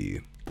movie.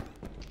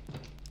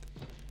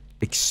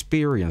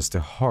 Experience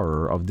the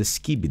horror of the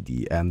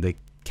skibidi and the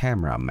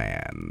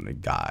cameraman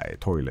guy.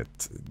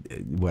 Toilet.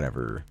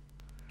 Whatever.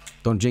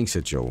 Don't jinx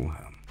it, Joe.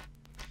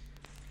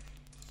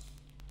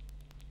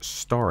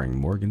 Starring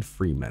Morgan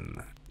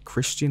Freeman,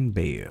 Christian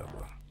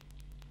Bale,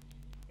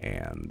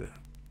 and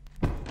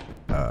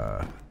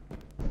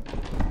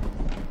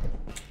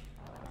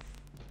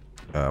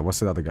what's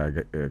the other guy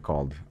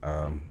called?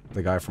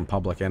 The guy from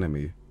Public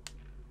Enemy.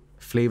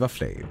 Flava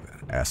Flav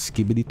as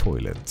Skibidi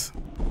Toilet.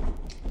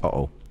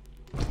 Uh-oh.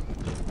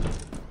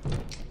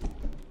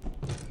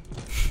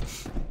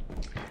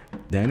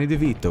 Danny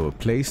DeVito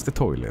plays the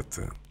toilet.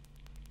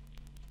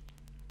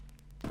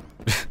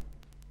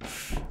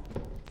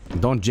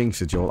 Don't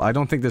jinx it, Joel. I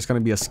don't think there's gonna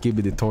be a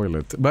Skibidi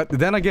Toilet. But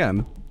then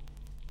again,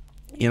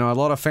 you know, a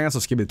lot of fans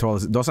of Skibidi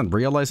Toilets doesn't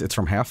realize it's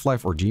from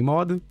Half-Life or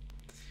Gmod.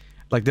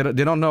 Like, they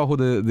don't know who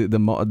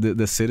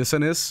the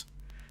citizen is.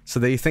 So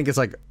they think it's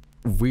like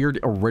weird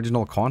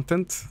original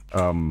content.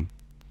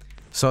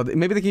 So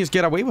maybe they can just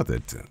get away with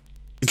it.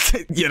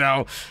 You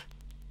know?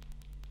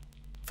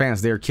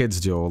 Fans, they're kids,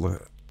 Joel.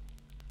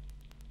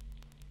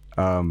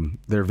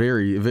 They're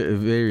very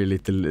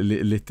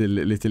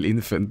little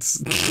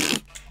infants.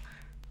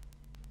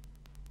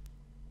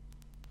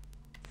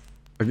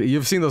 Okay,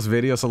 you've seen those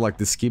videos of like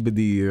the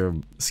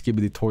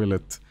Skibidi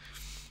Toilet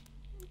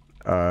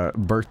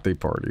birthday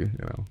party,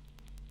 you know.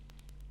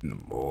 No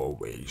more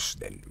ways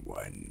than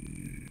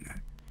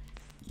one.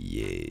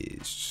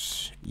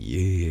 Yes,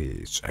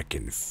 yes, I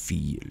can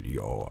feel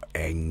your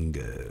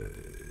anger.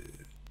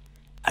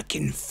 I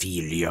can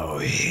feel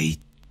your hate.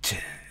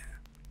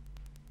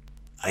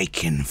 I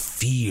can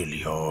feel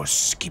your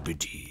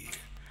skibidi.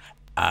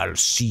 I'll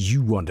see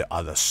you on the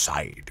other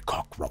side,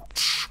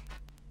 cockroach.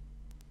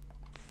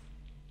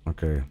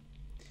 Okay.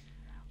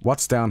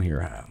 What's down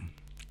here?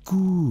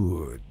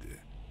 Good.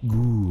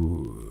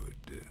 Good.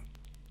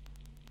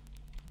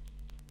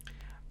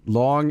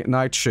 Long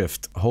night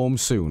shift. Home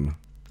soon.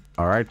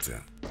 Alright.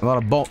 A lot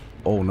of bone.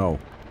 Oh no.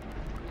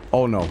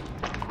 Oh no.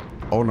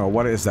 Oh no.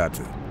 What is that?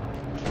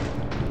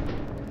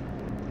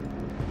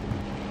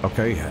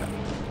 Okay.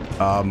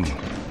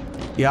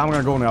 Yeah, I'm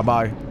gonna go now.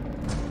 Bye.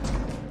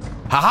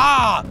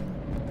 Haha!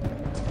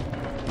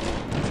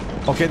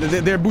 Okay,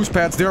 they're boost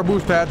pads. There are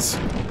boost pads.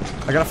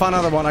 I gotta find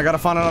another one. I gotta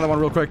find another one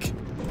real quick.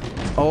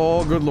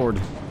 Oh, good lord.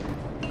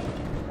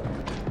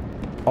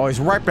 Oh, he's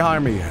right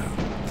behind me.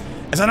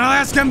 It's an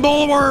Alaskan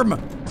bullworm!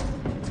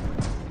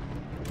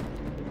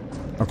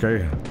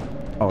 Okay.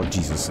 Oh,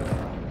 Jesus.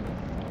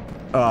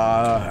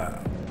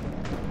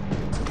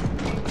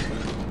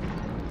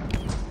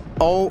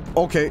 Oh,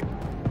 okay.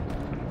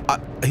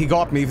 He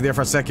got me there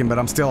for a second, but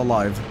I'm still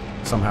alive.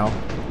 Somehow.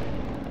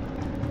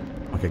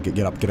 Okay,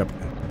 get up, get up.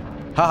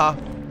 Haha.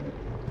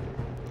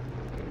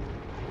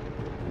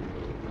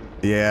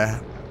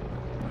 Yeah.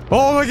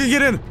 Oh, I can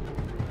get in!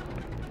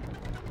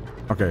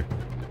 Okay.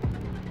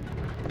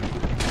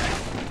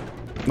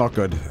 Not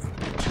good.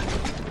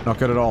 Not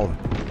good at all.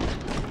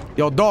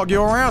 Yo, dog,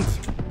 you around?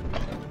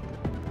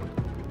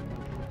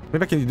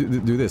 Maybe I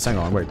can do this. Hang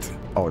on, wait.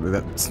 Oh,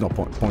 that's no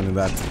point in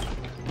that.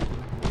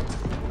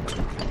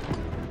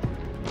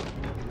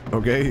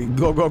 Okay,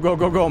 go, go, go,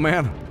 go, go,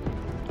 man.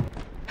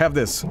 Have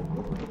this.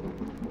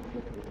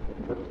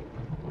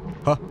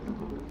 Huh?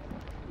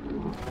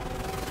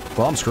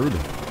 Well, I'm screwed.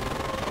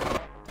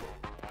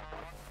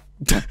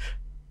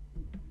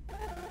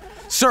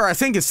 Sir, I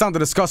think it's time to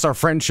discuss our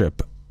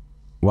friendship.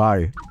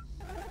 Why?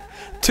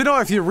 To know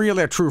if you're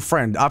really a true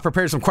friend, I've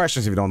prepared some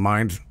questions if you don't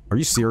mind. Are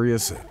you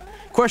serious?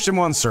 Question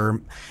 1,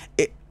 sir.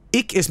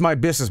 Ick is my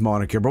business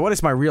moniker, but what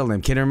is my real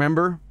name? Can you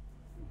remember?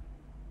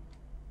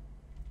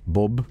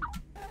 Bob.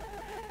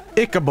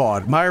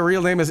 Ichabod. My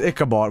real name is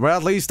Ichabod. Well,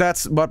 at least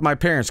that's what my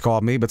parents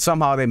called me, but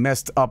somehow they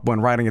messed up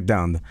when writing it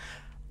down.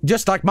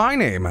 Just like my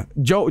name.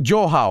 Joe.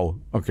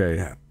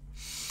 Okay.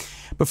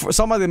 But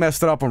somebody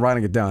messed it up when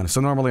writing it down, so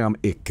normally I'm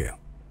Ick.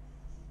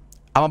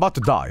 I'm about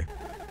to die.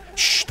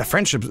 Shh, the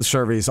friendship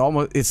survey is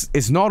almost...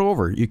 It's not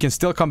over. You can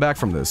still come back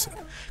from this.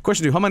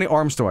 Question 2. How many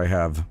arms do I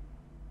have?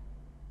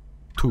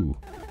 2.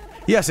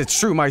 Yes, it's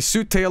true. My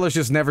suit tailors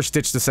just never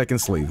stitched the second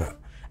sleeve.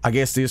 I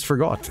guess they just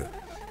forgot.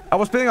 I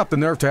was building up the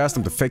nerve to ask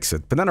them to fix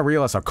it, but then I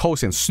realized how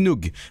cozy and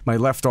snug my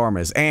left arm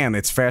is, and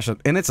it's a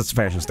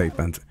fashion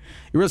statement.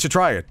 You really should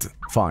try it.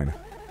 Fine.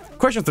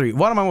 Question 3.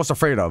 What am I most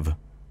afraid of?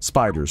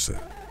 Spiders.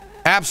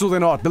 Absolutely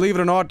not. Believe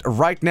it or not,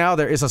 right now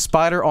there is a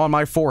spider on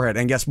my forehead,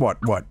 and guess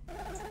what? What?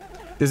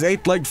 This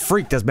 8-legged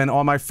freak that's been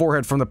on my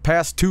forehead from the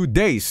past 2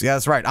 days. Yeah,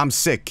 that's right. I'm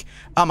sick.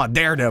 I'm a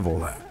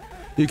daredevil.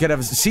 You could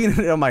have seen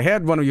it on my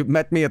head when you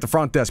met me at the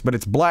front desk, but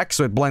it's black,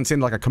 so it blends in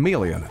like a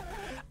chameleon.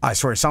 I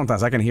swear,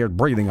 sometimes I can hear it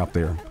breathing up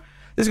there.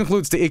 This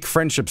concludes the Ick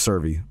Friendship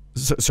Survey.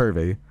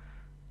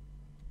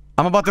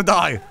 I'm about to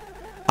die.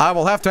 I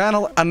will have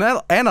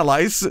to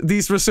analyze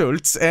these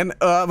results, and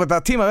with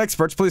a team of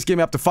experts, please give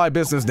me up to 5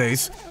 business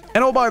days.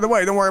 And oh, by the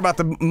way, don't worry about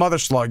the mother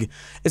slug.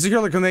 It's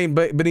securely contained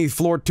beneath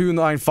floor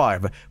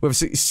 295. We have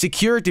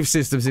security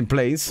systems in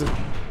place.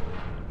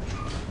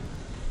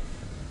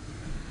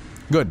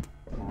 Good.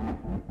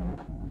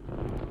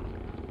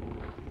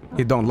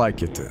 You don't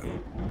like it.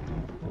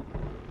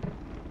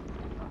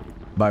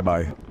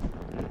 Bye-bye.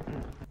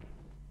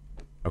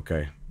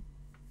 Okay.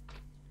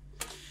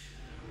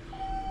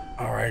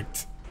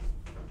 Alright.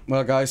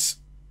 Well, guys,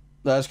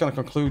 that's gonna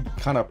conclude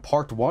kind of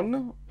part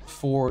 1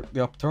 for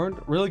the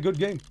Upturned. Really good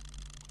game.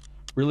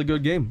 Really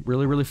good game.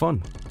 Really, really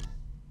fun.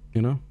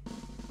 You know?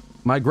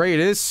 My grade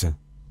is...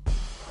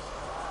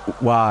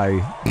 Why?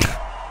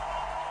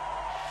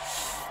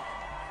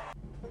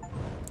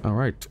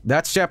 Alright.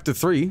 That's chapter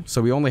 3,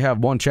 so we only have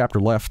 1 chapter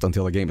left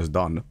until the game is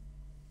done.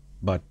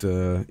 But,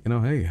 you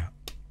know, hey.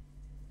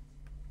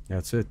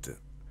 That's it.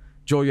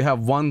 Joe, you have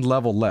 1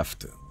 level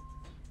left.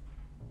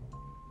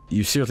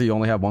 You seriously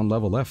only have 1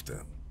 level left.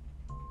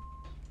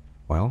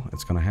 Well,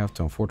 it's gonna have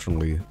to,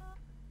 unfortunately,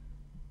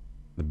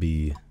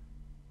 be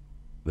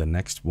the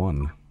next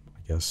one,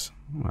 I guess.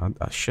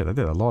 Shit, I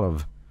did a lot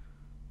of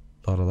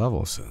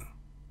levels.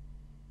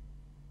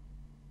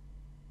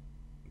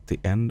 The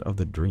end of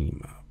the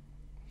dream.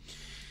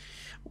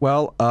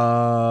 Well,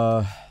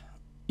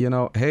 you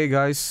know, hey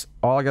guys,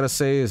 all I gotta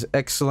say is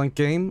excellent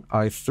game.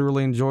 I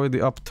thoroughly enjoyed the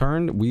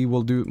Upturned. We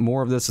will do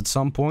more of this at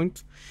some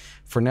point.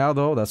 For now,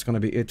 though, that's gonna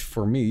be it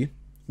for me.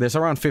 There's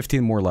around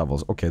 15 more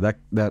levels. Okay,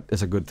 that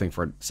is a good thing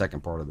for a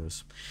second part of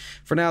this.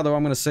 For now, though,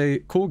 I'm gonna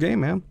say, cool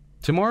game, man.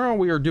 Tomorrow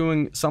we are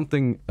doing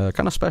something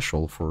kind of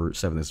special for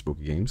 7 Days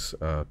Spooky Games.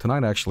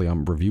 Tonight, actually,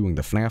 I'm reviewing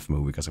the FNAF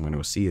movie because I'm going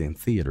to see it in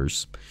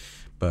theaters.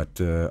 But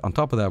on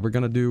top of that, we're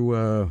gonna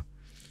do,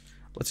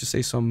 let's just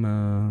say,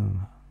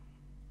 some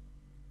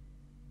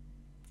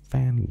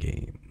fan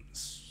games.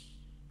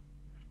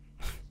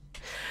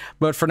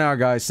 But for now,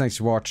 guys, thanks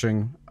for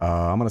watching.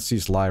 I'm gonna see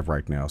this live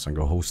right now, so I'm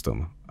gonna go host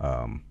them.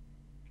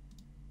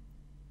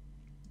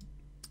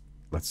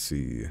 Let's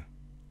see.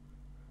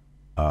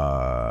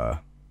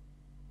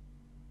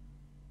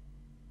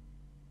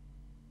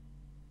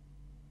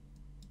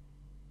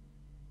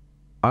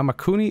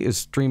 Amakuni is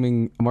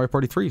streaming Mario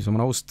Party 3, so I'm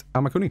gonna host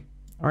Amakuni.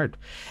 Alright.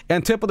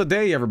 And tip of the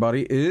day,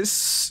 everybody,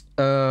 is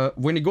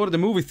when you go to the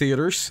movie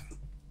theaters,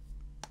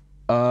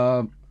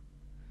 you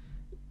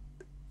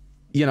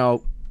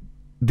know,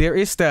 there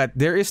is that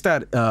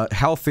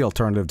healthy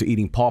alternative to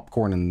eating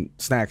popcorn and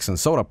snacks and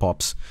soda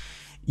pops.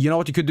 You know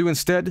what you could do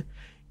instead?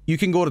 You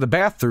can go to the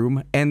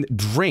bathroom and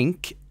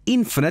drink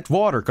infinite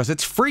water because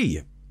it's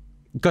free.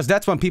 Because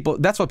that's what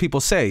people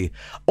say.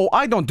 Oh,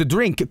 I don't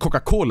drink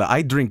Coca-Cola,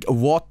 I drink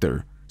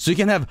water. So you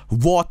can have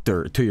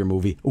water to your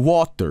movie.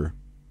 Water.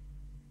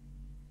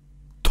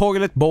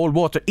 Toilet bowl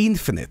water,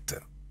 infinite.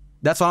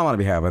 That's what I'm gonna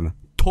be having.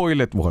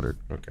 Toilet water.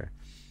 Okay.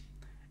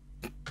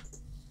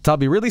 So I'll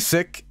be really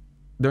sick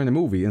during the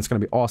movie, and it's gonna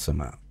be awesome,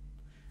 man.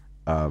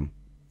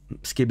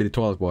 Skibbity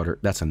toilet water,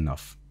 that's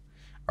enough.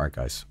 Alright,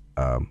 guys.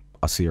 I'll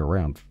see you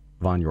around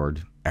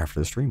Vineyard after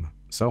the stream.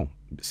 So,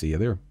 see you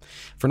there.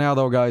 For now,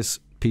 though, guys,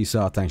 peace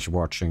out. Thanks for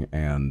watching,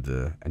 and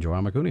enjoy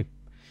Amakuni.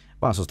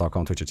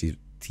 Vinesauce.com,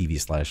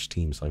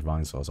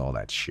 twitch.tv/team/Vinesauce, all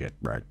that shit,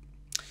 right?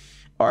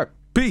 Alright,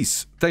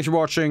 peace. Thanks for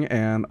watching,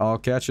 and I'll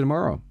catch you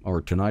tomorrow. Or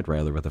tonight,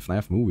 rather, with the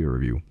FNAF movie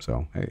review.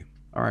 So, hey,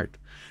 alright.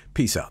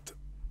 Peace out.